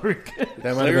 Well, we're good.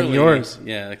 That might have Clearly, been yours.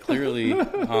 Yeah, clearly.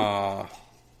 All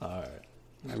right.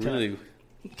 I really.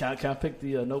 Can I pick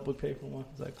the notebook paper one?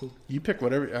 Is that cool? You pick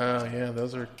whatever. Yeah,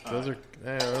 those are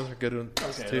good ones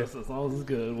Okay, too. as long as it's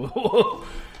good.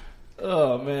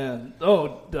 Oh man.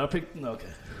 Oh, did I pick? No, okay.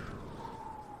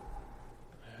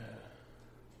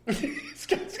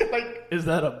 Is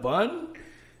that a bun?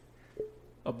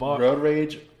 A bar? Road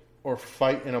rage or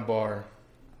fight in a bar.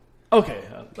 Okay,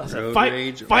 I said Road fight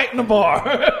rage. in the bar.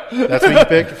 That's what you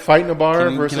picked? Fight in a bar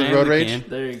Can versus I have road the rage? can?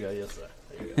 There you go. Yes, sir.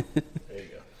 There you go. There you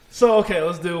go. So, okay,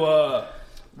 let's do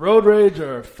road rage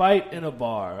or fight in a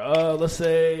bar. Let's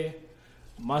say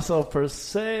myself per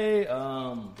se.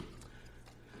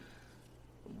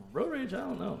 Road rage, I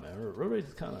don't know, man. Road rage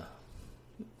is kind of,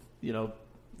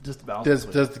 just about. Does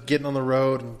getting on the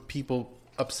road and people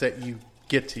upset you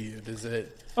get to you? Does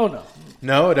it? Oh, no.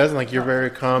 No, it doesn't. Like, you're a very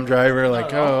calm driver.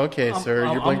 Like, No. oh, okay, sir.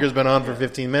 Your blinker's been on for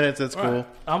 15 minutes. That's cool. Right.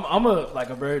 I'm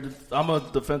a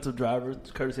defensive driver,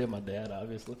 courtesy of my dad,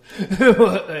 obviously.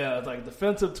 But, yeah, it's like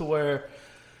defensive to where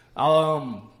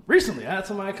recently I had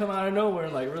somebody come out of nowhere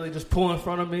and like really just pull in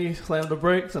front of me, slam the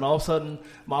brakes, and all of a sudden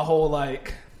my whole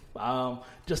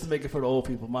just to make it for the old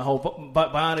people, my whole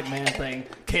Bionic Man thing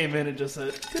came in and just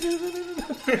said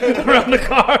around the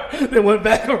car, then went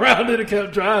back around it and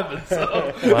kept driving.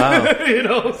 So, Wow. you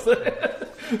know what I'm saying?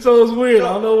 So it was weird.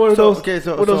 I don't know where those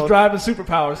driving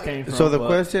superpowers came from. So the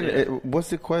question,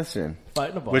 what's the question?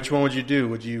 Fighting the bar. Which one would you do?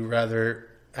 Would you rather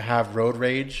have road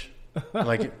rage?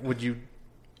 Like, would you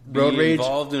road rage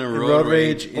involved in a road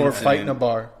rage or fight in a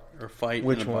bar? Or fight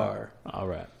Which in a one? bar? All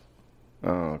right.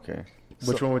 Oh, okay.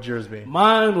 Which one would yours be?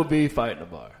 Mine would be fight in a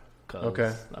bar. 'Cause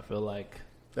Okay. I feel like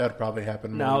That would probably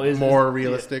happen now more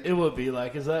realistic. It would be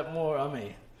like, is that more? I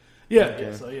mean,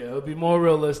 yeah. So yeah, it would be more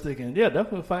realistic, and yeah,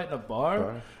 definitely fight in a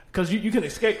bar because you can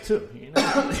escape too. You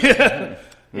know? Yeah.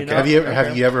 You know? Have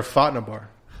you ever fought in a bar?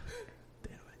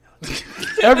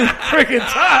 Every freaking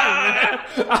time, man.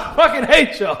 I fucking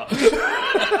hate y'all.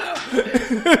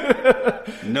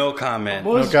 No comment.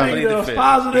 More comment.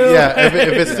 positive. Yeah, if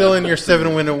it's still in your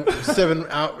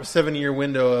 7 year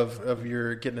window of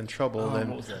your getting in trouble, What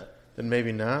then was that? then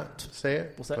maybe not say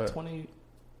it. Was that but-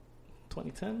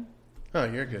 2010? Oh,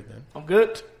 you're good then. I'm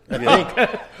good. I think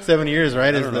 7 years,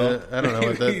 right? Is know. I don't know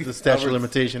what the statute of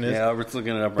limitation is. Yeah, Albert's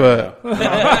looking it up right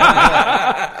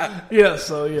But Yeah.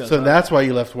 So yeah. so that's why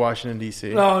you left Washington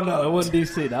D.C. No, it wasn't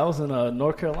D.C. That was in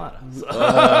North Carolina. So-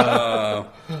 now.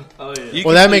 oh yeah. You Well,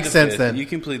 can that plead makes the sense fifth. then. You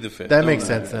can plead the fifth. That Don't makes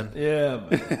worry. sense then. Yeah,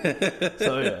 man.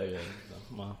 So yeah.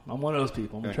 Well, I'm one of those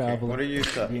people. I'm a traveler. What are you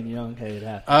being young? Hey, it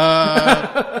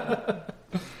happens.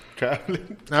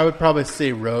 Traveling? I would probably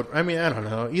say road. I mean, I don't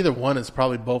know. Either one is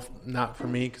probably both not for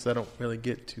me because I don't really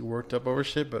get too worked up over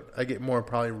shit. But I get more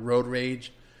probably road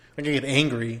rage. I can get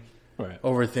angry Right.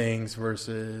 over things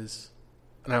versus,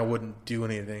 and I wouldn't do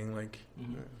anything like.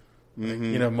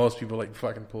 Like, most people like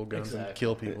fucking pull guns and Exactly.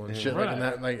 kill people and shit Right. like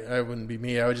that. Like, I wouldn't be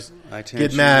me. I would just I tend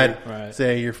get to mad, Right.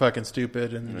 say you're fucking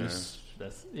stupid, and just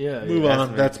That's move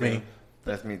on. That's me.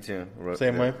 That's me too.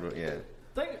 Same way? Yeah.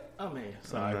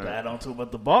 Sorry to add on to it,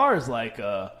 but the bar is like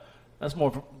that's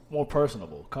more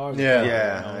personable. Cars, Yeah.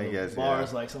 Yeah, I guess, Bars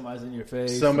yeah. like somebody's in your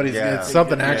face. Somebody's Yeah.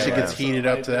 something Yeah, actually yeah. gets heated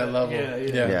up to that level.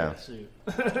 Yeah. Shoot.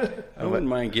 I wouldn't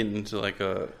mind getting into like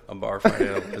a bar fight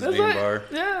at a Brazilian bar.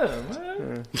 Yeah,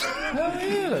 man. Hell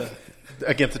yeah.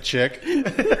 Against a chick.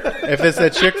 If it's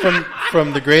that chick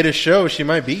from The Greatest Show, she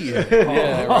might beat you.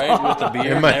 Yeah, right? With the beard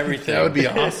It and might- everything. That would be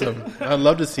awesome. I'd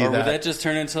love to see Or would that. that just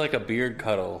turn into like a beard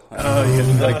cuddle? Oh, you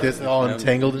get like this all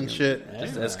entangled and shit.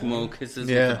 Just Eskimo kisses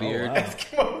Yeah. with the beard.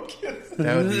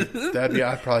 That'd be.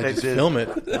 I'd probably just film it.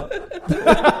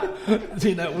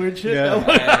 Seen that weird shit?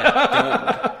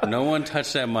 Yeah. No one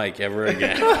touch that mic ever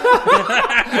again.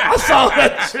 I saw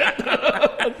that shit.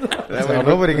 That way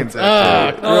nobody can say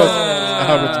Gross.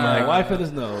 Albert's My mic. wife in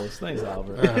his nose. Thanks,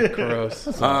 Albert. Gross.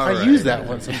 All I right. use that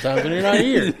one sometimes when you're not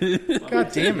here.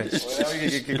 God damn it.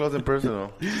 Get close and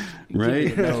personal.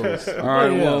 Right? All right.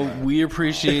 Well, we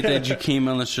appreciate that you came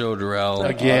on the show, Durrell.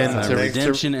 Again, a it's a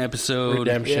redemption episode.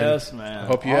 Redemption. Yes, man.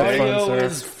 Hope you had fun, Audio sir.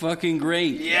 is fucking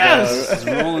great. Yes. It's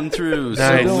rolling through.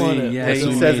 Nice. So Doing we, it. yes, Hey, he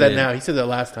we says made that it. now. He said that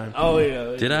last time. Oh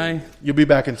yeah. Did I? You'll be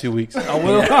back in 2 weeks. I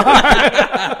will. Hey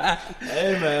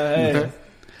man. Hey.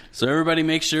 So everybody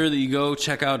make sure that you go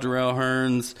check out Durrell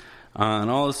Hearns on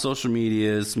all the social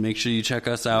medias. Make sure you check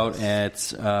us out at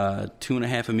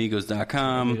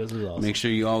 2.5amigos.com. Amigos is awesome. Make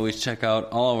sure you always check out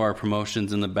all of our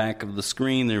promotions in the back of the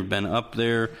screen. They've been up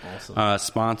there. Awesome.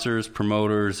 Sponsors,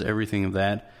 promoters, everything of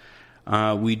that.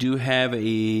 We do have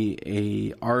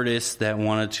a artist that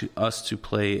wanted us to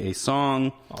play a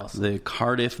song. Awesome. The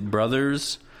Cardiff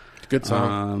Brothers. Good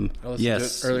song. I listened to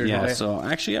Yes, it earlier yeah. today. So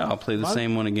actually, I'll play the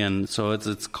same one again. So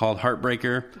it's called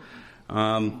Heartbreaker.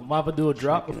 I'm about to do a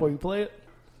drop before you play it.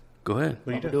 Go ahead,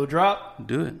 I'm about to do a drop.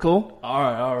 do it. Cool.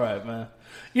 All right, man.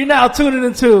 You're now tuning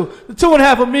into the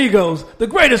 2.5 Amigos, the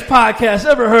greatest podcast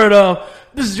ever heard of.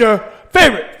 This is your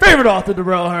favorite author,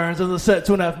 Durrell Hearns. As I said,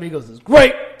 2.5 Amigos is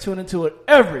great. Tune into it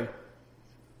every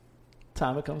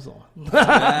time it comes on. Nice.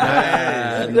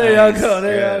 There you go.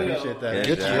 There you go. Appreciate that.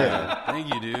 Good Yeah.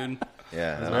 Thank you, dude.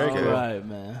 Yeah, that's very All good. right,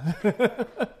 man.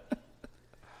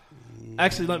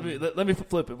 Actually, let me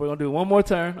flip it. We're gonna do one more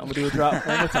turn. I'm gonna do a drop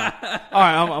one more time. All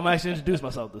right, I'm actually introduce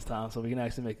myself this time, so we can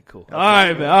actually make it cool. All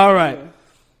right, man. All right.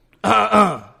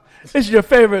 It's your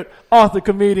favorite author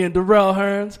comedian, Durrell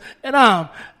Hearns, and I'm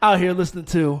out here listening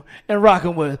to and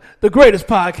rocking with the greatest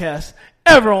podcast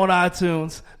ever on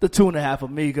iTunes, the 2.5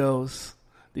 Amigos.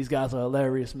 These guys are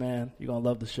hilarious, man. You're gonna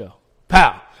love the show.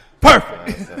 Pow.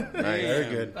 Perfect. Nice. Very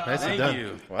good. Nicely Thank done.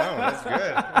 you. Wow, that's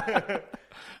good.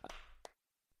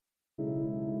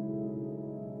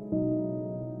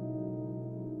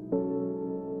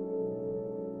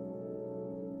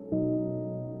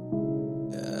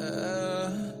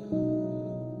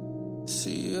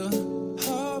 See ya.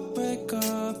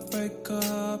 Heartbreaker,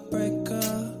 breaker, breaker.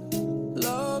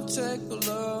 Love taker,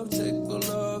 love taker,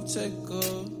 love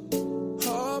taker.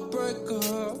 Heartbreaker,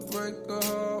 heartbreaker,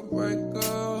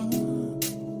 heartbreaker.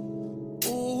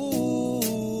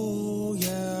 Ooh,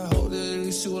 yeah. Hope that at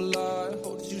least you alive.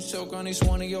 Hope that you choke on each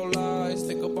one of your lies.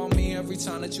 Think about me every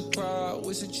time that you cry.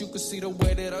 Wish that you could see the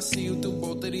way that I see you through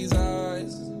both of these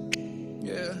eyes.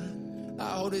 Yeah.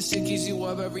 I hope this shit keeps you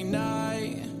up every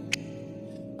night.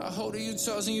 I hope that you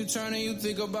toss and you turn and you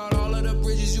think about all of the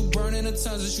bridges you burn and the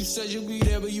times that you said you'd be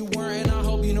there but you weren't. And I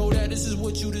hope you know that this is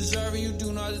what you deserve and you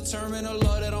do not determine the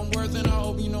love that I'm worth. And I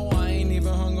hope you know I ain't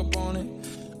even hung up on it.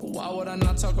 But why would I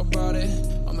not talk about it?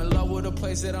 I'm in love with the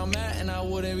place that I'm at and I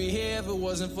wouldn't be here if it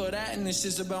wasn't for that. And it's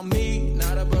just about me,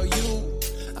 not about you.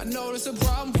 I know it's a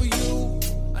problem for you.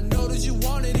 I know that you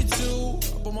wanted it too.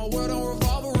 But my world don't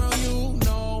revolve around you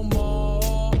no more.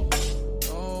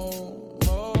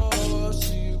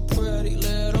 Pretty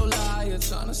little liar,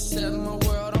 trying to set my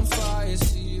world on fire.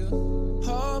 See you,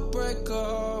 heartbreaker,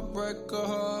 heartbreaker,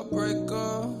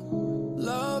 heartbreaker.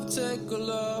 Love taker,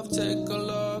 love taker,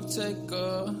 love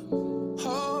taker.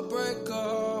 Heartbreaker,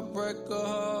 heartbreaker,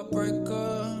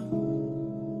 heartbreaker.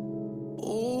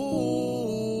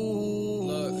 Ooh.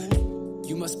 Look,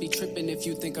 you must be tripping if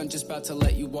you think I'm just about to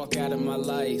let you walk out of my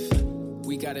life.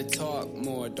 We gotta talk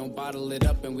more, don't bottle it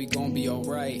up and we gon' be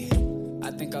alright. I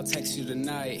think I'll text you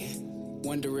tonight.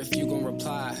 Wonder if you gon'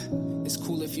 reply. It's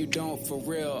cool if you don't, for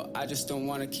real. I just don't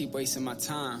wanna keep wasting my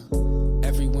time.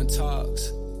 Everyone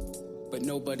talks, but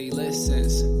nobody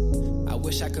listens. I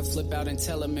wish I could flip out and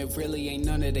tell them it really ain't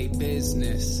none of their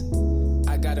business.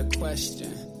 I got a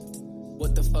question.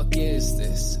 What the fuck is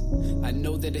this? I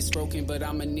know that it's broken, but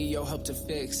I'ma need your help to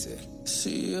fix it.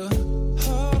 See ya.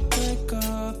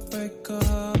 Heartbreaker,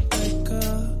 breaker,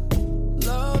 breaker.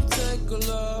 Love taker,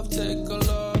 love taker,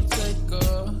 love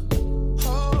taker.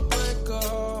 Heartbreaker,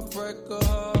 heartbreaker,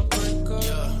 heartbreaker.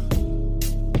 Yeah.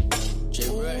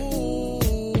 J-Ray.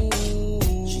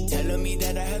 She telling me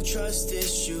that I have trust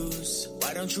issues.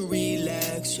 Why don't you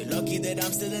relax? You're lucky that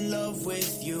I'm still in love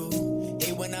with you.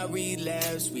 Hey, when I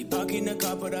relapse, we park in the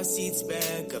car, put our seats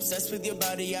back. Obsessed with your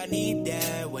body, I need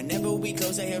that. Whenever we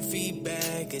close, I hear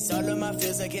feedback. It's all of my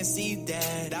feels, I can see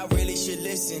that. I really should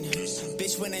listen.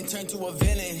 Bitch went and turned to a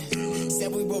villain.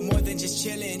 Said we were more than just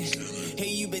chilling. Hey,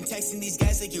 you been texting these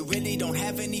guys like you really don't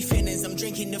have any feelings. I'm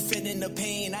drinking the feeling, the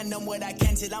pain. I know what I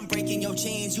can till I'm breaking your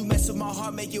chains. You mess with my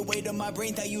heart, make your way to my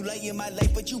brain. Thought you lay in my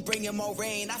life, but you bringing more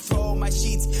rain. I throw all my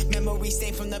sheets. Memories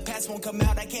stained from the past won't come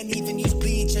out. I can't even use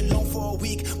bleach alone for a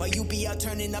week. While you be out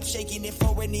turning up, shaking it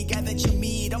for any guy that you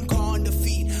meet. I'm calling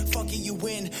defeat, fucking you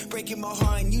in, breaking my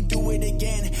heart and you do it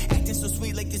again. Acting so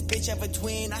sweet like this bitch have a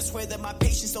twin. I swear that my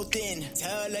patience so thin.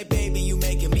 Tell her like baby you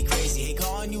making me crazy. Hey,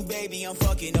 calling you baby, I'm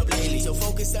fucking up lately. So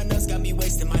focused on us, got me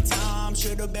wasting my time.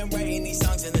 Should've been writing these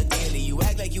songs in the daily. You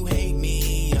act like you hate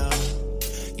me,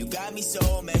 you got me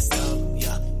so messed up,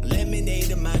 yeah.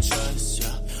 Eliminated my trust,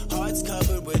 yeah. Hearts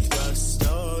covered with rust,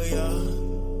 oh yeah.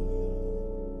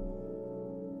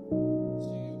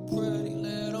 Pretty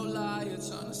little liar,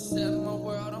 trying to set my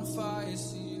world on fire.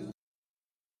 See you.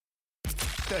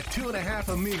 The 2.5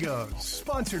 Amigos,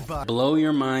 sponsored by Blow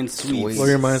Your Mind Sweets. Blow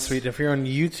Your Mind Sweet. If you're on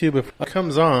YouTube, if it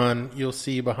comes on, you'll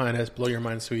see behind us Blow Your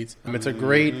Mind Sweets. It's a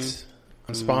great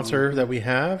sponsor that we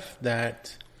have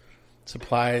that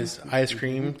supplies ice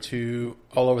cream to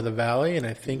all over the valley, and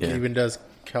I think it even does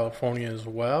California as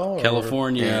well.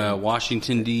 California,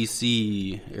 Washington,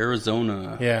 D.C.,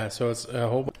 Arizona. Yeah, so it's a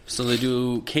whole... So they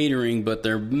do catering, but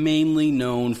they're mainly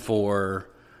known for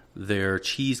their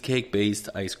cheesecake-based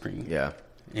ice cream. Yeah.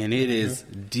 And it is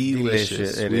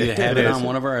delicious. It We is. had it on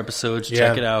one of our episodes.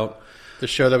 Check it out. The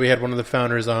show that we had one of the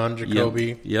founders on,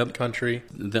 Jacoby Country.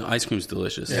 The ice cream's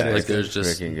delicious. Yeah, like there's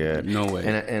just freaking good. no way.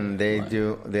 And they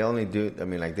only do, I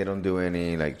mean, like they don't do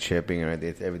any like shipping or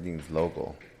anything. Everything's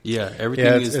local. Yeah, everything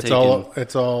Yeah, is it's taken.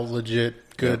 it's all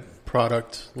legit, good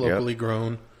product, locally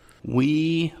grown.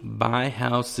 We buy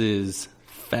houses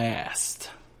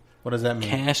fast. What does that mean?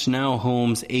 Cash Now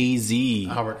Homes AZ.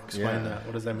 Albert, explain that.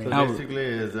 What does that mean? So basically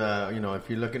is, if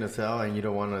you're looking to sell and you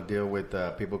don't want to deal with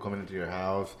people coming into your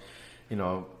house,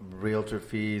 realtor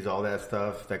fees, all that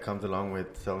stuff that comes along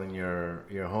with selling your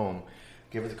home,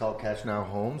 give us a call, Cash Now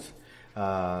Homes.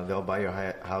 They'll buy your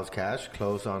house cash,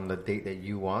 close on the date that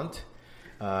you want.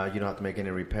 You don't have to make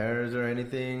any repairs or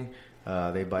anything.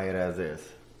 They buy it as is.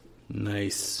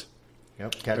 Nice.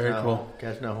 Yep. Very cool.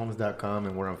 CashNowHomes.com,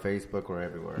 and we're on Facebook. We're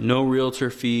everywhere. No realtor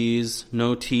fees,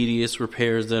 no tedious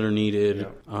repairs that are needed.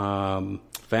 Yep.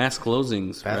 Fast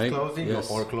closings, Fast right? closing Yes.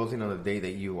 or closing on the day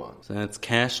that you want. So that's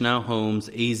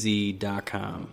CashNowHomesAZ.com.